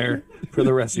be in there for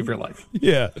the rest of your life.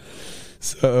 Yeah.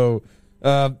 So,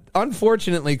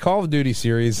 unfortunately, Call of Duty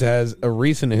series has a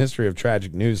recent history of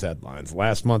tragic news headlines.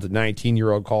 Last month, a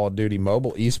 19-year-old Call of Duty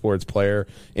mobile esports player,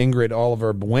 Ingrid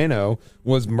Oliver Bueno,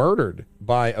 was murdered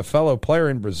by a fellow player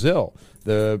in Brazil.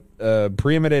 The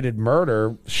premeditated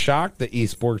murder shocked the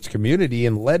esports community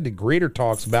and led to greater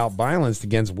talks about violence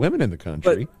against women in the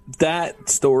country. But that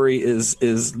story is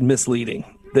misleading.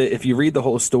 If you read the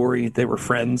whole story, they were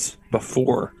friends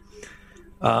before.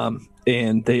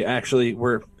 And they actually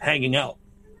were hanging out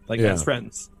as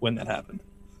friends when that happened.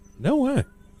 No way.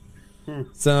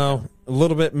 So, a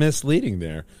little bit misleading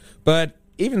there. But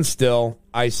even still,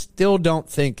 I still don't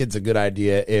think it's a good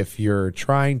idea if you're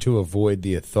trying to avoid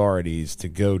the authorities to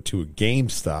go to a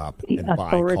GameStop and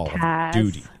buy Call of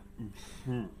Duty.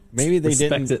 Maybe they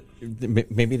Respect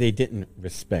didn't. Maybe they didn't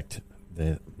respect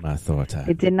the authority.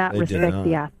 It did not respect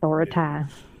the authority.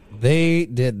 They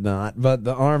did not, but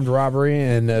the armed robbery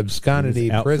and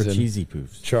abscondity out prison for cheesy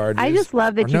poofs. charges. I just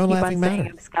love that are you no keep on laughing saying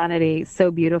matter. abscondity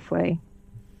so beautifully.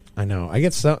 I know. I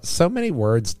get so many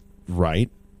words right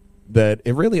that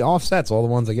it really offsets all the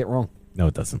ones I get wrong. No,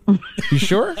 it doesn't. You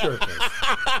sure? Sure.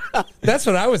 That's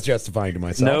what I was justifying to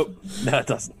myself. Nope. No, it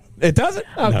doesn't. It doesn't?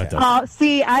 Okay. No, it doesn't.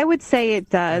 See, I would say it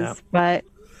does, Yeah. but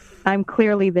I'm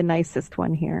clearly the nicest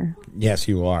one here. Yes,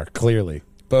 you are. Clearly.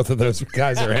 Both of those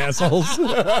guys are assholes.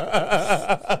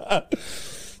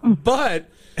 But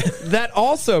that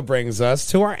also brings us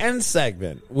to our end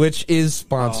segment, which is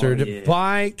sponsored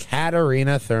by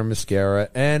Katarina Thermoscara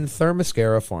and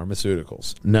Thermoscara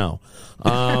Pharmaceuticals. No.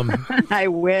 I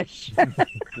wish.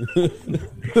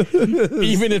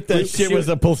 Even if that shit was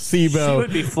a placebo, She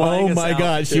would be flying oh us my out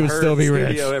God, to she would her still be rich.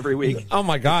 studio every week. Oh,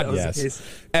 my God, That was the yes. case.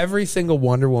 Every single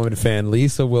Wonder Woman fan,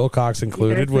 Lisa Wilcox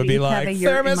included, would be Each have like, a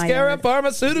yurt in my Thermoscara yard."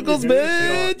 Pharmaceuticals,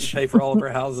 bitch! Pay for all of our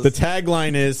houses. The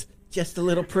tagline is just a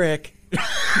little prick.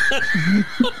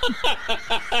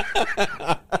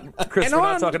 Chris, And we're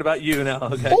on- not talking about you now,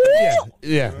 okay?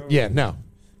 Yeah, no.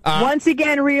 Once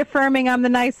again, reaffirming I'm the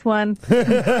nice one.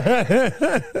 Thank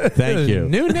you.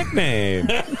 New nickname.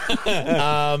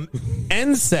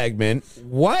 End segment.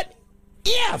 What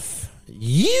if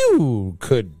you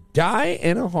could die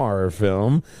in a horror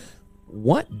film?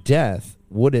 What death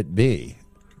would it be,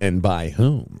 and by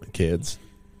whom, kids?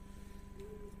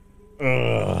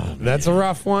 That's a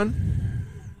rough one.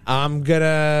 I'm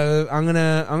gonna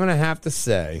have to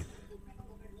say.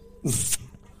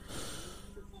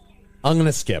 I'm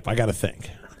gonna skip. I gotta think.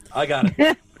 I got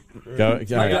it. Go, I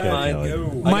got mine.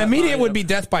 Go. My immediate would be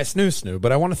death by snoo snoo,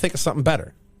 but I want to think of something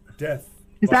better. Death.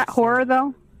 Is that horror,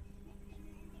 though?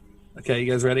 Okay,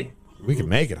 you guys ready? We can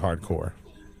make it hardcore.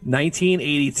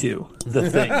 1982, The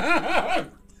Thing.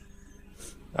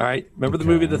 All right, remember the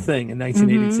movie The Thing in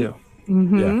 1982?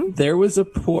 Yeah. There was a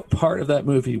part of that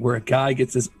movie where a guy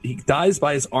he dies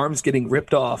by his arms getting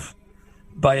ripped off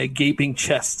by a gaping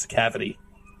chest cavity.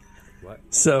 What?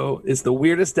 So it's the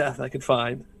weirdest death I could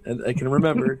find and I can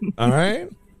remember. All right.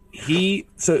 He's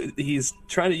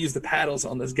trying to use the paddles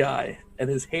on this guy, and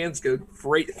his hands go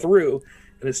right through,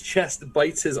 and his chest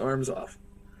bites his arms off.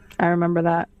 I remember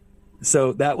that.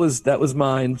 So that was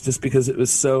mine, just because it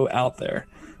was so out there.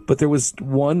 But there was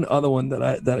one other one that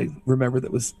I remember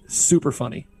that was super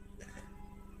funny.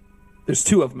 There's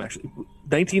 2 of them actually.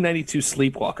 1992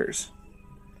 Sleepwalkers.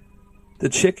 The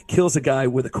chick kills a guy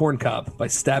with a corn cob by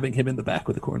stabbing him in the back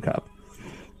with a corn cob.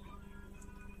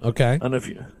 Okay. I don't know if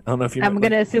you. I'm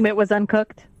going to assume it was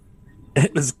uncooked.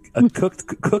 It was a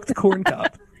cooked corn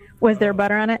cob. Was there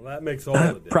butter on it? Well, that makes all the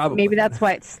difference. Probably. Maybe that's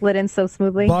why it slid in so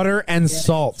smoothly. Butter and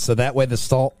salt, so that way the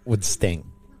salt would sting.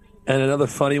 And another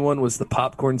funny one was the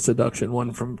popcorn seduction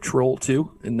one from Troll 2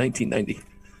 in 1990,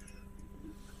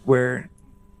 where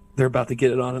they're about to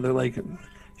get it on, and they're like,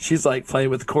 she's like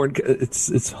playing with corn.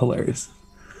 It's hilarious.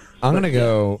 I'm going to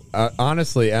go,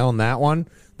 honestly, on that one,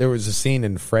 there was a scene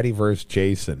in Freddy vs.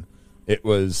 Jason. It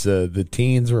was the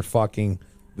teens were fucking,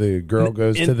 the girl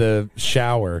goes to the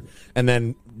shower, and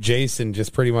then Jason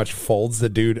just pretty much folds the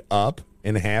dude up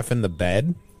in half in the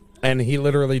bed, and he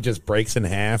literally just breaks in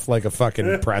half like a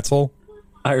fucking pretzel.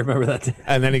 I remember that too.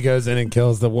 And then he goes in and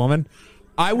kills the woman.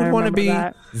 I would want to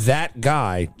remember be that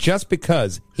guy just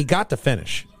because he got to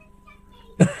finish.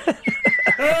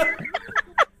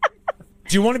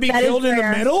 Do you want to be That is killed in the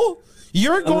fair. middle?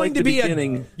 You're going like to the be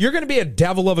beginning. you're going to be a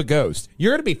devil of a ghost.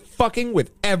 You're going to be fucking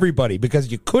with everybody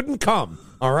because you couldn't come.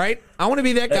 All right? I want to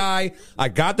be that guy. I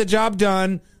got the job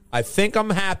done. I think I'm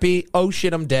happy. Oh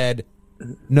shit, I'm dead.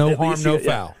 No At harm, least no you- yeah.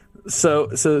 foul.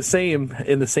 So same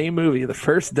in the same movie, the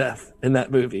first death in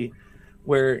that movie,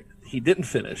 where he didn't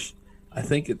finish. I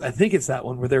think it's that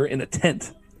one where they were in a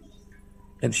tent,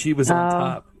 and she was on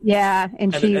top, Yeah,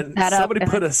 and she and sat up. somebody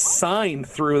put a sign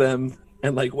through them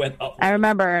and like went up. I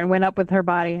remember, and went up with her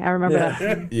body. I remember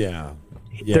that. Yeah.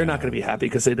 They're not going to be happy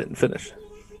because they didn't finish.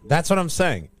 That's what I'm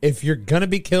saying. If you're going to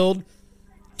be killed,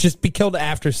 just be killed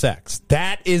after sex.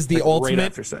 That is the Like, ultimate. right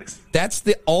after sex. That's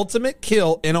the ultimate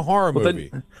kill in a horror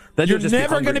movie. Then You're you'll just be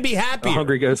never hungry. going to be happy. A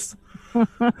hungry ghost. You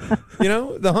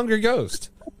know, the hungry ghost.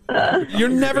 You're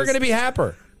never going to be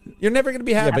happier. You're never going to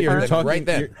be happier You're than talking, right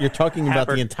then. you're talking about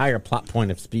Happer. the entire plot point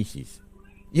of Species.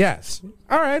 Yes.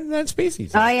 All right, that's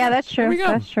species. Oh yeah, that's There true. we go.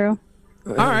 That's true.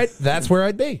 All right, that's where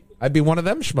I'd be. I'd be one of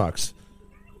them schmucks.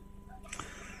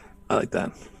 I like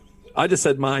that. I just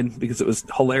said mine because it was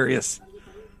hilarious.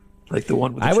 Like the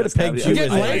one with the I would've chest pegged cavity. you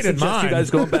as- I laid in suggest mine. you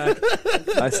guys going back.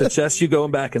 I suggest you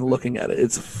going back and looking at it.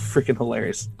 It's freaking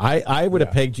hilarious. I would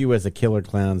have pegged you as a killer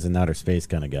clowns in outer space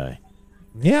kind of guy.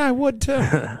 Yeah, I would too.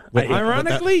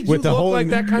 Ironically, you with the look whole like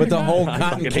that kind with of the guy. whole I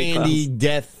cotton fucking hate candy clowns.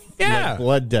 death, Yeah. like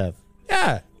blood death.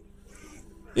 Yeah.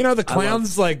 You know, the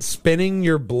clown's like spinning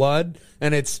your blood,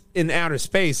 and it's in outer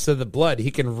space, so the blood, he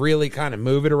can really kind of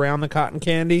move it around the cotton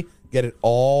candy, get it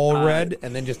all red,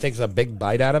 and then just takes a big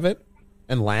bite out of it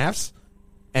and laughs.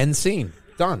 End scene.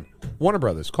 Done. Warner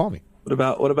Brothers, call me.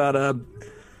 What about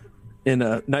in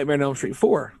Nightmare on Elm Street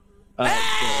 4?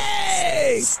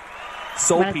 Hey!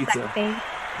 Soul Wanna Pizza. sex thing?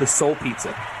 The Soul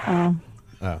Pizza. Oh,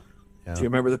 Oh, Do you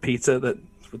remember the pizza that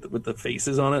with the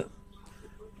faces on it?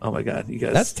 Oh my god, you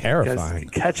guys! That's you terrifying.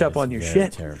 guys catch up on your Very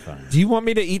shit. terrifying. do you want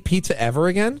me to eat pizza ever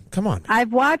again? Come on.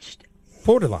 I've watched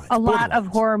Borderline. a lot of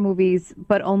horror movies,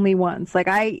 but only once. Like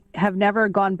I have never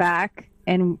gone back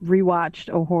and rewatched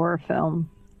a horror film,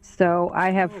 so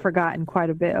I have forgotten quite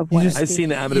a bit of what just- I've seen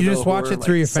the Amityville You just watch Horror it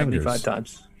through like your 75 fingers.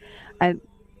 times.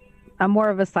 I'm more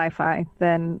of a sci-fi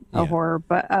than a Yeah. horror,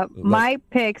 but my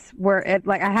picks were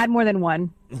I had more than one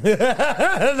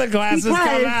The glasses come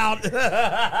Because-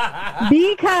 out.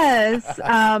 because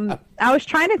I was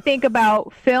trying to think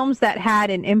about films that had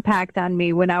an impact on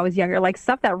me when I was younger, like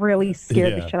stuff that really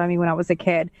scared the Yeah. shit out of me when I was a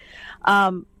kid.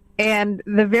 And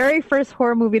the very first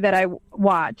horror movie that I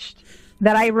watched,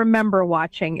 that I remember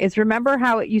watching, is remember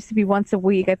how it used to be once a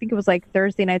week? I think it was like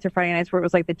Thursday nights or Friday nights, where it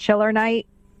was like the chiller night.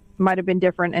 Might have been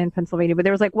different in Pennsylvania, but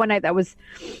there was like one night that was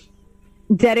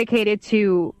dedicated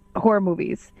to horror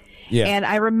movies. Yeah. And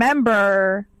I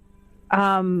remember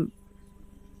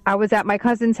I was at my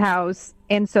cousin's house,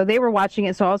 and so they were watching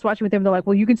it. So I was watching with them. They're like,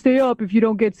 well, you can stay up if you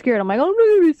don't get scared. I'm like, oh, I'm not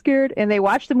going to be scared. And they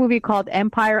watched a movie called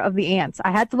Empire of the Ants.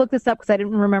 I had to look this up because I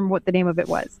didn't remember what the name of it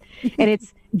was. And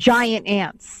it's giant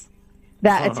ants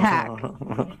that attack.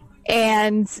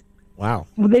 And Wow.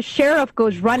 the sheriff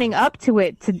goes running up to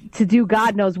it to do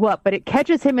God knows what, but it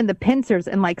catches him in the pincers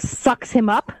and like sucks him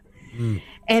up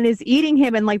and is eating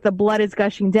him, and like the blood is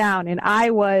gushing down. And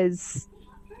I was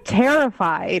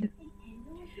terrified.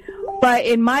 But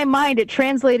in my mind, it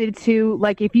translated to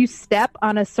like if you step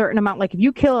on a certain amount, like if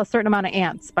you kill a certain amount of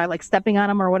ants by like stepping on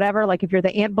them or whatever, like if you're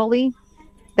the ant bully,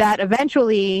 that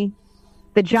eventually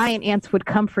the giant ants would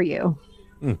come for you.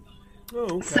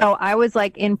 So I was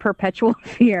like in perpetual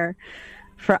fear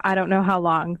for I don't know how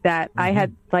long, that I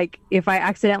had like if I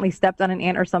accidentally stepped on an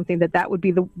ant or something, that would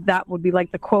be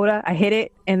like the quota. I hit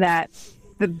it, and that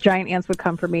the giant ants would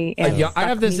come for me. And I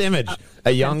have this image: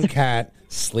 a young cat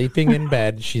sleeping in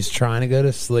bed. She's trying to go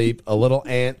to sleep. A little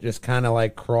ant just kind of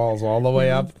like crawls all the way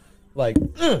up, like.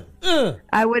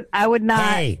 I would not.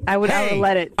 Hey, I would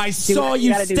let it. I do saw what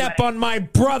you gotta do, step buddy. on my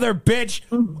brother, bitch.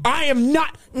 I am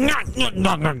not.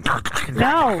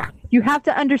 No, you have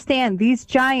to understand. These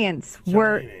giants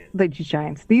were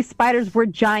These spiders were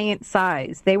giant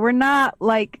size. They were not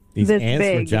like These this ants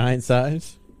big. were giant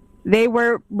size. They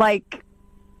were like,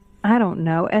 I don't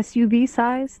know, SUV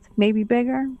sized, maybe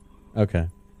bigger. Okay.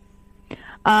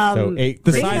 Um, So The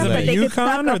big size enough of that a they could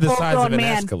Yukon suck or the a size of full-grown an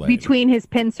man Escalade? between his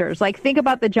pincers. Like, think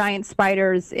about the giant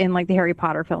spiders in like the Harry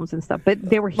Potter films and stuff. But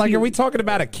they were Like, huge. are we talking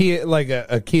about a Kia, like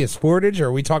a Kia Sportage, or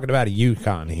are we talking about a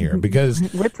Yukon here? Because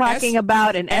We're talking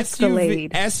about an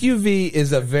Escalade. SUV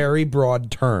is a very broad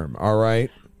term. All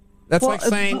right, that's like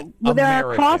saying well, there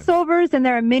are American. crossovers and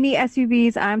there are mini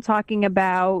SUVs. I'm talking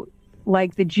about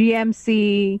like the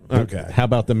GMC Okay, How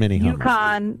about the mini Hummer?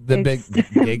 Yukon. the big It's-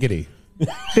 giggity.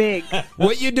 big.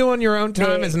 What you do on your own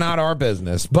time Big. is not our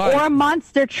business. But Or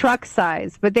monster truck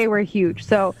size, but they were huge.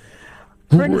 So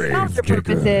for nostalgia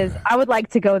purposes, I would like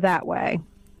to go that way.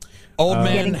 old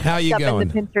man, Getting how you swept up going? in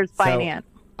the Pinter's finance.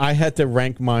 I had to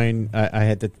rank mine. I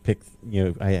had to pick.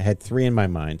 I had 3 in my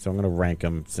mind, so I'm going to rank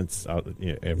them since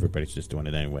everybody's just doing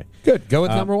it anyway. Good. Go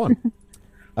with number one.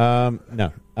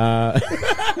 No.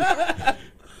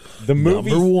 The movie,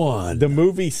 Number one. The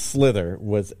movie Slither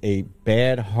was a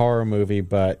bad horror movie,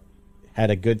 but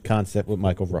had a good concept with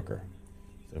Michael Rooker.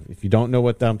 So if you don't know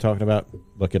what I'm talking about,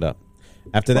 look it up.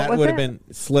 After that was would have it?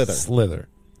 been Slither. Slither.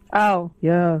 Oh,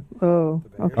 yeah. Oh,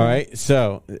 okay. All right.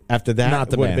 So after that Not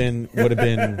the would have band.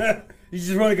 been You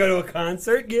just want to go to a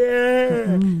concert?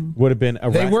 Yeah. would have been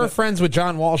They were friends with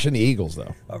John Walsh and the Eagles,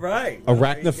 though. All right.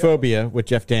 Arachnophobia with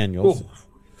Jeff Daniels.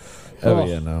 Oh,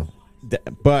 yeah, no.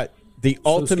 But the So scared of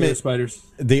ultimate spiders.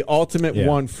 the ultimate Yeah,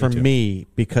 one me for too. me,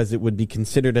 because it would be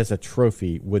considered as a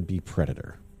trophy, would be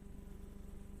Predator.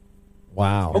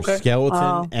 Wow. Okay. Skeleton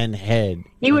Oh. and head.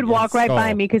 He would and walk right by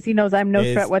skull me because he knows I'm no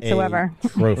is threat whatsoever. a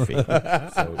trophy.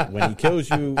 So when he kills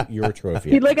you, you're a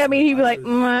trophy. He'd look at me, he'd be like,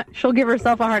 she'll give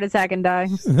herself a heart attack and die.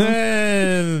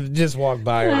 Just walk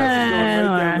by her. Going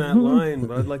right down that line,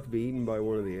 but I'd like to be eaten by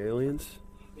one of the aliens.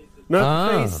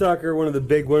 Not the face sucker, one of the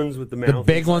big ones with the mouth.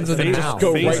 The big ones with the Face- mouth.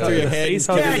 Go Face right through your huggers. head Face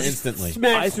and kill you huggers. instantly.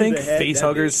 I think face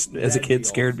huggers as a kid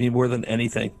scared me more than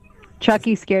anything.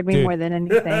 Chucky scared me Dude. more than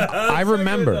anything. I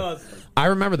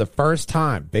remember the first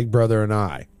time Big Brother and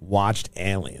I watched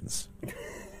Aliens.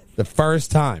 The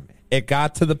first time. It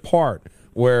got to the part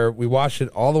where we watched it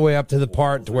all the way up to the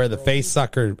part to where the face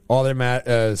sucker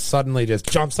suddenly just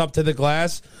jumps up to the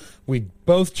glass. We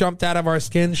both jumped out of our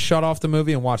skins, shut off the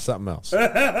movie, and watched something else.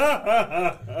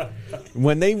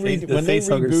 When they face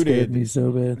huggers scared me rebooted,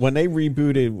 so bad. when they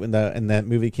rebooted, and that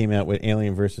movie came out with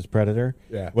Alien versus Predator.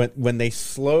 Yeah. When they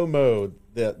slow mode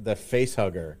the face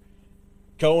hugger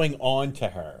going on to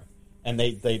her, and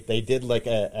they did like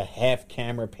a half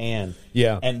camera pan.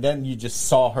 Yeah. And then you just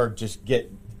saw her just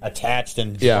get attached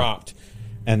and Yeah. dropped.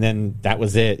 And then that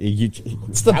was it.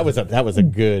 That was a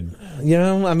good. You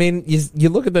know, I mean, you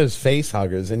look at those face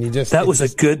huggers, and you just That was a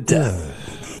good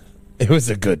death. it was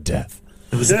a good death.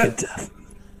 It was a good death.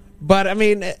 But I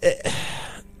mean,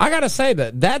 I gotta say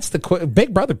that's the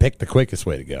Big Brother picked the quickest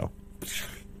way to go.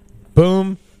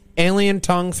 Boom, alien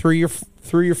tongue through your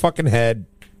fucking head,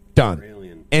 done,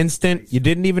 instant. You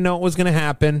didn't even know it was gonna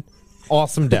happen.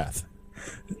 Awesome death.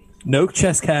 No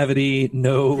chest cavity,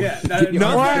 no,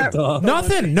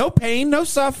 Nothing. No pain. No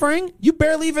suffering. You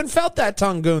barely even felt that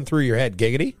tongue going through your head.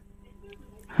 Giggity.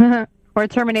 Or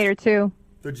Terminator 2,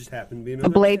 There just happened to be a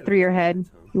another blade head. through your head.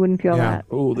 You wouldn't feel Yeah. that.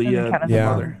 Oh, the Doesn't count as a yeah.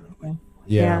 mother.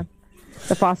 Yeah.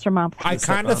 The foster mom. I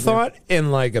kind of thought in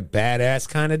like a badass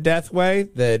kind of death way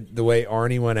that the way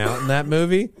Arnie went out in that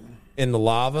movie in the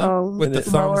lava with the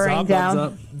thumbs lowering up,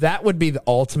 down. that would be the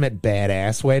ultimate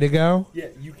badass way to go. Yeah,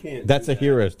 you can't. That's a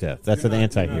hero's death. That's an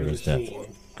anti-hero's death.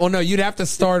 Well, no, you'd have to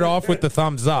start off with the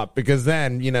thumbs up because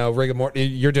then, rigor mortis,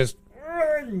 you just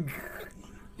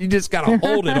got to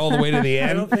hold it all the way to the I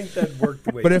end. don't think that worked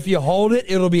the way. But if you hold it,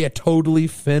 it'll be a totally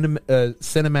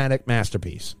cinematic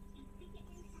masterpiece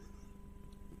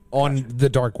on the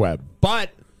dark web.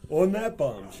 But on that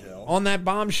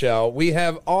bombshell, we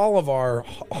have all of our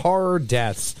horror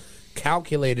deaths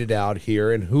calculated out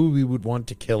here and who we would want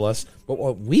to kill us. But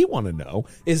what we want to know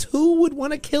is who would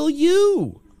want to kill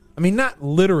you. I mean, not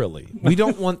literally. We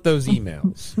don't want those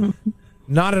emails.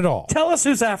 Not at all. Tell us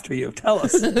who's after you. Tell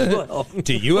us. We'll help.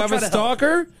 Do you We'll have a try to help.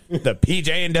 stalker? The PJ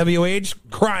and WH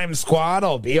crime squad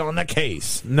will be on the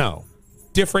case. No.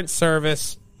 Different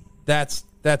service. That's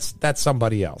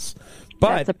somebody else.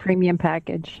 But That's a premium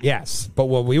package. yes, but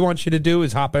what we want you to do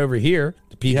is hop over here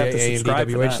to You have to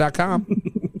subscribe for that. pjandwh.com.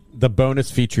 The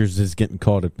bonus features is getting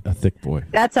called a thick boy.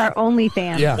 That's our only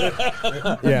fan. Yeah.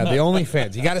 Yeah, the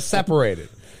OnlyFans. You got to separate it.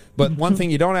 But one thing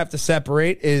you don't have to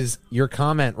separate is your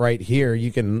comment right here.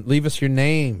 You can leave us your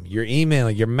name, your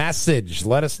email, your message.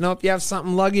 Let us know if you have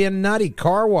something luggy and nutty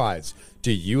car-wise.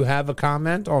 Do you have a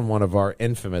comment on one of our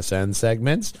infamous end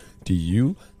segments? Do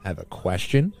you have a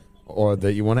question or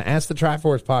that you want to ask the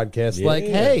Triforce podcast? Like,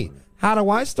 hey, how do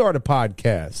I start a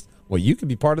podcast? Well, you can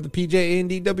be part of the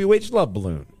PJANDWH Love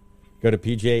Balloon. Go to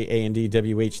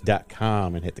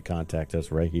pjandwh.com and hit the contact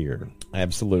us right here.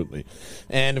 Absolutely.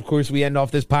 And, of course, we end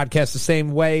off this podcast the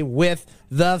same way with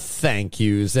the thank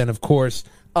yous. And, of course,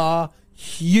 a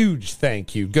huge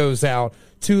thank you goes out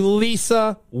to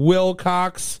Lisa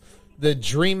Wilcox, the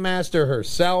Dream Master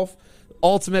herself,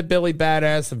 Ultimate Billy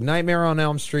Badass of Nightmare on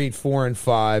Elm Street 4 and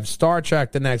 5, Star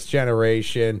Trek The Next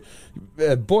Generation,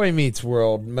 Boy Meets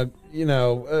World,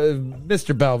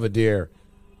 Mr. Belvedere.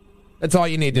 That's all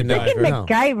you need to know. Freaking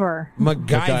MacGyver.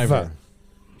 MacGyver.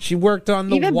 She worked on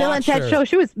the Even Bill and Ted show.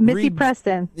 She was Missy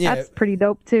Preston. Yeah. That's pretty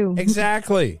dope too.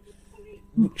 Exactly.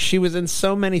 She was in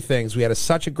so many things. We had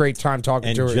such a great time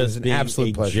talking to her. It was an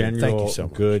absolute pleasure. Thank you so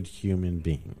much. Good human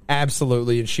being.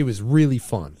 Absolutely, and she was really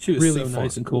fun. She was really so fun.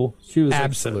 nice and cool. She was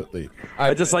absolutely.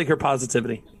 I just like her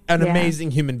positivity. An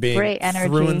amazing human being, Great energy.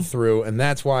 through and through, and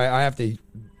that's why I have to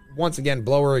once again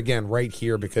blow her again right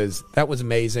here because that was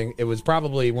amazing. It was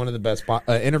probably one of the best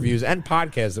interviews and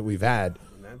podcasts that we've had,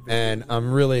 and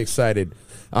I'm really excited.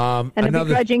 And a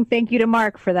begrudging thank you to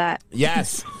Mark for that.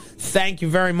 Yes. Thank you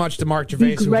very much to Mark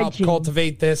Gervais, who helped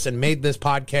cultivate this and made this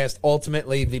podcast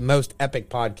ultimately the most epic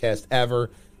podcast ever.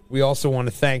 We also want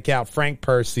to thank out Frank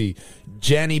Percy,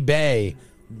 Jenny Bay,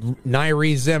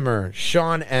 Nairi Zimmer,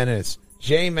 Sean Ennis,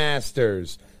 Jay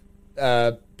Masters,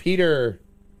 Peter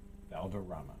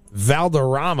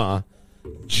Valderrama,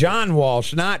 John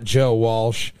Walsh, not Joe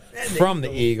Walsh, from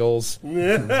the Eagles.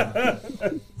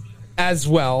 As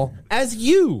well as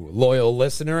you, loyal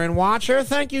listener and watcher.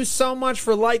 Thank you so much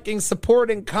for liking,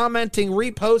 supporting, commenting,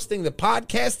 reposting the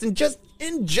podcast, and just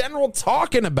in general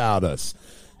talking about us.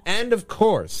 And of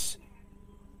course,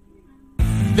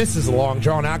 this is a long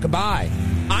drawn out goodbye.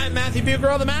 I'm Matthew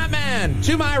Bucaro, the Madman.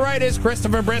 To my right is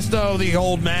Christopher Bristow, the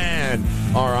old man.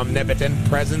 Our omnipotent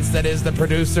presence that is the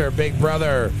producer, Big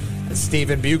Brother,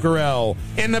 Stephen Bucarell.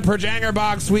 In the Projanger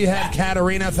box, we have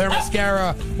Katerina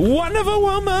Thermascara, wonderful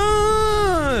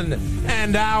woman,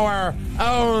 and our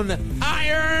own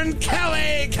Iron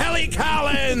Kelly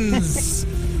Collins.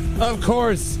 Of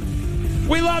course,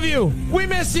 we love you. We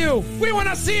miss you. We want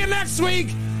to see you next week.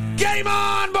 Game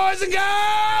on, boys and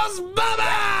girls.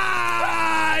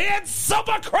 Bye-bye. It's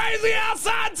super crazy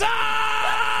outside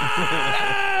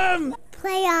time.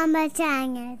 Play on my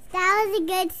Bajangers. That was a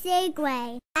good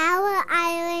segue. Our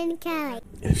Iron Kelly.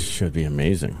 It should be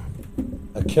amazing.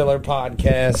 A killer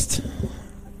podcast.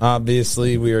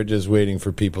 Obviously, we are just waiting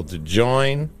for people to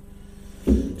join.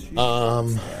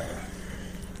 And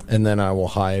then I will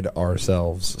hide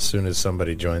ourselves as soon as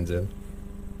somebody joins in.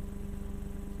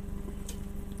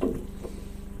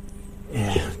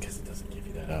 Yeah, because it doesn't give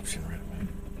you that option right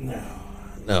away.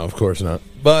 No, of course not.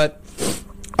 But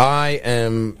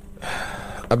I've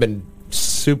been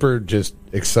super just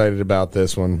excited about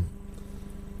this one.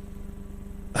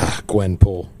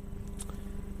 Gwenpool.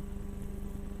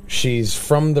 She's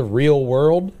from the real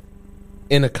world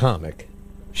in a comic.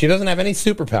 She doesn't have any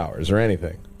superpowers or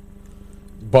anything.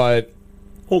 But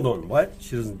hold on, what?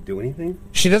 She doesn't do anything?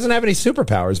 She doesn't have any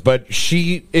superpowers, but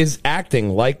she is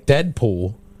acting like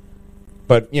Deadpool.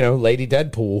 But, Lady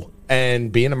Deadpool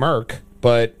and being a merc,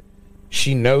 but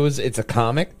she knows it's a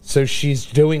comic, so she's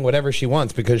doing whatever she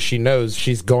wants because she knows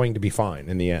she's going to be fine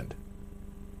in the end.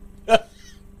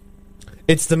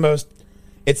 It's the most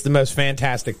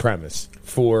fantastic premise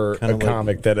for a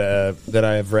comic that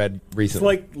I have read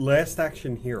recently. It's like Last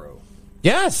Action Hero.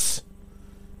 Yes,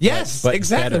 but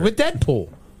exactly better. With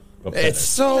Deadpool. It's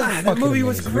so that movie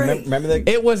was great. Remember that?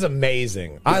 It was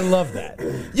amazing. I love that.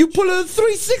 You pull a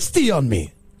 360 on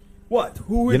me. What?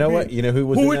 Who would what? You know who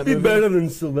was who in would that be movie? better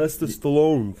than Sylvester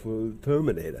Stallone for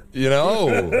Terminator? You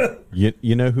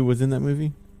know who was in that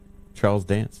movie? Charles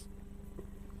Dance.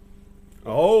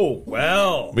 Oh,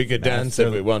 well. We could dance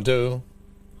if we want to.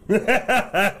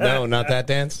 No, not that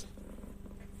dance.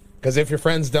 Because if your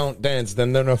friends don't dance,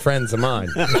 then they're no friends of mine.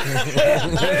 That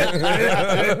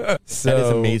is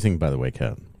amazing, by the way,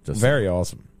 Kat. Very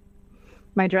awesome.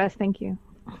 My dress, thank you.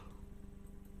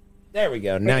 There we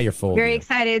go. Now you're full. Very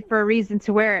excited for a reason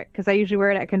to wear it because I usually wear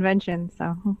it at conventions.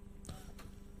 So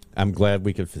I'm glad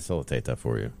we could facilitate that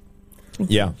for you.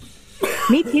 Yeah.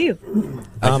 Me too.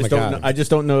 I just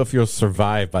don't know if you'll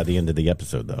survive by the end of the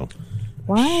episode, though.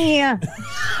 Why?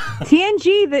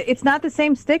 TNG, it's not the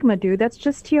same stigma, dude. That's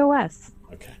just TOS.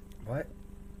 Okay. What?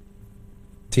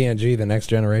 TNG, The Next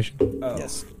Generation? Oh.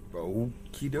 Yes.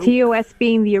 Okey-doke. TOS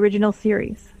being the original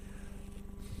series.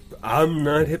 I'm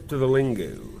not hip to the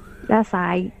lingo. That's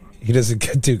I. He doesn't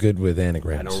get too good with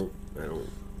anagrams. I don't.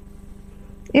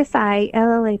 It's I,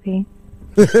 LLAP.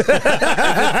 It's not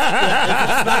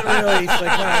really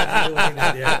psychotic.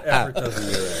 Effort doesn't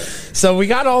do that. So we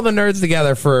got all the nerds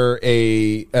together for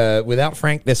a without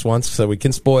Frank this once, so we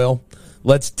can spoil.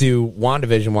 Let's do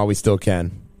WandaVision while we still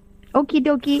can. Okie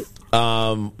dokie.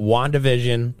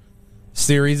 WandaVision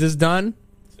series is done.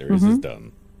 Series is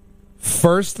done.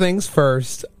 First things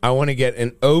first, I want to get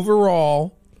an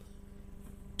overall.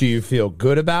 Do you feel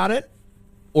good about it?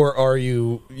 Or are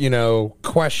you,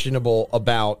 questionable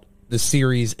about the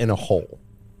series in a whole?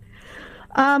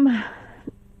 No,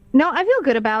 I feel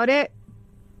good about it.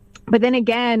 But then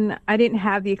again, I didn't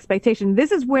have the expectation.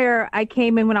 This is where I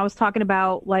came in when I was talking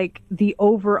about like the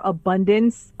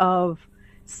overabundance of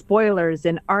spoilers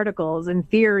and articles and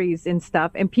theories and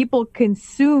stuff. And people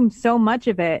consume so much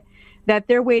of it that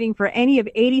they're waiting for any of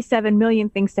 87 million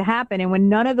things to happen. And when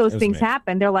none of those things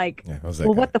happen, they're like,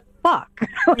 well, what the fuck?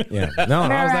 Yeah. No,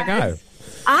 I was that guy.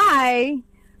 I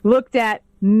looked at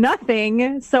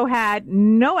nothing, so had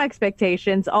no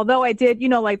expectations. Although I did,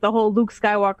 like the whole Luke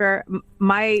Skywalker,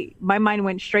 my mind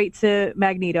went straight to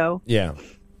Magneto. Yeah.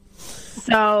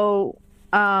 So,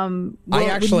 I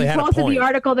actually had a posted point. the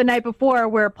article the night before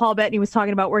where Paul Bettany was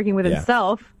talking about working with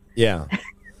himself. Yeah.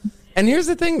 And here's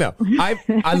the thing, though.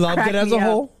 I loved it as a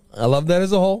whole. I loved that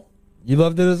as a whole. You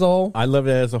loved it as a whole? I loved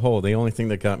it as a whole. The only thing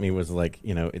that got me was like,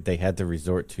 they had to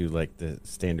resort to like the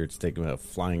standard stigma of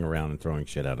flying around and throwing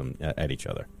shit at each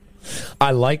other.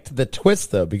 I liked the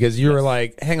twist though, because you were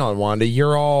like, hang on, Wanda,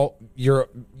 you're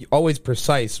always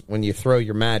precise when you throw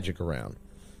your magic around.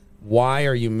 Why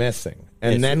are you missing?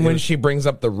 And then when she brings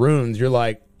up the runes, you're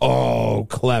like, oh,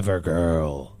 clever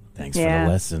girl. Thanks for the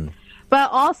lesson.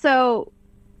 But also,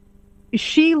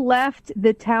 she left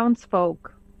the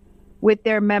townsfolk with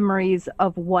their memories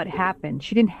of what happened.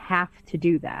 She didn't have to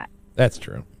do that. That's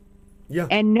true. Yeah.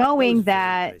 And knowing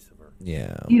that,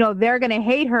 they're going to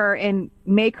hate her and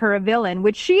make her a villain,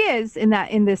 which she is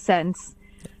in this sense.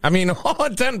 I mean, all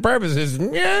intents and purposes,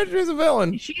 she's a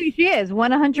villain. She is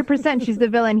 100%. She's the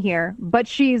villain here, but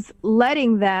she's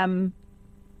letting them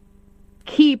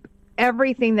keep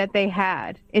everything that they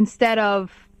had instead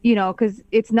of, because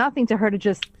it's nothing to her to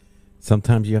just.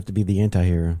 Sometimes you have to be the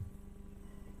anti-hero.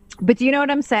 But do you know what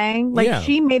I'm saying? Like,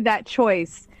 she made that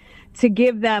choice to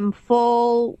give them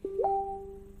full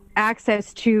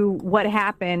access to what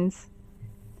happens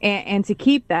and to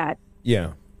keep that.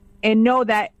 Yeah. And know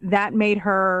that made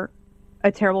her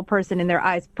a terrible person in their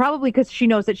eyes. Probably because she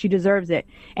knows that she deserves it.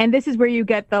 And this is where you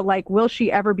get the, like, will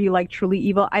she ever be, like, truly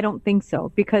evil? I don't think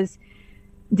so. Because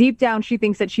deep down, she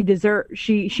thinks that she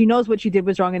knows what she did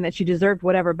was wrong and that she deserved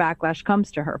whatever backlash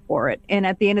comes to her for it. And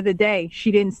at the end of the day,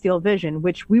 she didn't steal Vision,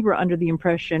 which we were under the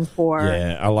impression for.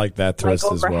 Yeah, I like that twist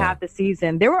as well. Over half the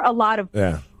season. There were a lot of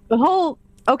the whole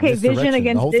Vision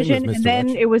against the Vision, and then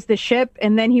it was the ship,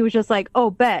 and then he was just like, oh,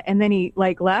 bet, and then he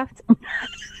like left.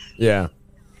 Yeah.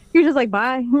 He was just like,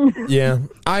 bye. Yeah.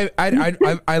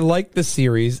 I like the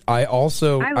series. I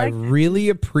really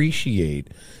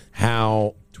appreciate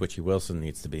how Twitchy Wilson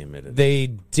needs to be admitted. They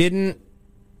didn't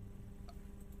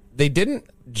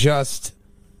just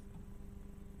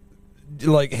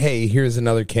like, hey, here's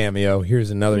another cameo,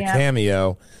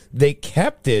 cameo. They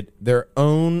kept it their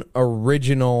own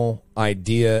original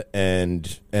idea and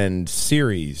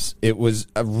series. It was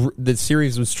the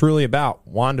series was truly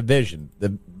about WandaVision.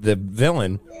 The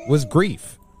villain was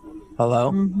Grief.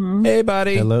 Hello. Mm-hmm. Hey,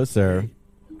 buddy. Hello, sir.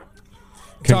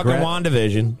 Talking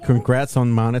WandaVision. Congrats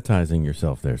on monetizing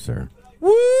yourself there, sir.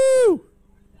 Woo!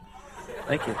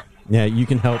 Thank you. Yeah, you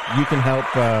can help.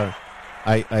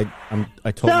 I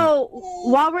told. So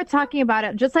while we're talking about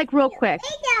it, just like real quick,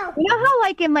 you know how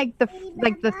like in like the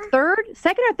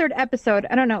second or third episode,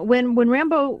 I don't know, when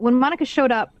Monica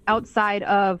showed up outside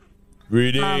of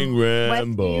Reading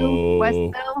Rambo.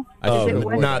 Westville?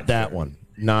 Not that one.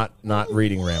 Not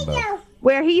Reading Rambo.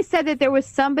 Where he said that there was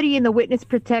somebody in the witness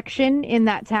protection in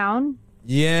that town.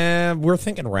 Yeah, we're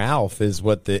thinking Ralph is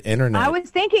what the internet. I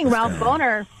was thinking Ralph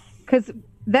Boner, because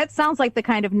that sounds like the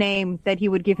kind of name that he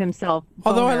would give himself.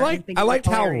 Although I liked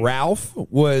how Ralph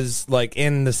was like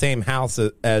in the same house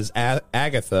as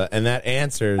Agatha, and that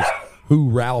answers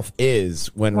who Ralph is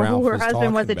when Ralph who her was husband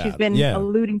talking was that about. she's been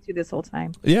alluding to this whole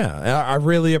time. Yeah, I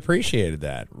really appreciated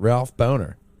that. Ralph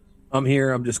Boner. I'm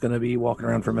here. I'm just going to be walking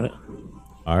around for a minute.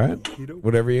 All right.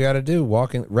 Whatever you got to do.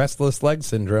 Walking restless leg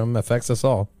syndrome affects us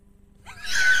all.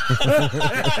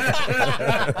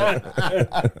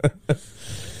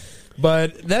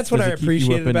 But that's what I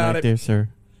appreciated about it. There, sir?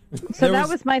 So that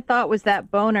was my thought, was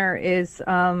that Boner is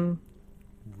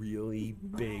really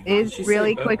big. Is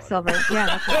really Quicksilver.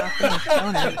 Yeah, that's what I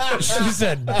was thinking. She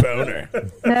said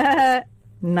boner.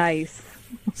 Nice.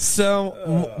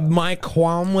 So my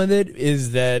qualm with it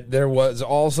is that there was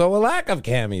also a lack of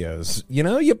cameos. You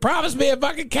know, you promised me a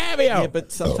fucking cameo. Yeah,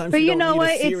 but sometimes. But you know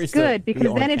what? It's good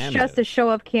because then it's just a show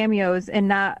of cameos and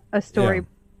not a story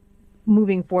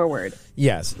moving forward.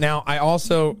 Yes. Now I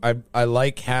also I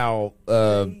like how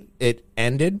it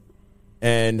ended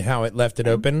and how it left it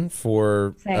open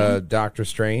for Doctor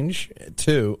Strange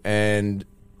too, and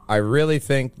I really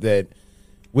think that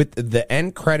with the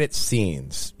end credit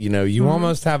scenes, you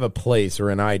almost have a place or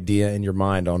an idea in your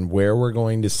mind on where we're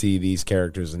going to see these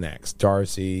characters next.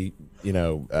 Darcy,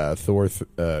 Thor,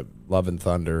 Love and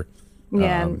Thunder,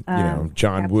 John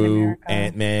Captain Woo, America.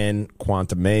 Ant-Man,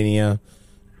 Quantumania,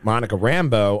 Monica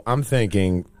Rambeau. I'm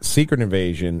thinking Secret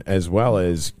Invasion as well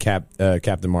as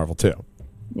Captain Marvel 2.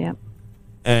 Yeah.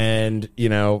 And,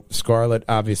 Scarlet,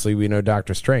 obviously we know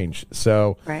Doctor Strange.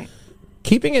 So Right.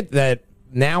 keeping it that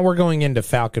now we're going into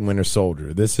Falcon Winter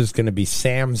Soldier. This is going to be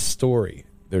Sam's story,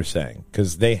 they're saying,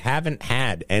 because they haven't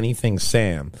had anything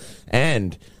Sam.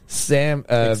 And Sam...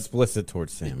 explicit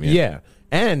towards Sam. Yeah.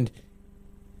 And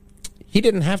he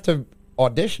didn't have to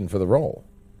audition for the role.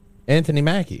 Anthony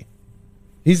Mackie.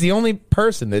 He's the only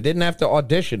person that didn't have to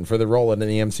audition for the role in the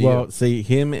MCU. Well, see,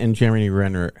 him and Jeremy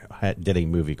Renner did a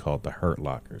movie called The Hurt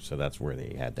Locker, so that's where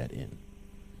they had that in.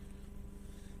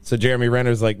 So Jeremy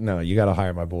Renner's like, no, you got to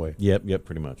hire my boy. Yep,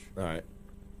 pretty much. All right.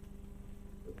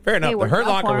 Fair enough. The worked Hurt out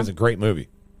Locker for was a him. great movie.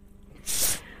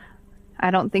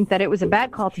 I don't think that it was a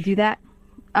bad call to do that.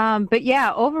 But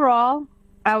yeah, overall,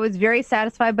 I was very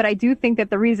satisfied. But I do think that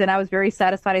the reason I was very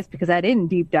satisfied is because I didn't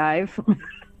deep dive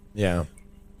Yeah.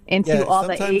 into all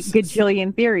the 8 sometimes-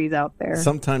 gajillion theories out there.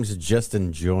 Sometimes just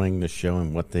enjoying the show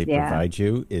and what they Yeah. provide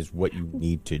you is what you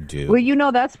need to do.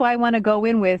 Well, that's why I want to go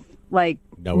in with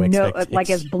No expectations. like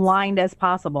as blind as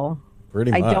possible.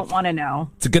 Pretty much. I don't want to know.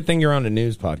 It's a good thing you're on a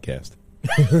news podcast.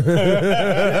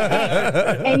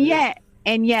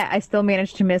 And yet, I still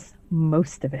managed to miss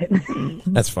most of it.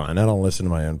 That's fine. I don't listen to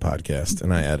my own podcast,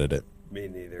 and I edit it. Me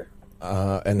neither.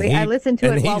 I listen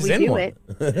to it while he's we in do one. it.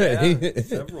 Yeah,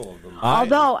 several of them.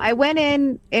 Although I went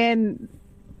in and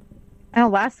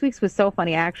last week's was so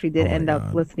funny. I actually did Oh my end up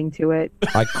God. listening to it.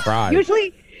 I cried.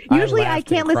 Usually I I laughed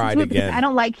can't and listen cried to it because again. I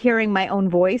don't like hearing my own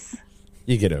voice.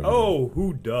 You get over Oh,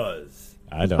 who does?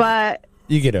 I don't. But that.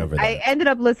 You get over that. I ended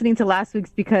up listening to last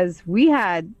week's because we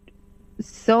had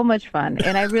so much fun,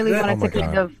 and I really wanted my to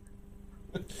kind God. of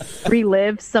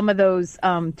relive some of those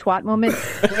twat moments.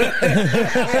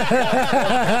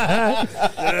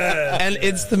 And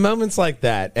it's the moments like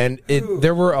that. And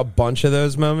there were a bunch of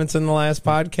those moments in the last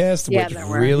podcast, Yeah, which there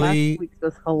were. really, Last week's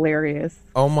was hilarious.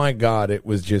 oh my God, it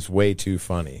was just way too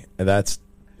funny. And that's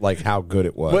like how good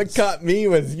it was. What caught me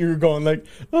was you were going like,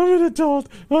 I'm an adult.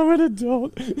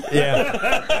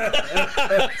 Yeah.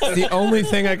 It's the only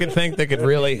thing I could think that could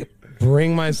really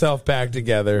bring myself back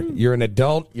together. You're an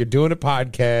adult. You're doing a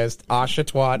podcast. Asha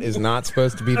Twat is not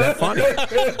supposed to be that funny.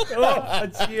 Oh,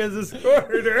 she has a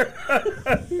squirter.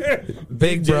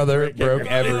 Big Brother broke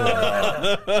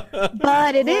everyone.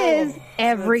 But it is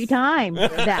every time.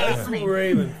 That's That's what we're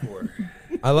aiming for.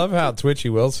 I love how Twitchy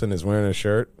Wilson is wearing a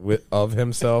shirt of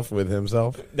himself with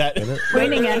himself. pointing at That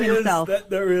really himself. is-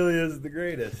 That really is the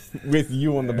greatest. With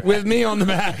you on the back. With me on the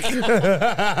back.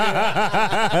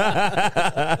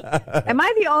 Am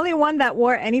I the only one that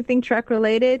wore anything Trek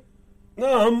related?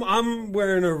 No, I'm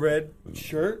wearing a red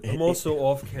shirt. I'm also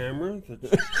off camera.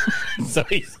 So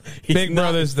he's Big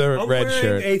Brother's the I'm red wearing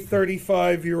shirt. a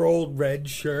 35-year-old red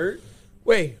shirt.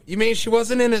 Wait, you mean she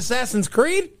wasn't in Assassin's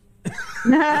Creed?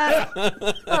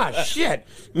 Ah, shit.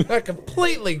 I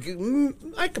completely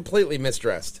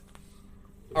misdressed.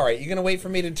 All right, you going to wait for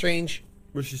me to change?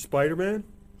 Was she Spider-Man?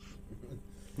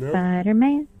 No.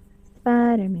 Spider-Man.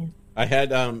 I had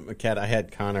Kat. I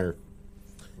had Connor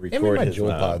Give me record my his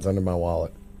jewel pods under my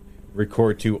wallet.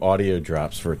 record 2 audio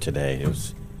drops for today.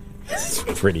 It's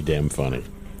pretty damn funny.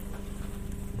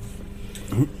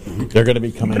 They're going to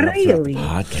be coming up throughout the Really?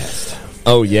 podcast.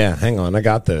 Oh, yeah. Hang on. I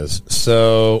got those.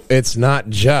 So it's not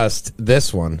just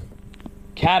this one.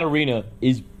 Katarina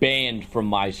is banned from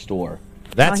my store.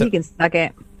 That's He can suck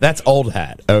it. that's old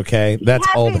hat. Okay, that's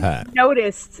old Haven't hat.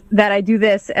 Noticed that I do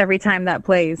this every time that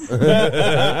plays.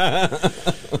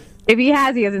 If he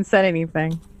hasn't said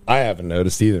anything. I haven't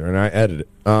noticed either, and I edited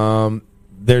it.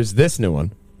 There's this new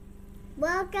one.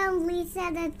 Welcome, Lisa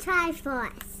the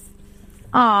Triforce.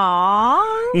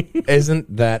 Aww.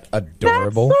 Isn't that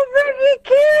adorable? That's so very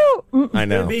cute. I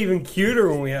know. It'd be even cuter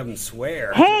when we have them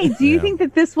swear. Hey, do you Yeah. think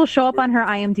that this will show up on her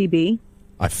IMDb?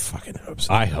 I fucking hope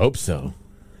so. I hope so.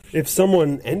 If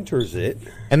someone enters it,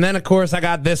 And then, of course, I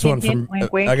got this one Hint, from.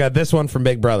 hint, wink, wink. I got this one from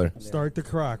Big Brother. start the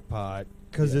crock pot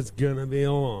because it's gonna be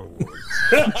a long one.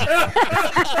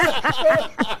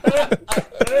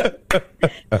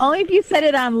 Only if you set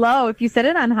it on low. If you set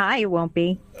it on high, it won't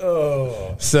be.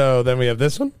 So then we have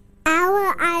this one.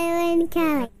 Our Island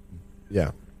Kelly.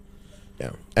 Yeah,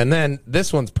 yeah. And then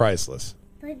this one's priceless.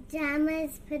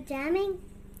 Pajamas, pajaming.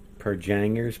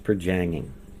 Perjangers, perjanging.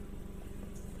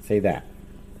 Say that.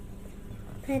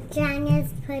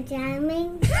 Pajamas,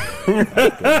 pajaming.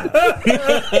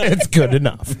 It's good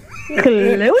enough. Close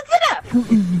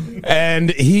enough. And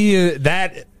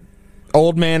that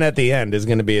old man at the end is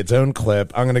going to be its own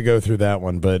clip. I'm going to go through that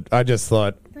one, but I just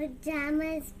thought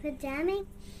Pajamas, pajaming.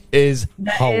 is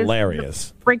That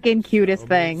hilarious, Freaking cutest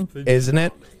thing. isn't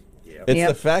it? It's Yep.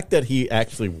 the fact that he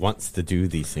actually wants to do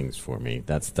these things for me.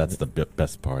 That's the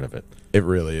best part of it. It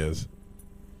really is.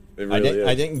 It really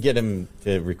I is. didn't get him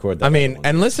to record that. I mean, one.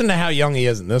 and listen to how young he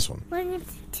is in this one. We're going to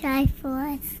try for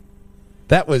us.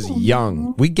 That was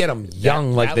young. We get him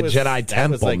young like the Jedi that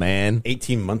Temple, was like man.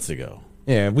 18 months ago.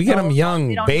 Yeah, we get them young,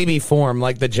 we don't- baby form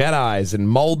like the Jedis and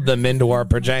mold them into our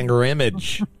Pajanga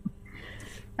image.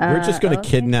 We're just going to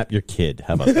kidnap your kid.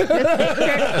 How about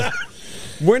that?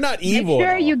 We're not Make evil. sure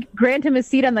at all. you grant him a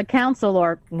seat on the council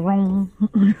or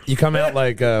You come out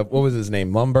like, what was his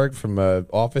name? Lumberg from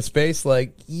Office Space?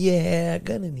 Like, yeah,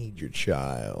 gonna need your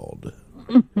child.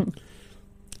 I'm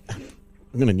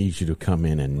going to need you to come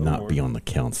in and not be on the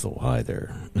council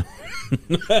either.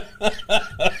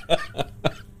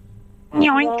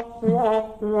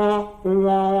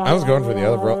 I was going for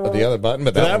the other button,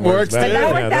 but that one works, better. too.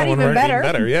 That worked out one even worked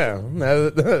better. Yeah,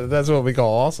 that's what we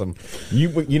call awesome.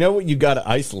 You know what you got to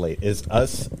isolate is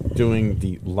us doing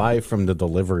the live from the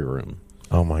delivery room.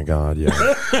 Oh my god, yeah.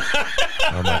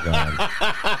 Oh my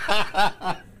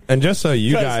god. And just so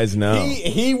you guys know,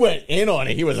 He went in on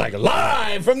it. He was like,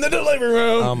 live from the delivery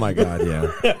room. oh my god,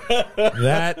 yeah.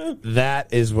 That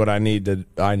is what I need to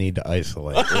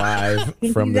isolate live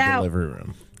from He's the out. delivery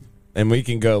room. And we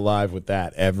can go live with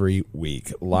that every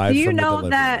week. Live Do you from the know delivery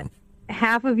that room.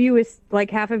 half of you is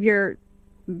like half of your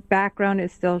background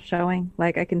is still showing?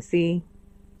 Like I can see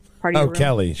part of Oh, your room.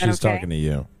 Kelly, Is that she's okay? talking to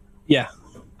you. Yeah.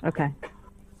 Okay.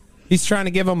 He's trying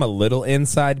to give him a little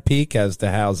inside peek as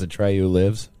to how Zatreyu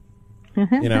lives.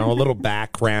 You know, a little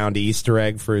background Easter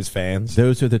egg for his fans.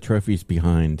 Those are the trophies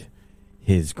behind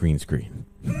his green screen.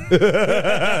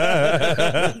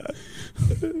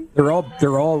 They're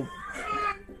all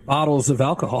bottles of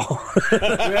alcohol.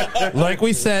 Like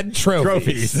we said,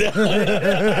 trophies.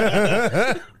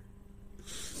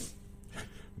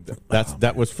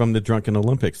 That was from the Drunken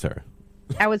Olympics, sir.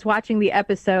 I was watching the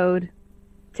episode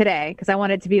today because I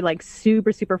wanted it to be like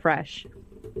super, super fresh.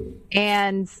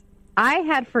 And I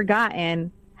had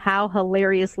forgotten how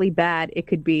hilariously bad it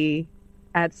could be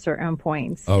at certain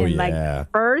points. Oh, and like yeah.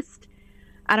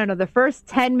 the first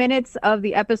 10 minutes of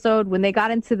the episode when they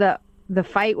got into the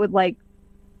fight with like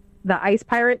the ice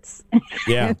pirates.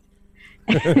 Yeah.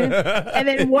 And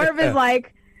then Worf is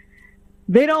like,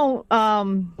 they don't,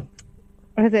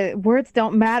 what is it? Words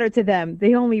don't matter to them.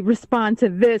 They only respond to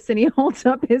this. And he holds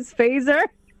up his phaser.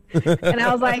 And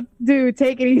I was like, dude,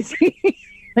 take it easy.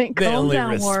 Like, They calm only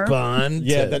down, Worf. respond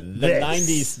Yeah, to the this.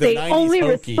 90s. The They 90s only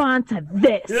hokey. respond to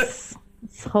this.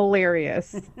 It's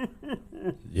hilarious.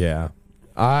 Yeah.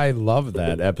 I love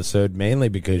that episode mainly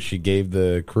because she gave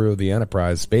the crew of the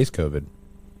Enterprise space COVID.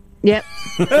 Yep.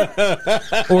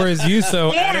 Or as you so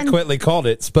And- adequately called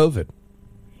it, Spovid.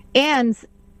 And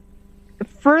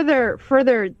further,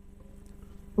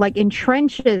 like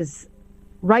entrenches,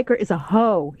 Riker is a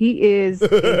hoe. He is a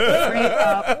straight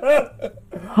up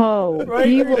hoe.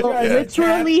 He will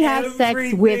literally have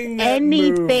sex with everything that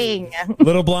anything.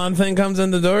 Little blonde thing comes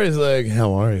in the door. He's like,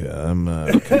 "How are you? I'm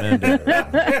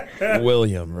Commander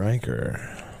William Riker."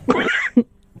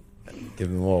 Give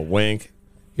him a little wink.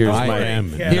 Here's I my am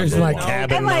here's my number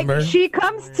cabin And like number. she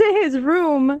comes to his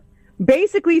room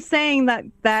basically saying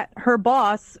that her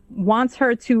boss wants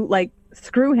her to like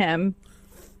screw him.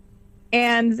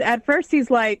 And at first he's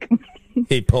like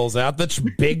He pulls out the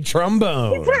big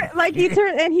trombone. he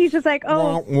turns and he's just like,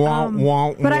 oh,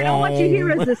 but I don't want you here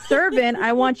as a servant.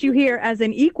 I want you here as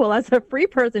an equal, as a free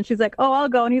person. She's like, oh, I'll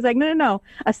go. And he's like, no.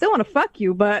 I still want to fuck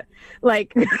you, but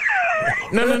like,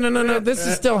 No. This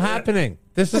is still happening.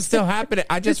 This is still happening.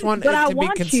 I just want But it I to be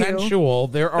want you consensual.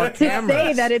 There are to cameras.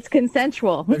 say that it's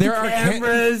consensual. There are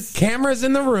Cameras. cameras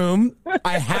in the room.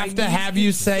 I have to have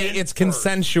you say it's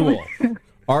consensual.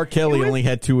 R. Kelly only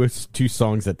had two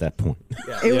songs at that point.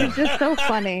 It was just so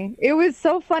funny. It was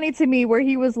so funny to me where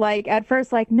he was like, at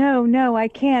first, like, no, I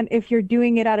can't if you're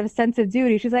doing it out of a sense of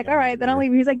duty. She's like, all right, then I'll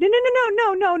leave. He's like,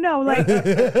 no. Like, just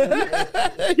say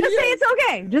it's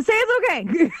okay. Just say it's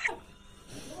okay.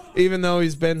 Even though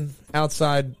he's been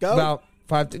outside about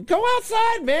 5 Go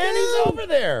outside, man. He's over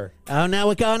there. Oh, now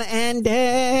we're gonna end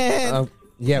it.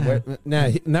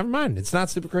 Never mind. It's not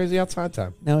super crazy outside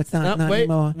time. No, it's not. No, not wait,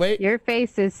 anymore. wait. Your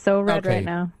face is so red Okay. right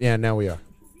now. Yeah, now we are.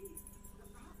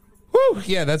 Whew,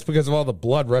 yeah, that's because of all the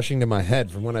blood rushing to my head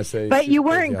from when I say. But super you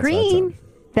crazy weren't outside green. time.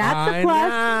 That's a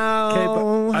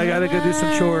plus. know. I gotta go do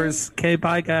some chores. Okay,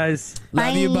 bye guys.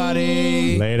 Love you,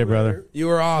 buddy. Later, brother. You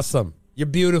were awesome. You're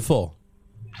beautiful.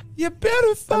 You're I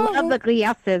beautiful. love the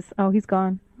glasses. Oh, he's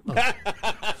gone.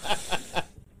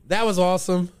 That was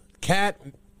awesome. Kat,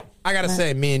 I gotta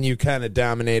say, me and you kind of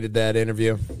dominated that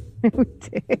interview.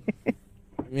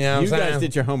 Yeah, You guys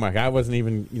did your homework. I wasn't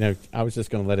even, I was just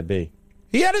going to let it be.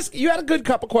 You had a good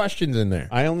couple questions in there.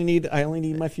 I only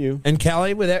need my few. And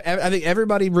Kelly, I think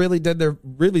everybody really did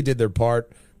their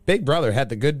part. Big Brother had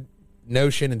the good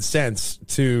notion and sense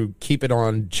to keep it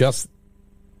on just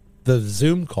the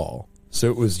Zoom call. So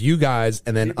it was you guys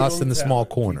and then us in the small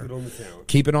corner.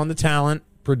 Keep it on the talent.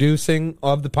 Producing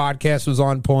of the podcast was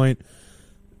on point.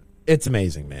 It's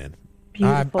amazing, man.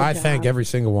 I thank every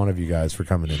single one of you guys for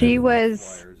coming in. She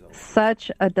was such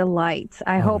a delight.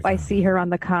 I hope I see her on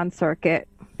the con circuit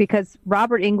because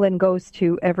Robert Englund goes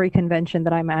to every convention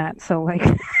that I'm at. So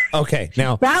okay,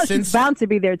 now she's bound to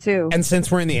be there too. And since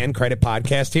we're in the end credit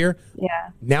podcast here,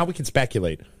 now we can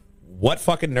speculate. What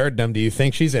fucking nerddom do you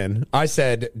think she's in? I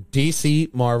said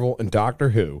DC, Marvel, and Doctor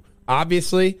Who.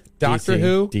 Obviously, Doctor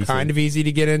Who, kind of easy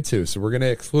to get into, so we're going to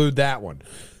exclude that one.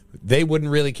 They wouldn't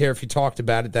really care if you talked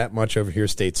about it that much over here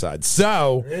stateside.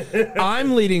 So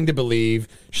I'm leading to believe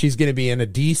she's going to be in a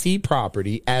DC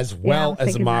property as well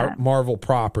as a Marvel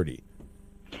property.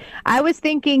 I was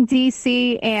thinking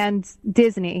DC and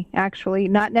Disney, actually.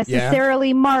 Not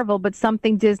necessarily Marvel, but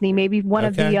something Disney. Maybe one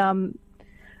of the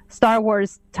Star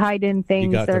Wars tied-in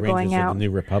things that are going out. The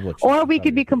New Republic. Or we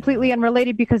could be completely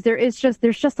unrelated because there's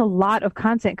just a lot of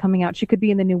content coming out. She could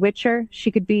be in the new Witcher.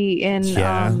 She could be in.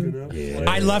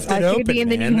 I left it open. She could be in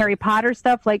the new Harry Potter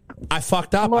stuff. Like I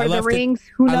fucked up. Lord of the Rings.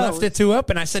 Who knows? I left it too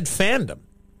open. I said fandom.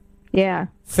 Yeah.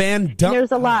 Fandom.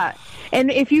 There's a lot.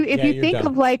 And if you think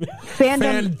of like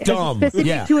fandom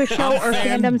specific to a show or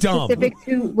fandom specific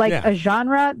to like a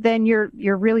genre, then you're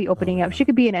really opening up. She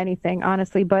could be in anything,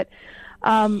 honestly, but.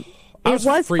 It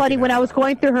was funny when I was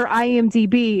going through her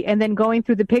IMDb and then going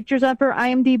through the pictures of her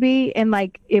IMDb and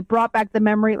like it brought back the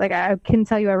memory. Like I couldn't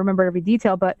tell you I remember every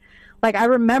detail, but like I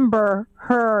remember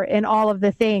her in all of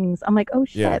the things. I'm like, oh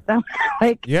shit.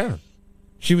 Yeah.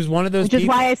 She was one of those Which is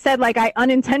why I said like I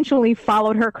unintentionally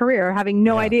followed her career having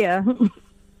no idea.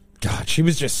 God, she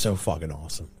was just so fucking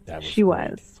awesome. She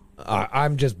was.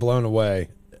 I'm just blown away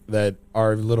that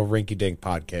our little rinky dink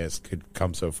podcast could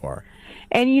come so far.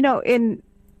 And, in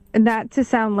not to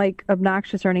sound like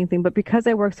obnoxious or anything, but because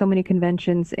I work so many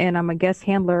conventions and I'm a guest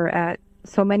handler at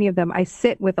so many of them, I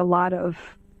sit with a lot of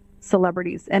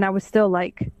celebrities. And I was still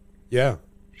like,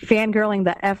 fangirling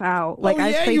the F out. Like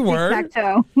I played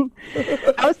tic-tac-toe.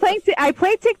 I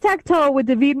played tic-tac-toe with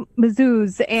David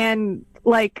Mazouz and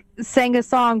like sang a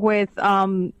song with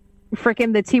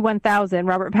frickin' the T-1000,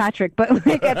 Robert Patrick. But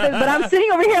like but I'm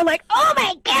sitting over here like, oh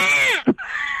my God!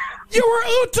 You were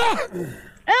Uta!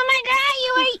 Oh my God,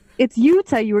 you were... It's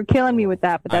Utah. You were killing me with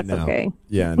that, but that's okay.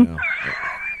 Yeah, I know.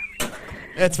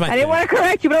 That's my I didn't want to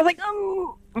correct you, but I was like,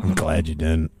 oh. I'm glad you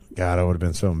didn't. God, I would have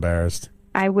been so embarrassed.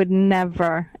 I would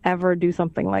never, ever do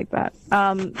something like that.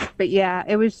 But yeah,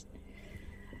 it was...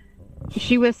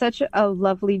 She was such a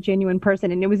lovely, genuine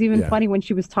person, and it was even funny when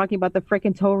she was talking about the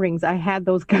frickin' toe rings. I had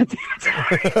those goddamn.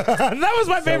 That was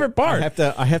my favorite part.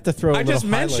 I have to throw. I just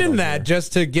mentioned that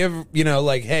just to give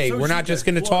hey, we're not just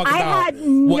going to talk about. I had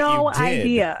no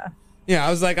idea. Yeah, I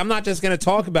was like, I'm not just going to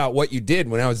talk about what you did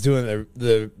when I was doing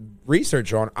the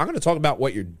research on. I'm going to talk about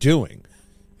what you're doing.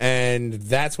 And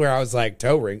that's where I was like,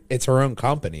 toe ring, it's her own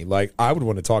company. Like, I would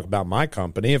want to talk about my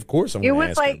company. Of course I'm going to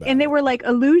ask her about and they were like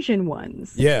illusion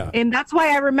ones. Yeah. And that's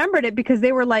why I remembered it, because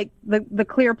they were like the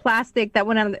clear plastic that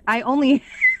went on. I only,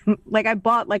 I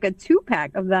bought like a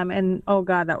 2-pack of them. And oh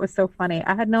God, that was so funny.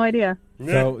 I had no idea.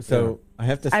 So I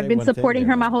have to say I've been supporting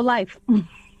her my whole life.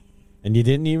 And you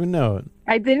didn't even know it.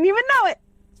 I didn't even know it.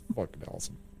 Fucking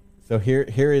awesome. So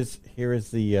here is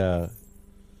the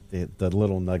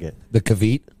little nugget. The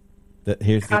caveat?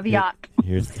 Here's the caveat.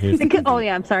 Here's the caveat.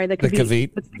 I'm sorry. The caveat.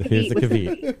 Here's the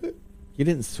caveat. You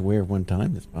didn't swear one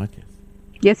time this podcast.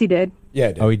 Yes, he did. Yeah,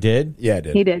 I did. Oh, he did? Yeah, I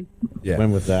did. He did. Yeah.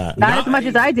 When was that? Not as much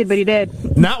as I did, but he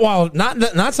did.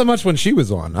 Not so much when she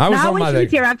was on. I was not on when my she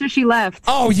was here after she left.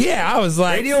 Oh yeah, I was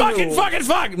like,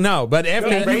 fuck. No, but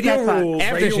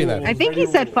after she left. I think he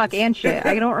said fuck and shit.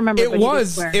 I don't remember. It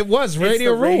was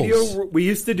radio rules. We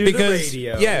used to do the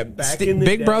radio. Yeah,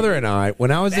 Big Brother and I, when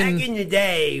I was back in the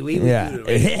day, we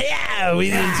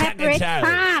separate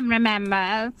time.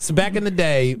 Remember? So back in the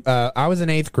day, I was in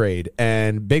 8th grade,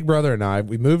 and Big Brother and I,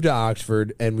 we moved to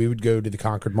Oxford, and we would go to the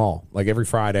Concord Mall like every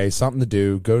Friday, something to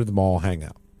do, go to the mall, hang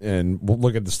out, and we'll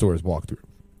look at the stores, walk through.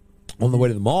 on the way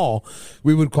to the mall,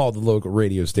 we would call the local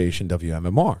radio station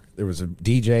WMMR. There was a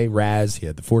DJ, Raz. He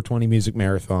had the 420 Music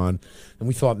Marathon. And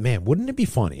we thought, man, wouldn't it be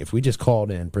funny if we just called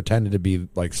in, pretended to be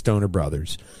like Stoner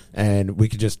Brothers, and we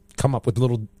could just come up with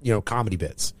little, comedy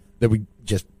bits that we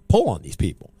just pull on these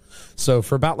people. So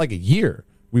for about like a year,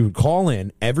 we would call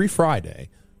in every Friday.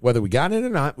 Whether we got in or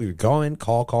not, we would go in,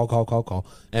 call,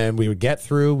 and we would get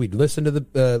through. We'd listen to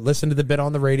the bit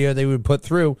on the radio they would put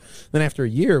through. Then after a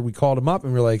year, we called him up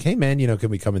and we were like, "Hey man, can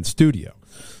we come in studio?"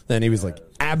 Then he was like,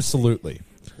 "Absolutely."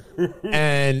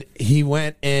 And he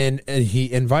went in and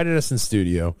he invited us in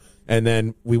studio. And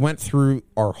then we went through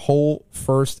our whole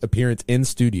first appearance in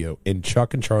studio in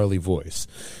Chuck and Charlie voice.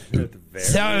 So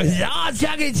it was all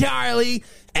Chuck and Charlie.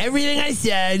 Everything I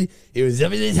said, it was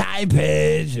up in this high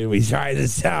pitch, and we tried to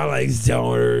sound like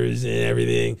stoners and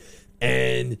everything.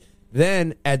 And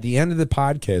then at the end of the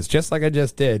podcast, just like I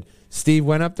just did, Steve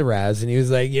went up to Raz, and he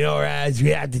was like, Raz, we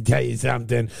have to tell you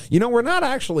something. We're not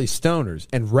actually stoners.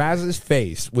 And Raz's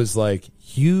face was like,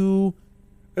 you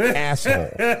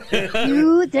asshole.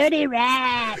 You dirty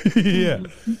rat. Yeah.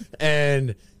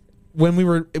 And when we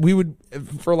would,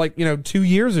 for like, 2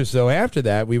 years or so after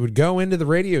that, we would go into the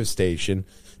radio station,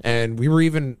 and we were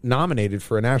even nominated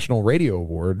for a national radio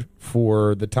award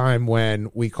for the time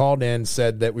when we called in,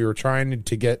 said that we were trying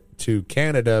to get to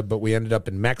Canada, but we ended up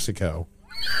in Mexico.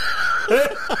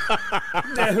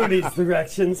 Who needs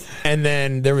directions? And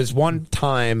then there was one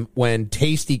time when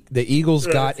the Eagles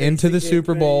got into the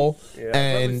Super Bowl,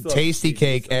 and Tasty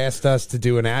Cake asked us to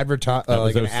do an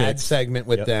ad segment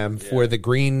with them for the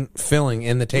green filling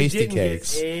in the Tasty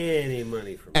Cakes. Get any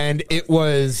money from and it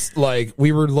was like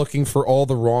we were looking for all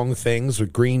the wrong things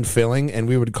with green filling, and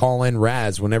we would call in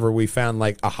Raz whenever we found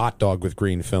like a hot dog with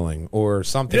green filling or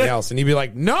something else, and he'd be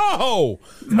like, "No,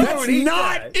 that's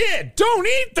not it. Don't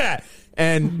eat that."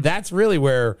 And that's really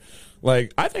where,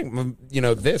 like, I think,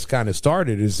 this kind of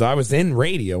started is I was in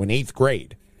radio in 8th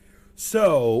grade.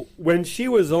 So when she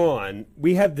was on,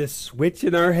 we had this switch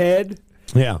in our head.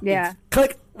 Yeah. Yeah.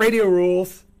 Click, radio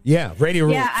rules. Yeah, radio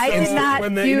rules. Yeah, I did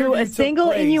not do a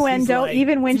single innuendo,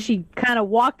 even when she kind of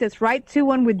walked us right to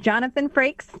one with Jonathan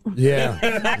Frakes.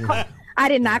 Yeah. I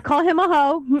did not call him a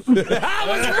hoe. I was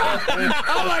wrong.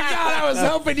 Oh, my God. I was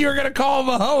hoping you were going to call him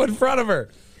a hoe in front of her.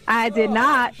 I did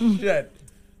not. Shit.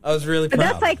 I was really proud. But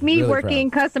that's like me really working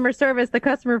proud. Customer service. The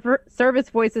customer service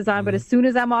voice is on, but as soon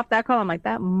as I'm off that call, I'm like,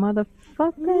 that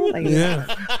motherfucker. Like,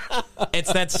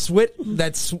 It's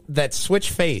that switch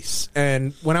face.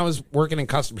 And when I was working in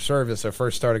customer service, I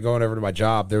first started going over to my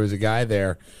job. There was a guy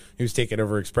there who was taking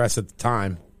over Express at the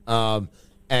time.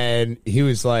 And he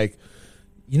was like,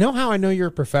 "You know how I know you're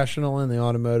a professional in the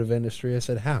automotive industry?" I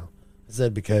said, "How?" I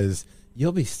said, "Because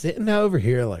you'll be sitting over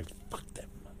here like, fuck that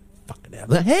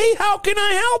motherfucker. Hey, how can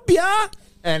I help ya?"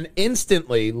 And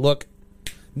instantly, look,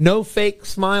 no fake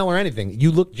smile or anything.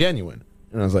 You look genuine.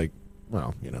 And I was like,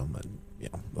 well,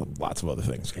 lots of other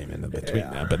things came in between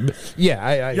that. But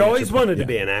I You always wanted to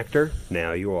be an actor.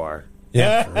 Now you are.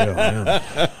 Yeah, for real,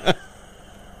 yeah.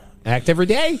 Act every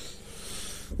day.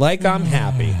 Like I'm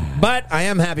happy. But I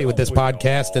am happy with this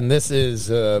podcast, and this is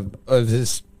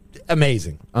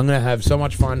amazing. I'm going to have so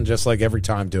much fun just like every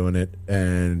time doing it.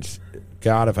 And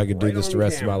God, if I could do this the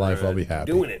rest of my life, I'll be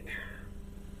happy. Doing it.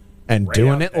 And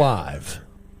doing it live.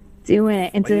 doing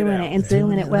it and doing it and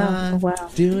doing it well. Oh, wow.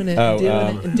 Doing it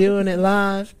and doing it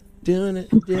live. Doing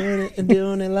it and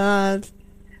doing it live.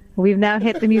 We've now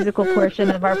hit the musical portion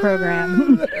of our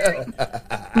program.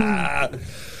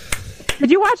 Did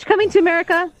you watch Coming to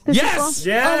America? Yes!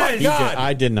 Yes! Oh, my God.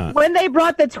 I did not. When they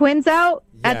brought the twins out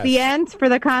at the end for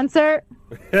the concert?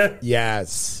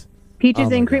 Yes.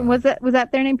 Peaches and Cream. Was that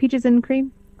their name, Peaches and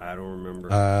Cream? I don't remember.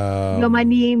 No, my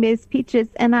name is Peaches,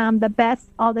 and I'm the best.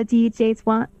 All the DJs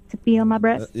want to be on my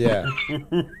breast. Yeah.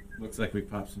 Looks like we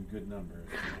popped some good numbers.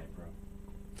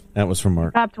 That was from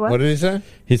Mark. Popped what? What did he say?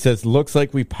 He says, looks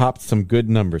like we popped some good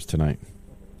numbers tonight.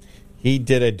 He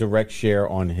did a direct share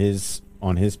on his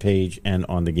page and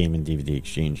on the Game and DVD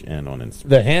Exchange and on Instagram.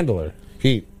 The handler.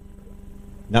 Pete.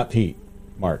 Not Pete.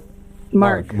 Mark.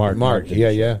 Mark.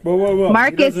 Yeah. Whoa.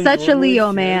 Mark He is doesn't such a normally Leo,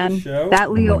 share man. the show?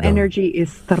 That Leo energy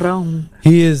is strong.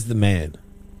 He is the man.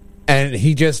 And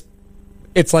he just,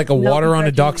 it's like a No water on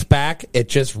a begrudgingly. duck's back. It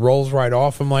just rolls right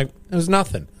off. I'm like, there's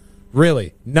nothing.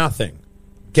 Really, nothing.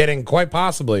 Getting quite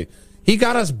possibly, he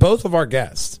got us both of our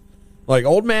guests. Like,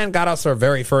 Old Man got us our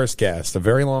very first guest a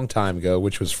very long time ago,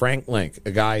 which was Frank Link,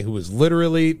 a guy who was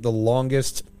literally the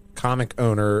longest comic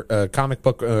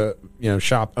book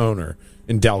shop owner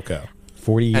in Delco.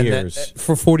 40 And years.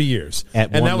 for 40 years. At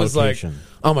and one that was location. like,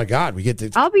 oh my God, we get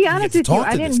to. I'll be we get honest to with you. talk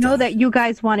I to didn't this know guy. that you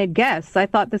guys wanted guests. I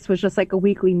thought this was just like a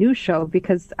weekly news show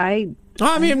because I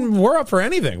mean, we're up for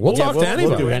anything. We'll talk to anybody.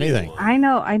 We'll do anything. I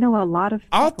know a lot of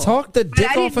people. I'll talk the But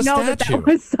dick I off a didn't know statue. that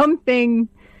was something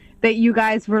that you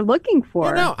guys were looking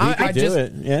for. No, I do just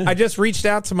it, yeah. I just reached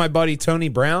out to my buddy Tony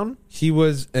Brown. He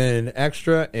was an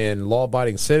extra in Law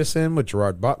Abiding Citizen with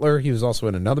Gerard Butler. He was also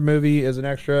in another movie as an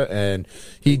extra, and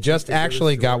he just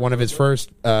actually got one of his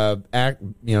first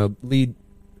lead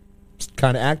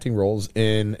kind of acting roles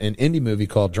in an indie movie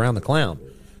called Drown the Clown.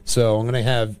 So we're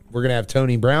gonna have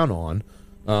Tony Brown on.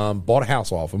 Bought a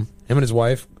house off him. Him and his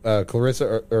wife Clarice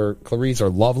are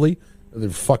lovely. They're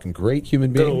fucking great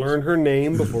human beings. Gonna learn her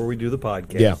name before we do the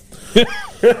podcast. Yeah.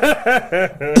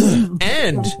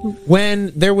 And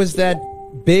when there was that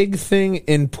big thing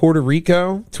in Puerto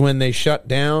Rico to when they shut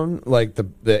down like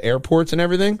the airports and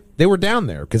everything, they were down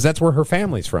there because that's where her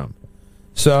family's from.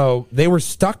 So they were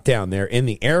stuck down there in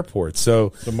the airport.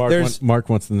 So Mark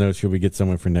wants to know, should we get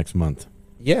someone for next month?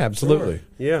 Yeah, absolutely. Sure.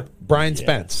 Yeah. Brian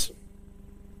Spence.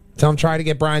 Tell him try to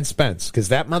get Brian Spence because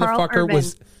that motherfucker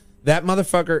was. That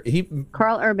motherfucker,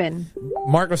 Carl Urban.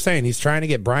 Mark was saying he's trying to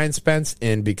get Brian Spence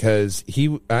in because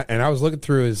he, and I was looking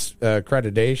through his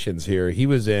accreditations here. He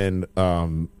was in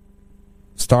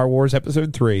Star Wars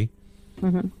Episode 3,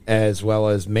 as well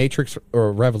as Matrix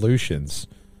or Revolutions.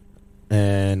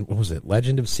 And what was it?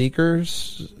 Legend of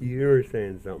Seekers? You were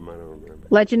saying something I don't remember.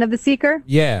 Legend of the Seeker?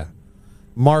 Yeah.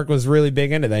 Mark was really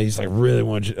big into that. He's like, I really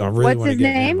want to What's his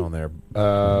get name? him on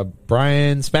there.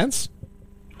 Brian Spence?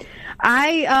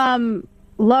 I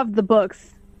loved the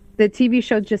books. The TV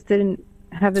show just didn't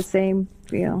have the same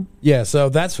feel. Yeah, so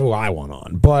that's who I want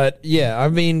on. But yeah, I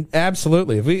mean,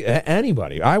 absolutely. If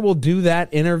anybody, I will do that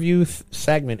interview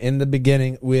segment in the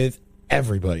beginning with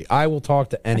everybody. I will talk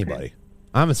to anybody. Okay.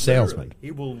 I'm a salesman. Literally.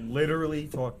 He will literally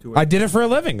talk to. I did it for a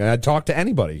living. I talk to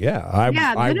anybody. Yeah,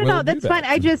 no, that's fine.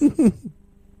 I just.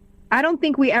 I don't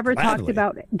think we ever talked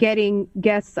about getting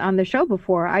guests on the show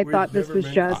before. I thought this was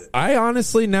just. I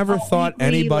honestly never thought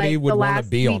anybody would want to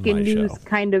be on my news show.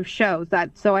 Kind of shows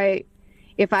that. So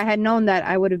if I had known that,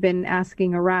 I would have been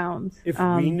asking around. If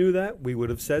we knew that, we would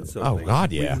have said something. Oh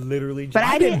God, yeah. We literally. But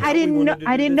I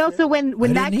didn't know. So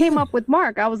when that came up with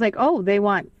Mark, I was like, oh, they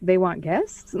want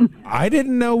guests. I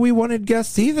didn't know we wanted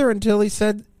guests either until he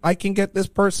said I can get this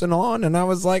person on, and I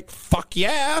was like, fuck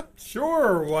yeah,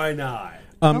 sure, why not?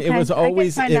 Okay, it was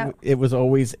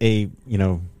always a,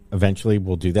 eventually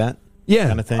we'll do that. Yeah.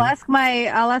 Kind of thing. I'll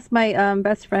ask my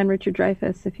best friend Richard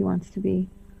Dreyfuss if he wants to be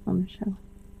on the show.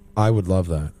 I would love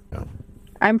that. Yeah.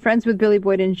 I'm friends with Billy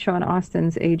Boyd and Sean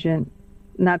Austin's agent.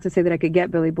 Not to say that I could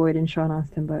get Billy Boyd and Sean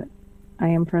Austin, but I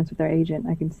am friends with their agent.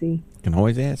 I can see. Can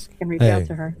always ask. I can reach out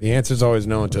to her. The answer's always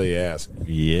no until you ask.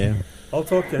 Yeah. I'll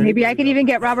talk to Maybe I could even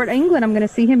get Robert Englund. I'm going to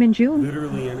see him in June.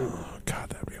 Literally anyone. Oh, God,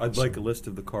 that'd be awesome. I'd like a list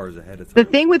of the cars ahead of time. The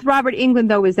thing with Robert Englund,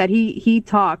 though, is that he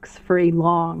talks for a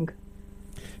long.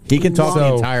 He can talk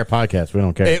the entire podcast. We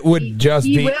don't care. It would just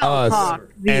He be will us talk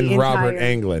the and Robert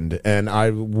entire- Englund, and I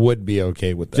would be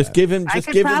okay with that. Just give him. I Just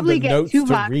could give him probably the get notes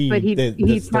Tupac, to read. but he'd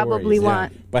the probably stories,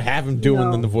 want, But have him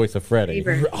doing in the voice of Freddie.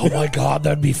 favor. Oh my God,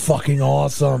 that'd be fucking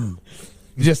awesome.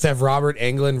 You just have Robert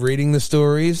Englund reading the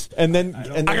stories, And then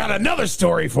I got another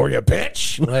story for you,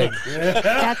 bitch. Like,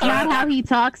 That's not how he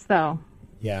talks, though.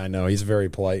 yeah, I know he's very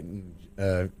polite.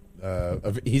 And,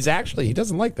 he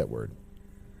doesn't like that word.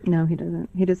 No, he doesn't.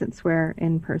 He doesn't swear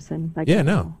in person. Like Yeah,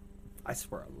 no. I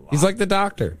swear a lot. He's like the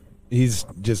doctor. He's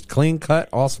just clean cut,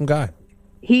 awesome guy.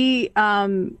 He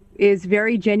is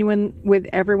very genuine with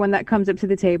everyone that comes up to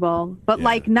the table, but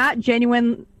like not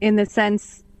genuine in the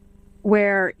sense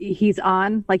where he's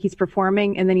on, like he's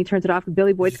performing and then he turns it off.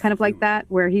 Billy Boyd's kind of like that,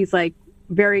 where he's like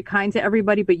very kind to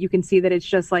everybody, but you can see that it's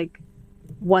just like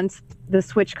once the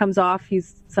switch comes off,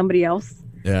 he's somebody else.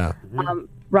 Yeah.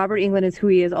 Robert Englund is who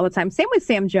he is all the time. Same with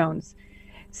Sam Jones.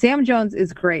 Sam Jones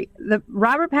is great. The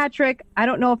Robert Patrick, I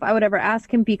don't know if I would ever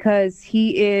ask him because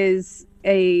he is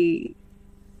a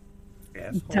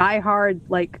diehard,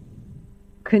 like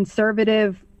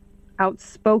conservative,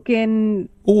 outspoken,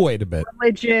 We'll wait a bit.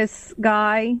 religious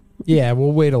guy, Yeah,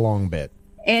 we'll wait a long bit.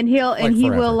 and he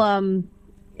forever. will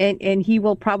and he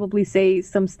will probably say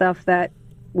some stuff that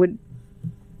would.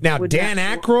 Now, Would Dan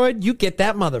that- Aykroyd, you get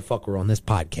that motherfucker on this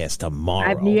podcast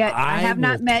tomorrow. I have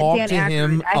not will met talk Dan to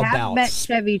him Aykroyd. I have about met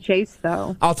Chevy Chase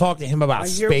though. I'll talk to him about I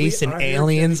hear- space and I hear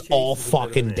aliens Chevy Chase all is a bit of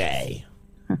fucking an day.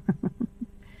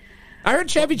 I heard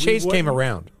Chevy Chase came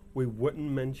around. We wouldn't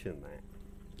mention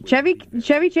that.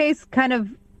 Chevy Chase kind of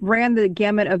ran the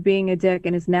gamut of being a dick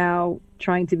and is now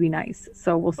trying to be nice.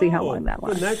 So we'll see how long that In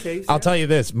lasts. that case, I'll tell you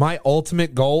this: my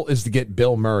ultimate goal is to get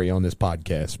Bill Murray on this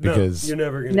podcast because you're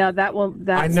never gonna. No, that will.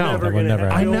 That's I know. Never That would gonna never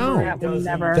happen. I know. Bill That will doesn't-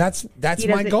 never. that's He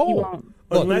my doesn't- he goal. won't.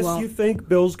 Look, Unless won't. you think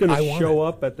Bill's going I to want show it.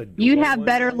 up at the door. You'd have one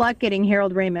better day. luck getting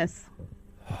Harold Ramis.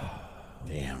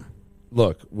 Damn.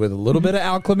 look, with a little bit of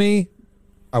alchemy,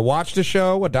 I watched a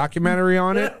show, a documentary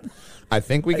on it. I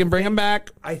think we can bring him back.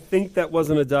 I think that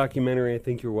wasn't a documentary. I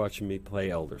think you're watching me play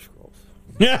Elder Scrolls.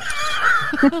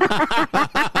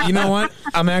 You know what?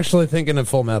 I'm actually thinking of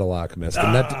Full Metal Alchemist,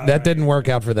 and that didn't work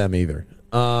out for them either.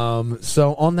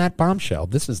 So on that bombshell,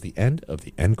 this is the end of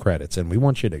the end credits, and we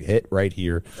want you to hit right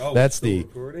here. Oh, That's still the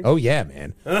recording? oh yeah,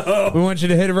 man. We want you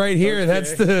to hit it right here.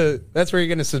 Okay. That's where you're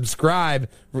going to subscribe.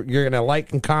 You're going to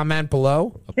like and comment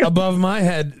below. Above my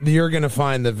head, you're going to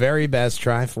find the very best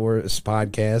Triforce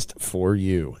podcast for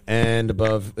you, and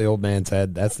above the old man's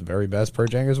head, that's the very best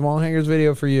Purge Hangers and Wall Hangers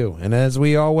video for you. And as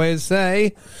we always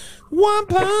say, one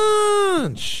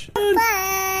punch.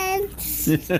 Bye.